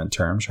Testament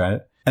terms,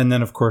 right? And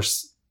then, of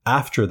course,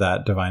 after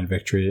that divine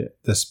victory,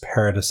 this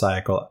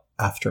paradisiacal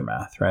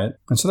aftermath, right?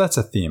 And so that's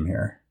a theme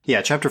here.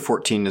 Yeah, chapter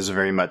 14 is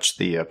very much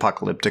the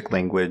apocalyptic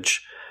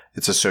language.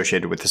 It's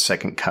associated with the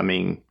second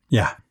coming.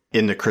 Yeah.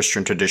 in the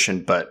Christian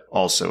tradition, but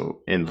also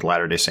in the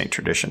Latter-day Saint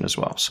tradition as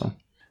well. So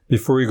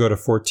before we go to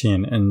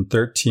 14, in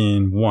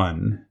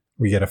 13:1,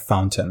 we get a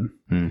fountain.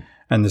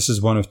 And this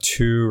is one of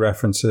two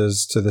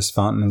references to this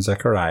fountain in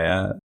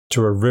Zechariah,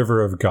 to a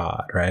river of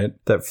God, right?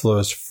 That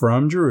flows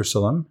from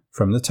Jerusalem,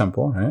 from the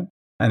temple, right?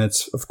 And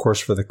it's, of course,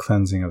 for the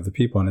cleansing of the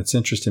people. And it's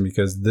interesting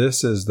because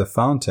this is the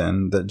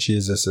fountain that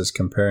Jesus is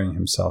comparing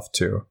himself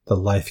to, the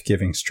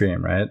life-giving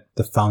stream, right?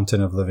 The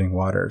fountain of living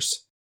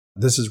waters.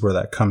 This is where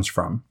that comes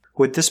from.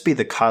 Would this be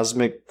the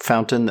cosmic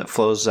fountain that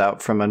flows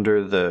out from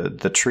under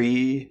the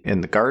tree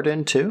in the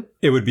garden too?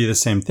 It would be the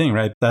same thing,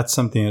 right? That's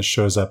something that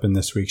shows up in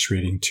this week's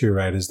reading too,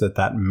 right? Is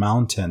that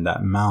mountain,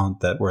 that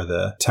mount that where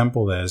the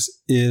temple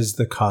is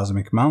the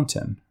cosmic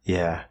mountain.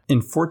 Yeah.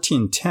 In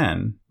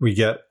 14:10, we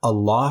get a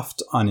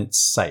loft on its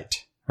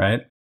site,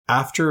 right?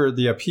 After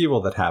the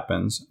upheaval that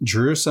happens,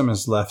 Jerusalem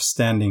is left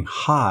standing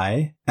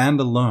high and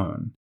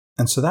alone.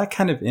 And so that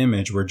kind of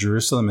image where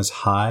Jerusalem is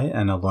high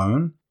and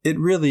alone, it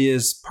really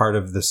is part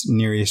of this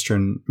Near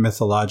Eastern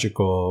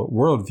mythological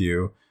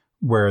worldview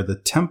where the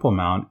Temple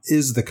Mount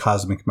is the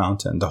cosmic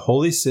mountain. The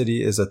holy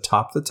city is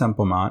atop the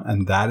Temple Mount,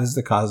 and that is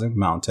the cosmic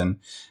mountain,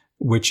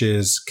 which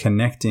is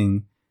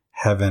connecting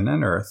heaven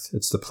and earth.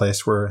 It's the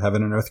place where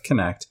heaven and earth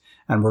connect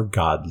and where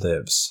God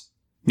lives.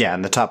 Yeah,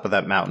 and the top of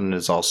that mountain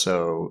is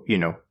also,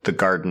 the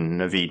Garden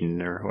of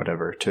Eden or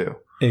whatever too.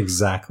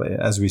 Exactly,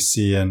 as we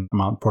see in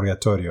Mount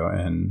Purgatorio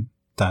in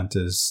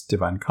Dante's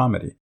Divine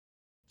Comedy.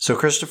 So,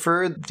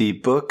 Christopher, the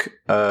book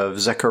of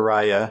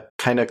Zechariah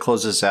kind of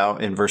closes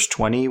out in verse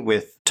 20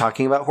 with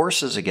talking about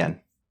horses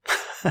again.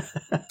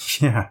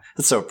 Yeah.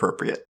 That's so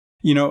appropriate.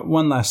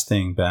 One last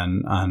thing,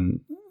 Ben, on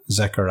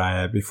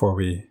Zechariah before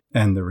we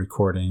end the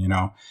recording.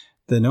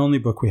 The only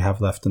book we have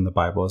left in the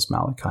Bible is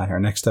Malachi. Our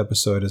next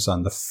episode is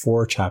on the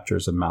 4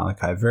 chapters of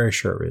Malachi. Very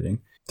short reading.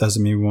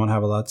 Doesn't mean we won't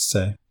have a lot to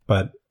say,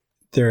 but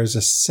there is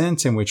a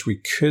sense in which we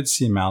could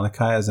see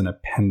Malachi as an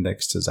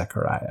appendix to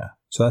Zechariah.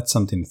 So that's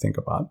something to think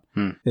about.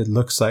 It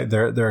looks like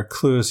there are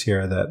clues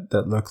here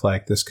that look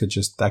like that could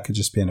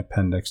just be an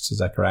appendix to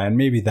Zechariah. And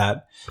maybe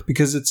that,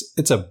 because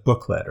it's a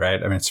booklet,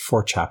 right? I mean, it's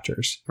 4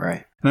 chapters.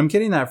 Right. And I'm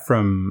getting that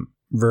from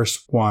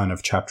verse 1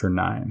 of chapter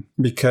 9,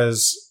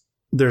 because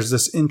there's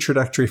this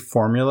introductory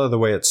formula, the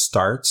way it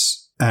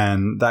starts,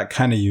 and that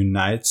kind of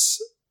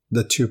unites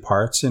the 2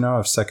 parts, of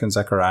 2nd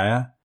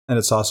Zechariah. And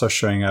it's also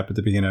showing up at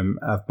the beginning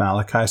of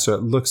Malachi. So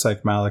it looks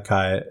like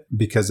Malachi,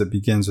 because it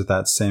begins with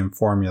that same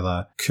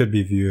formula, could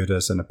be viewed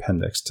as an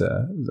appendix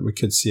we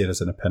could see it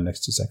as an appendix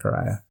to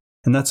Zechariah.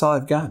 And that's all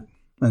I've got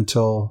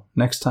until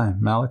next time,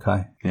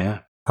 Malachi. Yeah.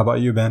 How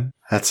about you, Ben?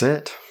 That's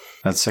it.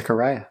 That's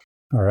Zechariah.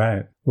 All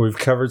right. We've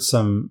covered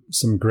some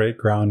great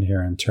ground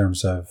here in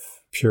terms of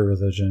pure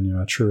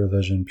religion, true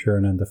religion, pure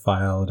and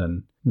undefiled,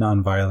 and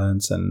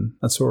nonviolence. And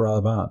that's what we're all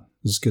about.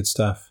 This is good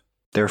stuff.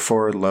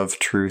 Therefore, love,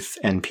 truth,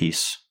 and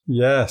peace.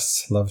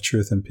 Yes, love,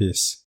 truth, and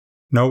peace.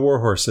 No war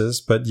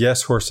horses, but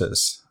yes,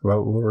 horses.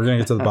 Well, we're going to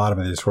get to the bottom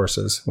of these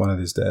horses one of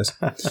these days.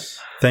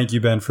 Thank you,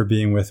 Ben, for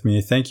being with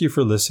me. Thank you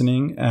for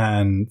listening.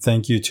 And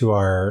thank you to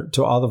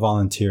all the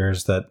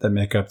volunteers that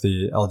make up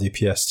the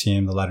LDPS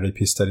team, the Latter-day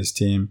Peace Studies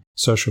team,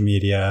 social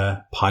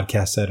media,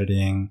 podcast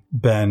editing.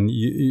 Ben,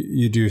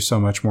 you do so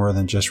much more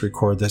than just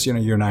record this. You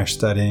and I are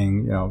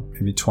studying,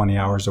 maybe 20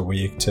 hours a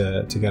week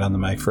to get on the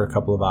mic for a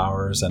couple of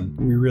hours. And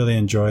we really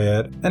enjoy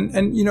it.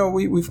 And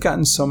we've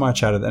gotten so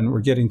much out of it. And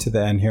we're getting to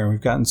the end here. And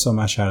we've gotten so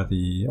much out of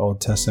the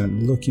Old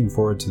Testament, looking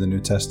forward to the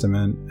New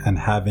Testament and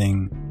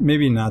having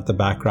maybe not the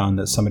background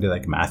that somebody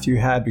like Matthew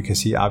had,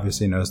 because he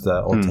obviously knows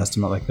the Old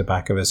Testament like the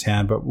back of his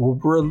hand, but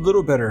we're a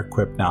little better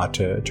equipped now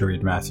to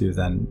read Matthew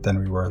than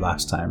we were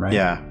last time, right?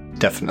 Yeah,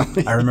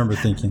 definitely. I remember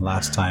thinking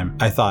last time,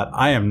 I thought,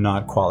 I am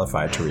not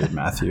qualified to read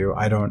Matthew.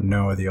 I don't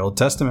know the Old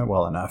Testament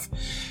well enough.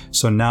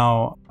 So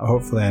now,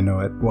 hopefully I know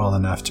it well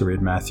enough to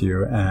read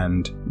Matthew,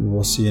 and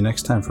we'll see you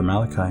next time for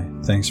Malachi.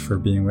 Thanks for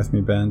being with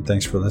me, Ben.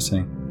 Thanks for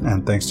listening.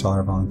 And thanks to all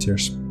our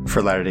volunteers.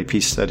 For Latter-day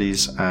Peace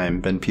Studies, I'm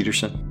Ben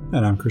Peterson.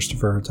 And I'm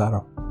Christopher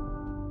Hurtado.